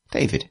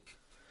 David.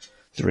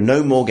 There are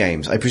no more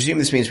games. I presume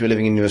this means we're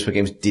living in a universe where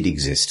games did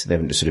exist. They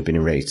haven't just sort of been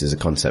erased as a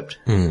concept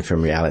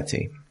from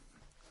reality.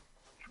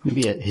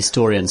 Maybe a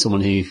historian,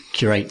 someone who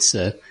curates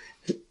a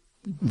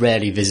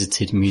rarely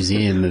visited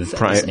museum of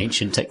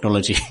ancient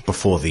technology.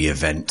 Before the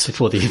event.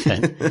 Before the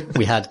event.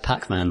 We had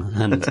Pac-Man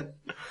and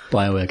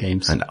BioWare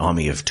games. An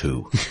army of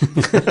two.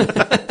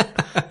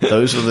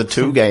 Those are the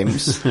two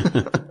games.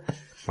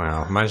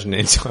 Wow, imagine an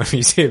entire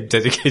museum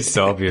dedicated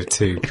to Army of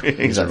Two.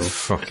 Exactly.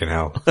 Fucking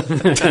hell.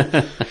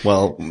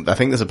 Well, I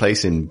think there's a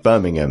place in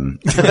Birmingham.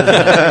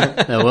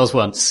 There was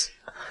once,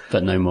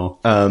 but no more.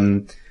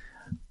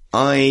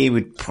 I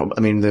would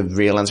the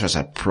real answer is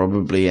I'd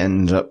probably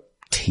end up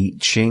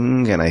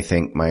teaching, and I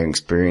think my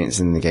experience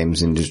in the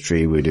games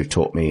industry would have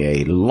taught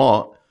me a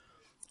lot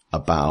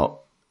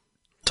about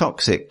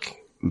toxic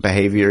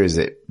behavior as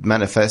it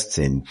manifests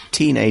in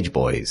teenage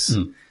boys.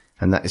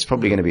 And that is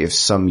probably going to be of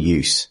some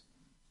use,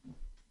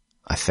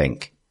 I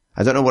think.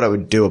 I don't know what I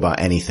would do about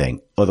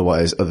anything other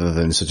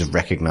than sort of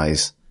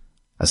recognize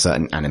a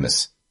certain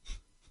animus.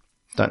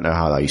 Don't know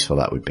how useful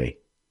that would be.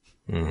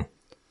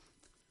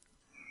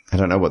 I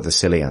don't know what the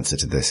silly answer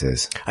to this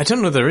is. I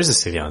don't know there is a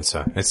silly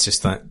answer. It's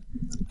just that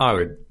I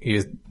would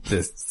use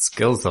the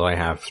skills that I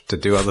have to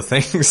do other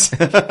things.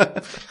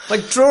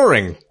 Like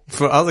drawing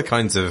for other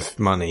kinds of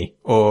money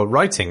or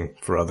writing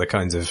for other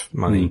kinds of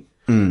money.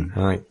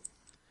 Like,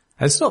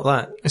 it's not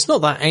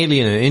that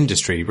alien an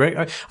industry,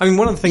 right? I mean,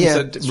 one of the things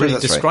that really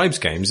describes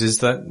games is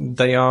that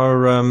they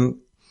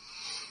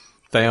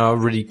are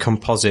really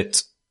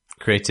composite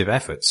creative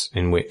efforts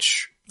in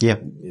which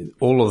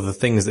all of the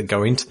things that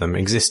go into them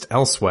exist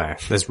elsewhere.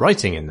 There's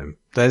writing in them,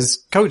 there's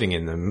coding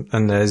in them,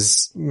 and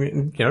there's,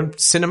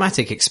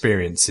 cinematic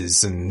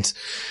experiences and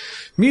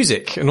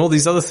music and all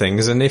these other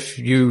things. And if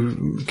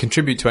you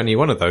contribute to any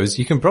one of those,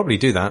 you can probably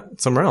do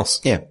that somewhere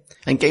else. Yeah.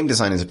 And game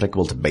design is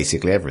applicable to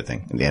basically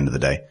everything at the end of the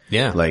day.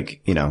 Yeah.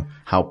 Like,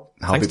 how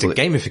Thanks people...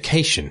 to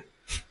gamification.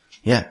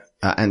 Yeah.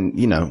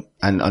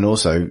 And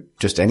also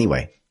just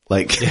anyway.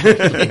 Like, you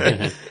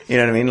know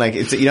what I mean? Like,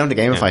 you don't have to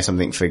gamify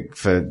something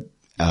for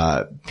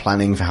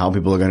planning for how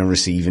people are going to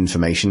receive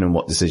information and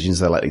what decisions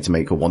they're likely to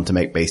make or want to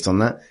make based on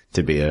that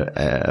to be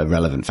a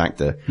relevant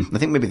factor. I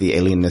think maybe the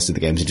alienness of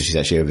the games industry is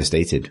actually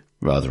overstated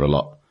rather a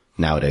lot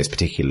nowadays,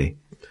 particularly.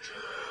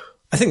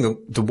 I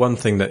think the one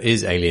thing that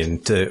is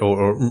alien to,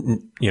 or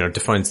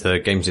defines the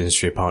games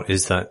industry apart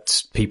is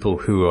that people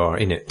who are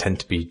in it tend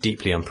to be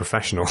deeply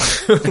unprofessional,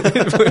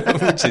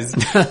 which is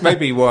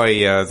maybe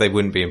why they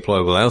wouldn't be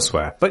employable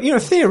elsewhere. But,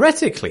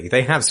 theoretically,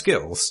 they have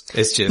skills.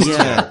 It's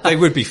just, they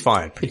would be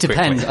fired pretty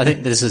quickly. It depends. I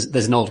think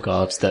there's an old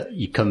guard that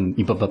you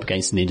bump up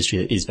against in the industry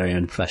that is very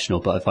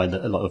unprofessional, but I find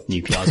that a lot of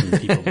new PRs and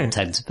people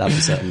tend to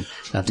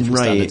have different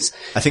standards.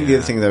 I think the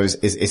other thing though is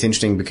it's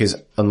interesting because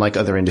unlike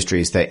other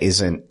industries, there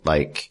isn't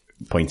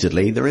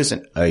pointedly, there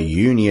isn't a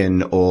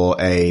union or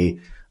a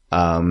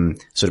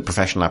sort of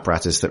professional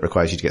apparatus that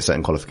requires you to get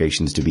certain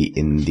qualifications to be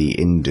in the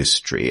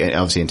industry. And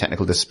obviously in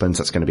technical disciplines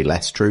that's going to be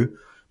less true,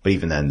 but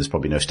even then there's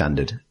probably no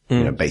standard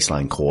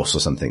baseline course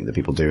or something that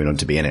people do in order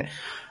to be in it,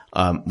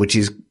 which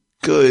is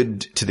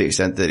good to the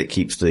extent that it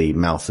keeps the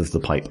mouth of the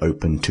pipe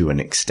open to an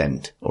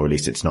extent, or at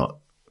least it's not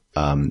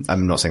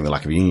I'm not saying the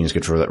lack of a union is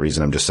good for that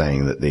reason. I'm just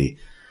saying that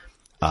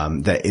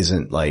there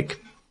isn't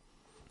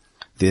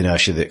the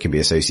inertia that can be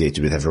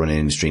associated with everyone in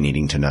the industry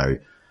needing to know,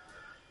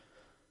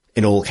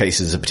 in all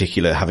cases,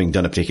 having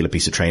done a particular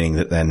piece of training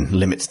that then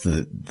limits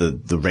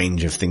the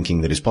range of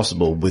thinking that is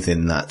possible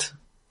within that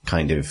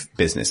kind of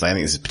business. I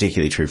think this is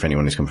particularly true for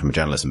anyone who's come from a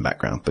journalism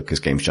background, because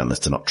games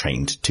journalists are not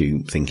trained to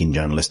think in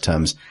journalist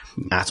terms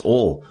at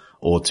all,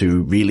 or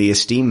to really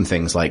esteem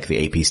things like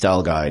the AP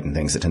style guide and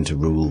things that tend to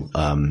rule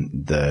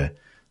the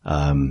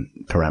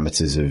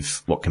parameters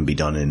of what can be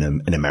done in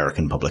an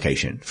American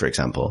publication, for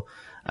example.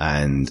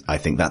 And I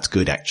think that's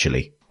good,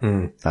 actually.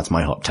 That's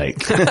my hot take.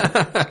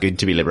 Good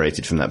to be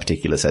liberated from that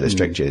particular set of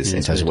strictures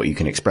in terms of what you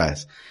can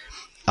express.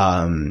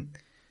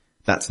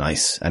 That's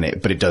nice.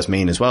 But it does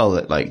mean as well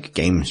that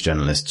games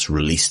journalists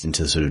released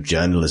into sort of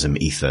journalism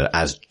ether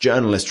as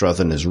journalists rather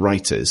than as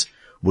writers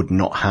would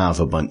not have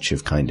a bunch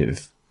of kind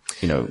of,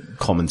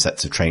 common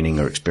sets of training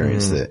or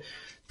experience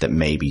that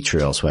may be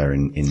true elsewhere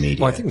in media.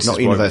 Well, I think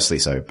not universally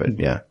so, but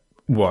yeah.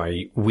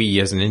 Why we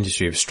as an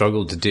industry have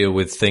struggled to deal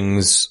with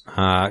things,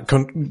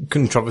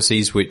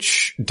 controversies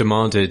which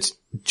demanded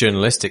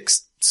journalistic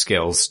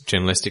skills,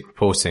 journalistic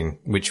reporting,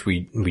 which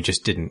we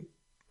just didn't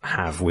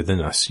have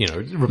within us.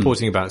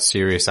 Reporting about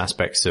serious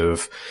aspects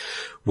of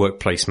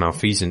workplace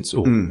malfeasance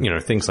or,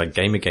 things like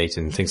Gamergate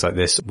and things like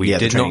this. The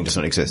training does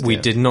not exist. We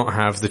did not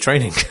have the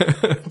training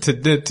to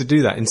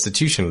do that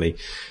institutionally.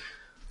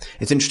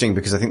 It's interesting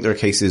because I think there are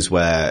cases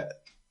where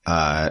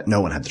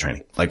no one had the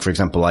training. For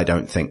example, I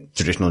don't think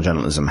traditional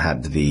journalism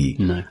had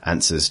the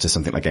answers to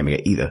something like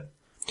Gamergate either.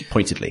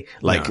 pointedly.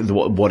 Like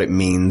what it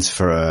means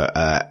for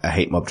a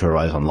hate mob to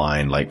arise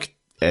online. Like,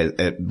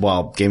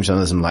 while games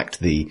journalism lacked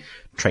the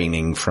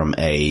training from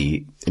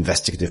a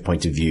investigative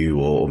point of view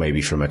or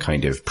maybe from a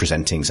kind of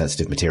presenting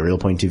sensitive material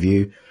point of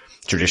view,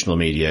 traditional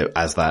media,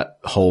 as that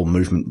whole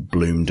movement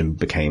bloomed and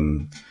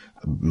became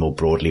a more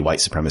broadly white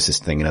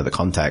supremacist thing in other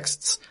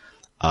contexts,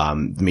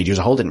 the media as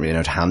a whole didn't really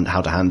know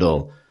how to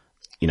handle,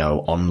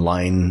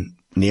 online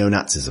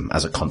neo-Nazism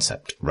as a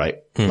concept,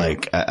 right?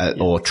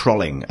 Or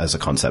trolling as a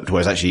concept.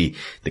 Whereas actually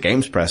the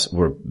games press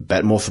were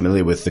more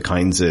familiar with the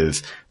kinds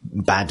of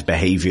bad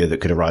behavior that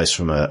could arise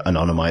from an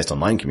anonymized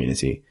online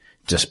community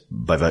just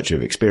by virtue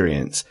of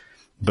experience.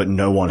 But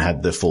no one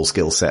had the full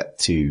skill set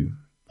to,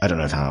 I don't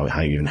know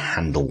how you even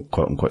handle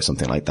quote unquote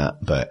something like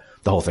that, but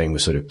the whole thing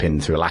was sort of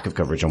pinned through a lack of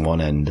coverage on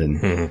one end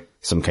and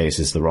some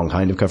cases the wrong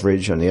kind of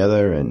coverage on the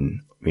other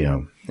and,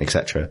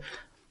 etc.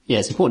 Yeah,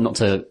 it's important not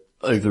to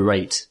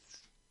overrate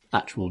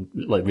actual,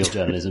 real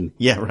journalism.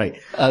 Yeah, right.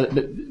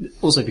 But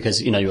also because,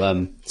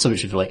 so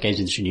much of games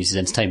industry news is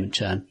entertainment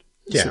churn.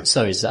 Yeah.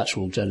 So is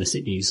actual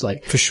journalistic news.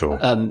 For sure.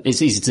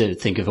 It's easy to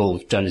think of all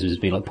journalism as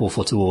being Paul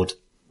Foot Award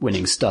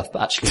winning stuff,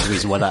 but actually the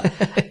reason why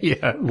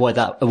that, why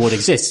that award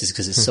exists is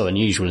because it's so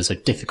unusual and so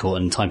difficult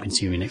and time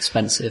consuming and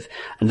expensive.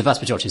 And the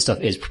vast majority of stuff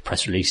is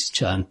press release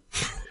churn.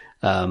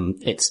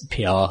 It's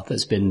PR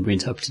that's been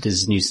reinterpreted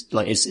as news,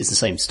 it's the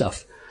same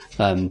stuff.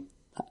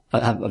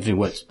 I've been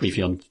worked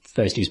briefly on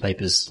various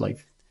newspapers,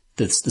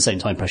 the same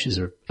time pressures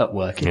are at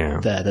work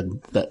there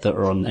that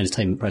are on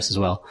entertainment press as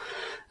well.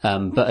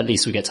 But at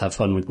least we get to have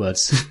fun with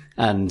words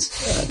and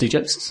do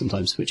jokes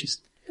sometimes, which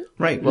is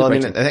right. Well, I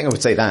think I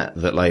would say that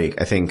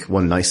I think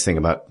one nice thing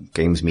about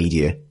games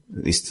media,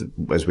 at least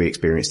as we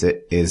experienced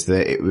it, is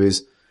that it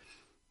was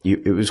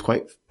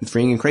quite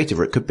freeing and creative,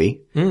 or it could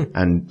be,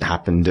 and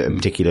happened at a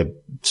particular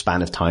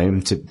span of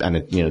time and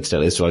it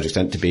still is to a large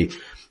extent to be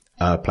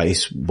a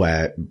place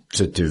where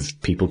sort of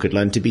people could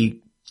learn to be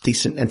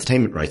decent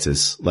entertainment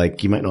writers.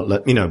 You might not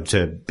learn,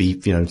 to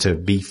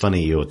be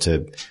funny or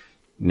to,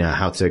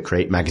 how to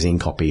create magazine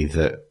copy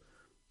that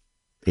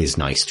is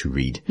nice to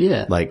read.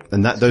 Yeah.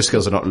 And those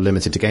skills are not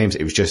limited to games.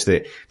 It was just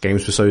that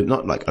games were so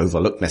not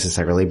overlooked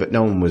necessarily, but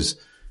no one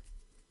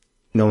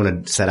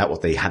had set out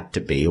what they had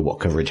to be or what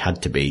coverage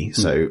had to be.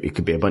 So it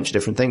could be a bunch of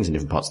different things in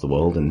different parts of the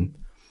world. And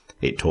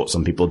it taught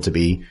some people to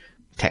be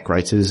tech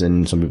writers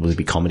and some people to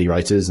be comedy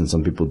writers and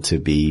some people to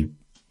be,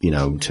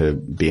 to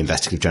be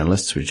investigative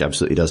journalists, which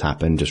absolutely does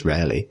happen, just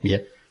rarely. Yeah.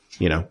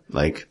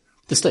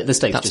 The state that's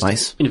just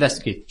nice.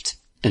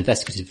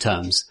 Investigative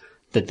terms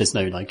that there's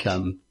no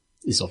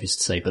it's obvious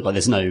to say, but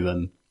there's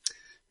no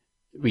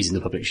reason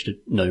the public should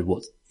know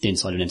what the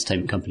inside of an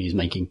entertainment company is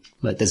making.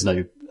 There's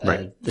no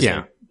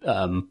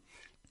no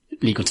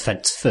legal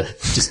defense for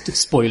just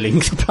spoiling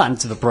the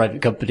plans of a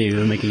private company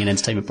who are making an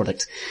entertainment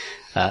product.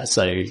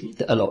 So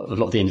a lot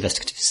of the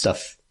investigative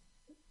stuff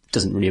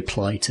doesn't really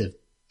apply to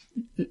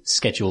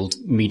scheduled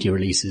media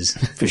releases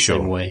the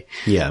same way.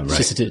 Yeah, right.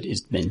 It's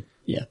just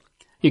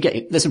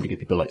there's some pretty good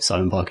people like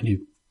Simon Parkin who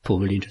pull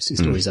really interesting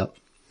stories out.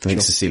 I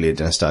think Cecilia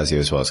D'Anastasio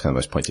as well is kind of the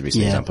most pointed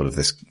recent example of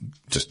this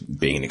just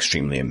being an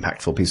extremely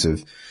impactful piece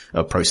of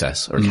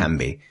process, or it can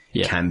be.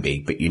 It can be,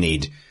 but you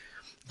need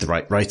the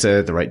right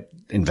writer, the right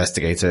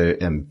investigator,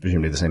 and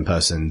presumably the same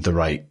person, the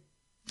right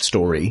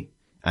story,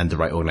 and the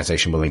right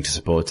organization willing to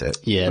support it.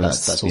 Yeah,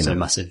 that's also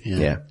massive.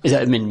 Yeah.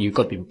 You've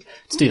got to be,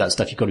 to do that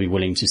stuff, you've got to be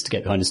willing just to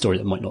get behind a story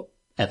that might not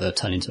ever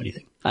turn into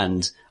anything.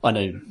 And I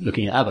know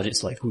looking at our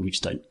budgets, we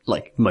just don't,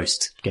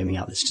 most gaming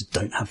outlets just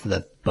don't have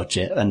the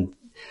budget, and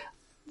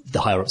the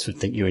higher ups would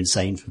think you're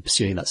insane for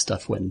pursuing that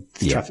stuff when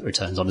the traffic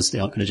returns honestly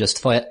aren't going to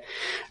justify it.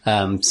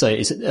 So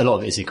a lot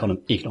of it is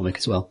economic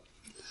as well.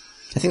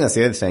 I think that's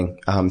the other thing.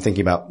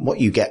 Thinking about what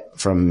you get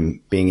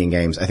from being in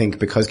games. I think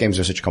because games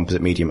are such a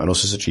composite medium and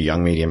also such a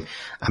young medium,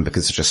 and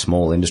because it's such a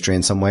small industry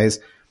in some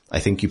ways, I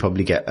think you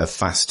probably get a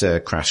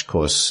faster crash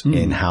course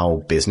in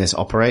how business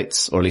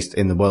operates, or at least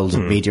in the world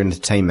of media and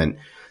entertainment,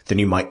 than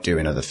you might do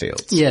in other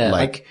fields. Yeah,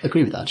 I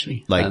agree with that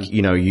actually.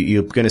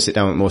 You're going to sit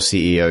down with more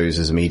CEOs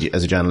as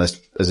a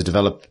journalist, as a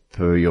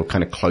developer, you're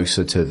kind of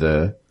closer to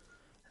the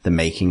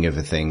making of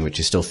a thing,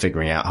 which is still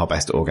figuring out how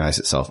best to organize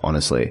itself,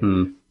 honestly.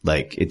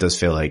 It does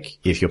feel like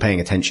if you're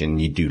paying attention,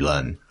 you do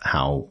learn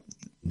how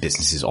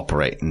businesses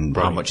operate and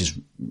how much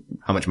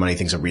money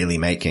things are really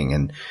making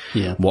and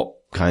what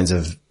kinds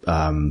of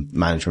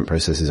management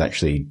processes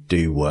actually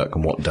do work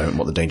and what don't,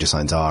 what the danger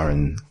signs are.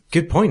 And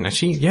good point,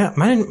 actually. Yeah,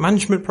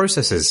 management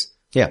processes.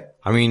 Yeah.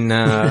 I mean,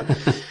 an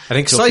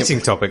exciting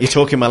topic. You're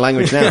talking my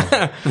language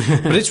now.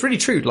 But it's really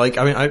true.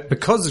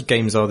 Because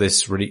games are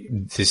this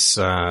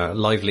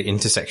lively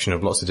intersection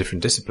of lots of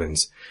different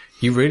disciplines,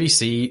 you really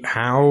see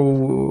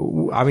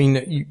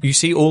you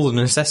see all the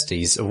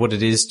necessities of what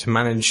it is to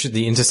manage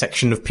the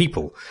intersection of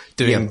people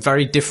doing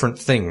very different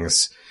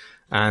things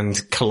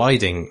and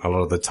colliding a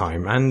lot of the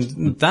time.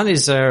 And that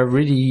is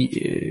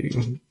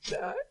really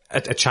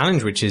a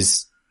challenge which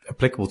is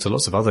applicable to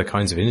lots of other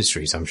kinds of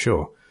industries, I'm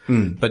sure.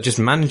 But just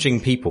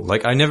managing people,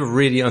 I never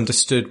really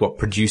understood what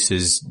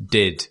producers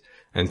did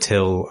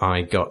until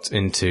I got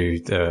into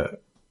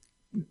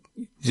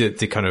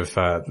the kind of,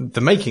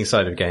 the making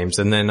side of games.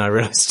 And then I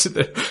realized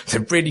that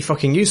they're really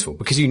fucking useful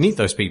because you need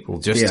those people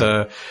just,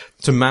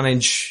 to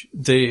manage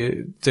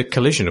the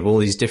collision of all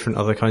these different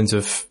other kinds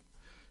of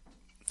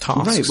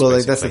tasks. Right. Well,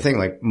 basically. that's the thing.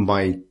 Like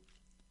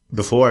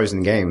before I was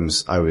in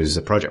games, I was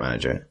a project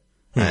manager.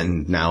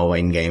 And now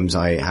in games,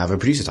 I have a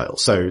producer title.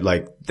 So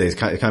like, there's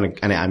kind of,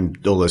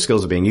 and all those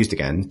skills are being used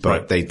again,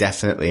 but they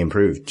definitely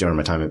improved during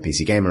my time at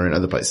PC Gamer and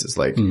other places.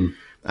 Like, and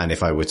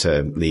if I were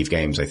to leave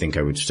games, I think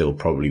I would still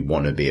probably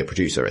want to be a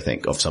producer, I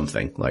think, of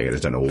something. Like, I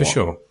just don't know what. For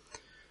sure.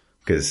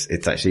 Because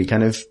it's actually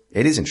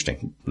it is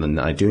interesting.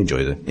 And I do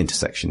enjoy the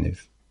intersection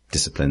of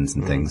disciplines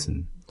and things.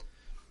 And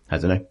I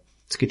don't know.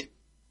 It's good.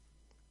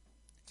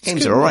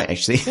 Games are alright,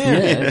 actually.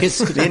 Yeah.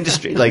 The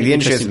industry, like the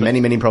industry has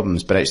many, many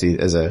problems, but actually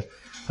as a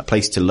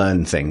place to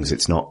learn things,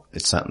 it's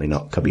certainly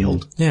not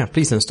cubbyholed. Yeah,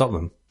 please don't stop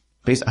them.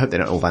 Please, I hope they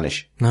don't all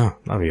vanish. No,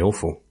 that'd be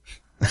awful.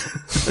 I'd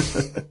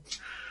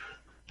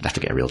have to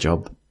get a real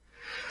job.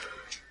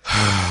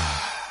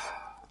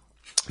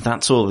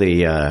 That's all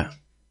the,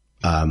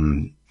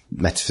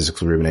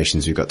 metaphysical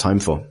ruminations we've got time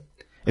for.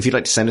 If you'd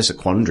like to send us a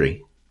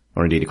quandary,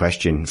 or indeed a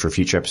question for a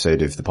future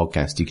episode of the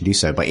podcast, you can do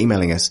so by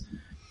emailing us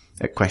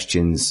at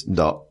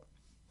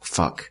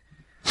questions.fuck.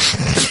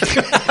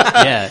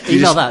 Yeah,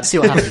 email that, see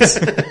what happens.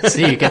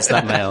 See who gets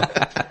that mail.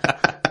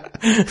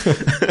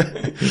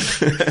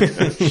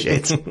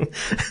 Shit.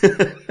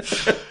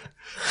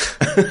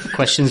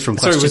 Questions from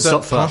Sorry, was that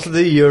questions.fuck. part of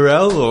the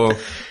URL or?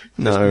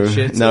 No,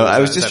 Shit, no, or I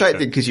was that distracted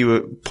separate? because you were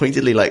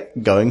pointedly like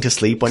going to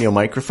sleep on your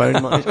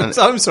microphone. Marge, and-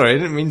 I'm sorry, I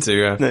didn't mean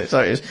to. no,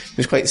 sorry, it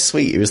was quite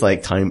sweet. It was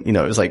like time, it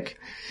was like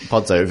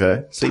pod's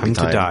over, sleeping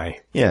Time time. to die.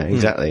 Yeah,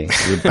 exactly. You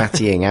were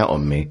battying out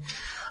on me.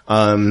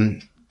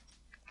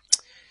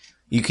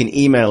 You can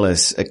email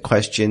us at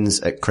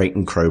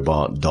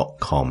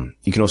questions@crateandcrowbar.com.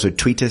 You can also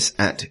tweet us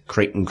at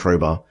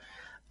crateandcrowbar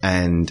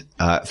and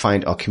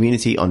find our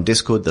community on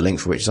Discord, the link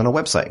for which is on our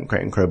website,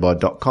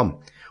 crateandcrowbar.com.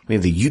 We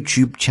have the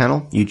YouTube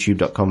channel,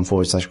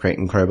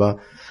 youtube.com/crateandcrowbar.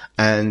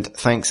 And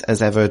thanks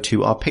as ever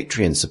to our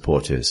Patreon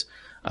supporters,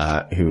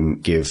 who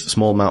give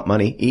small amount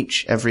money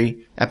each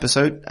every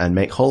episode and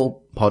make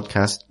whole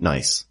podcast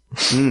nice.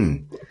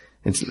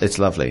 It's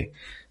lovely.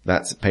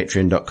 That's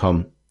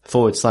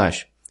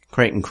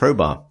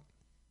patreon.com/crateandcrowbar.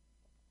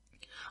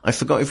 I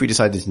forgot if we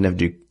decided to never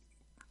do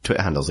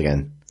Twitter handles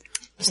again.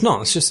 It's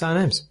not, it's just our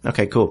names.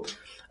 Okay, cool.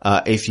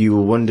 If you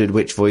wondered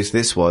which voice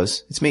this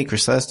was, it's me,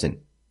 Chris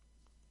Thurston.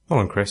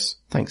 Hold on, Chris.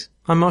 Thanks.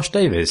 I'm Marsh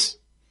Davies.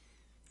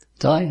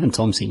 Di and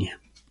Tom Senior.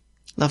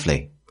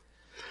 Lovely.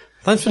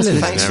 Thanks for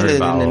listening, Thanks for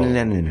everybody.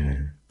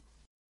 listening.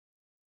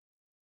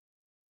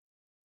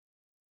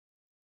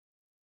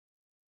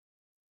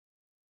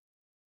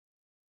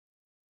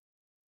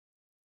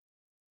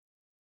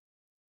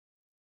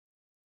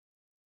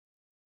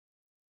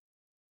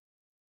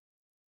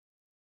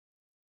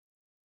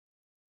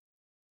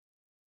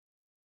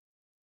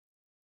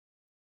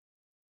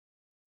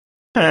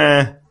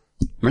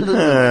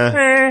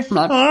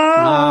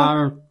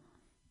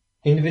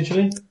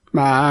 Individually?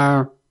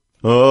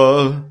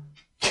 Oh.